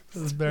metalcore.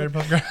 This is Buried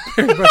Above Ground.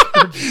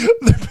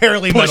 They're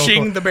barely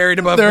Pushing metalcore. the Buried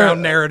Above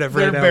Ground narrative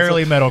right They're now.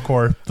 barely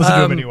metalcore. Listen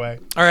to them anyway.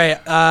 All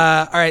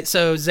right.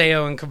 So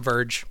Zao and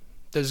Converge.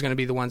 Those are going to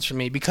be the ones for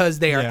me because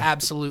they are Yeah.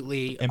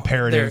 absolutely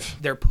Imperative.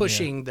 They're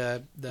pushing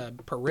the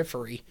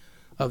periphery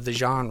of the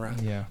genre.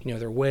 Yeah.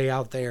 They're way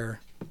out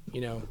there.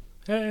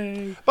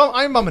 Hey. Well,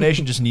 I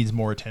Abomination just needs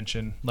more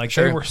attention. Like,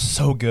 Sure. they were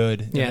so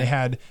good. And Yeah. they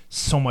had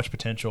so much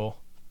potential.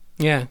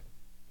 Yeah.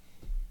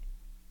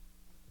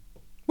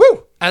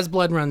 Woo! As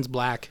Blood Runs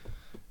Black.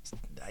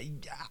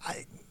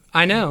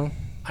 I know.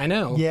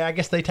 Yeah, I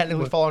guess they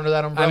technically fall under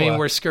that I umbrella. mean,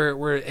 we're on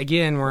the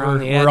edges.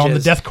 We're on the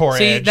deathcore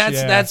See, edge, yeah.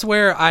 that's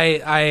where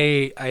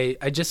I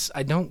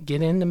don't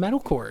get into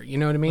metalcore. You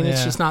know what I mean? It's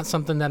Yeah. just not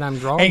something that I'm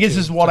drawn I guess to.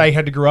 this is what I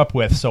had to grow up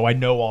with, so I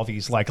know all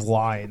these like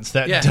lines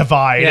that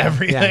divide Yeah,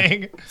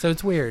 everything. yeah. So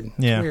it's weird.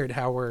 Yeah. It's weird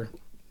how we're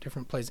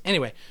different places.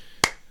 Anyway.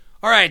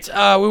 All right.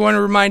 We want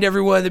to remind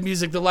everyone that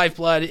Music the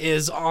Lifeblood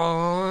is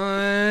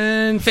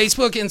on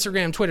Facebook,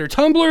 Instagram, Twitter,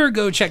 Tumblr.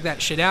 Go check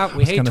that shit out.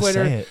 We hate gonna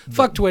Twitter. say it,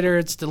 Fuck Twitter.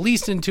 It's the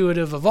least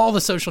intuitive of all the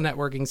social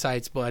networking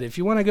sites. But if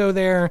you want to go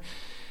there,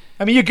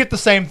 I mean, you get the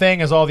same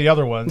thing as all the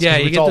other ones. Yeah, 'cause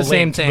you it's get all the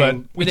same linked, thing. But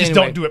we But just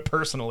anyway. don't do it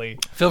personally.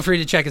 Feel free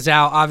to check us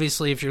out.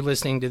 Obviously, if you're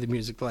listening to the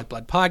Music the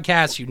Lifeblood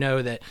podcast, you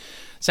know that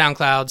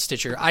SoundCloud,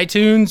 Stitcher,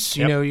 iTunes,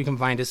 you Yep. know you can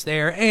find us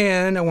there.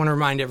 And I want to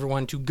remind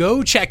everyone to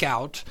go check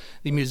out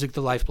the Music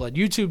the Lifeblood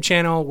YouTube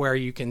channel where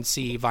you can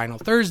see Vinyl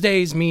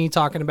Thursdays, me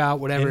talking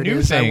about whatever And it new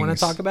is I want to things.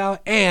 talk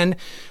about. And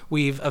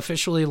we've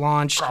officially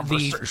launched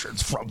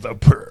Conversations from the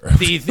perv.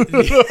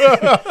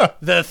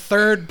 the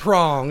third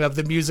prong of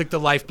the Music the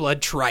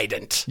Lifeblood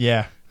trident.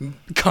 Yeah.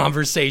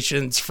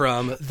 Conversations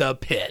from the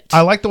pit.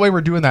 I like the way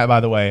we're doing that, by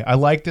the way. I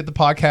like that the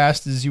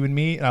podcast is you and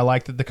me, and I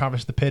like that the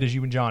conversation the pit is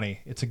you and Johnny.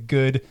 It's a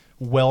good,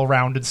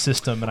 well-rounded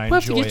system, and I We'll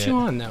have to enjoy get it. you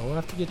on, though. We'll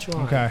have to get you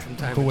on. Okay, from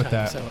time cool to with time.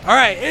 that. So, all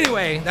right,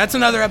 anyway, that's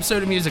another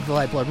episode of Music the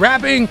Lifeblood.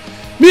 Rapping,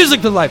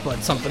 Music the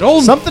Lifeblood, something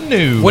old. Something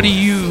new. What are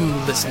you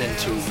listening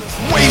to?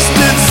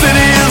 Wasted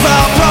City is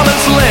our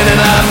promised land,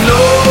 and I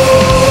know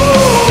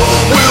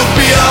we'll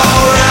be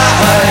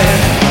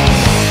alright.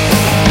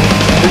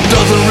 It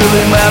doesn't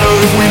really matter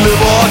if we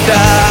live or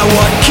die.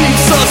 What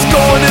keeps us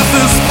going is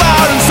this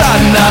fire inside,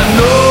 and I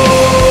know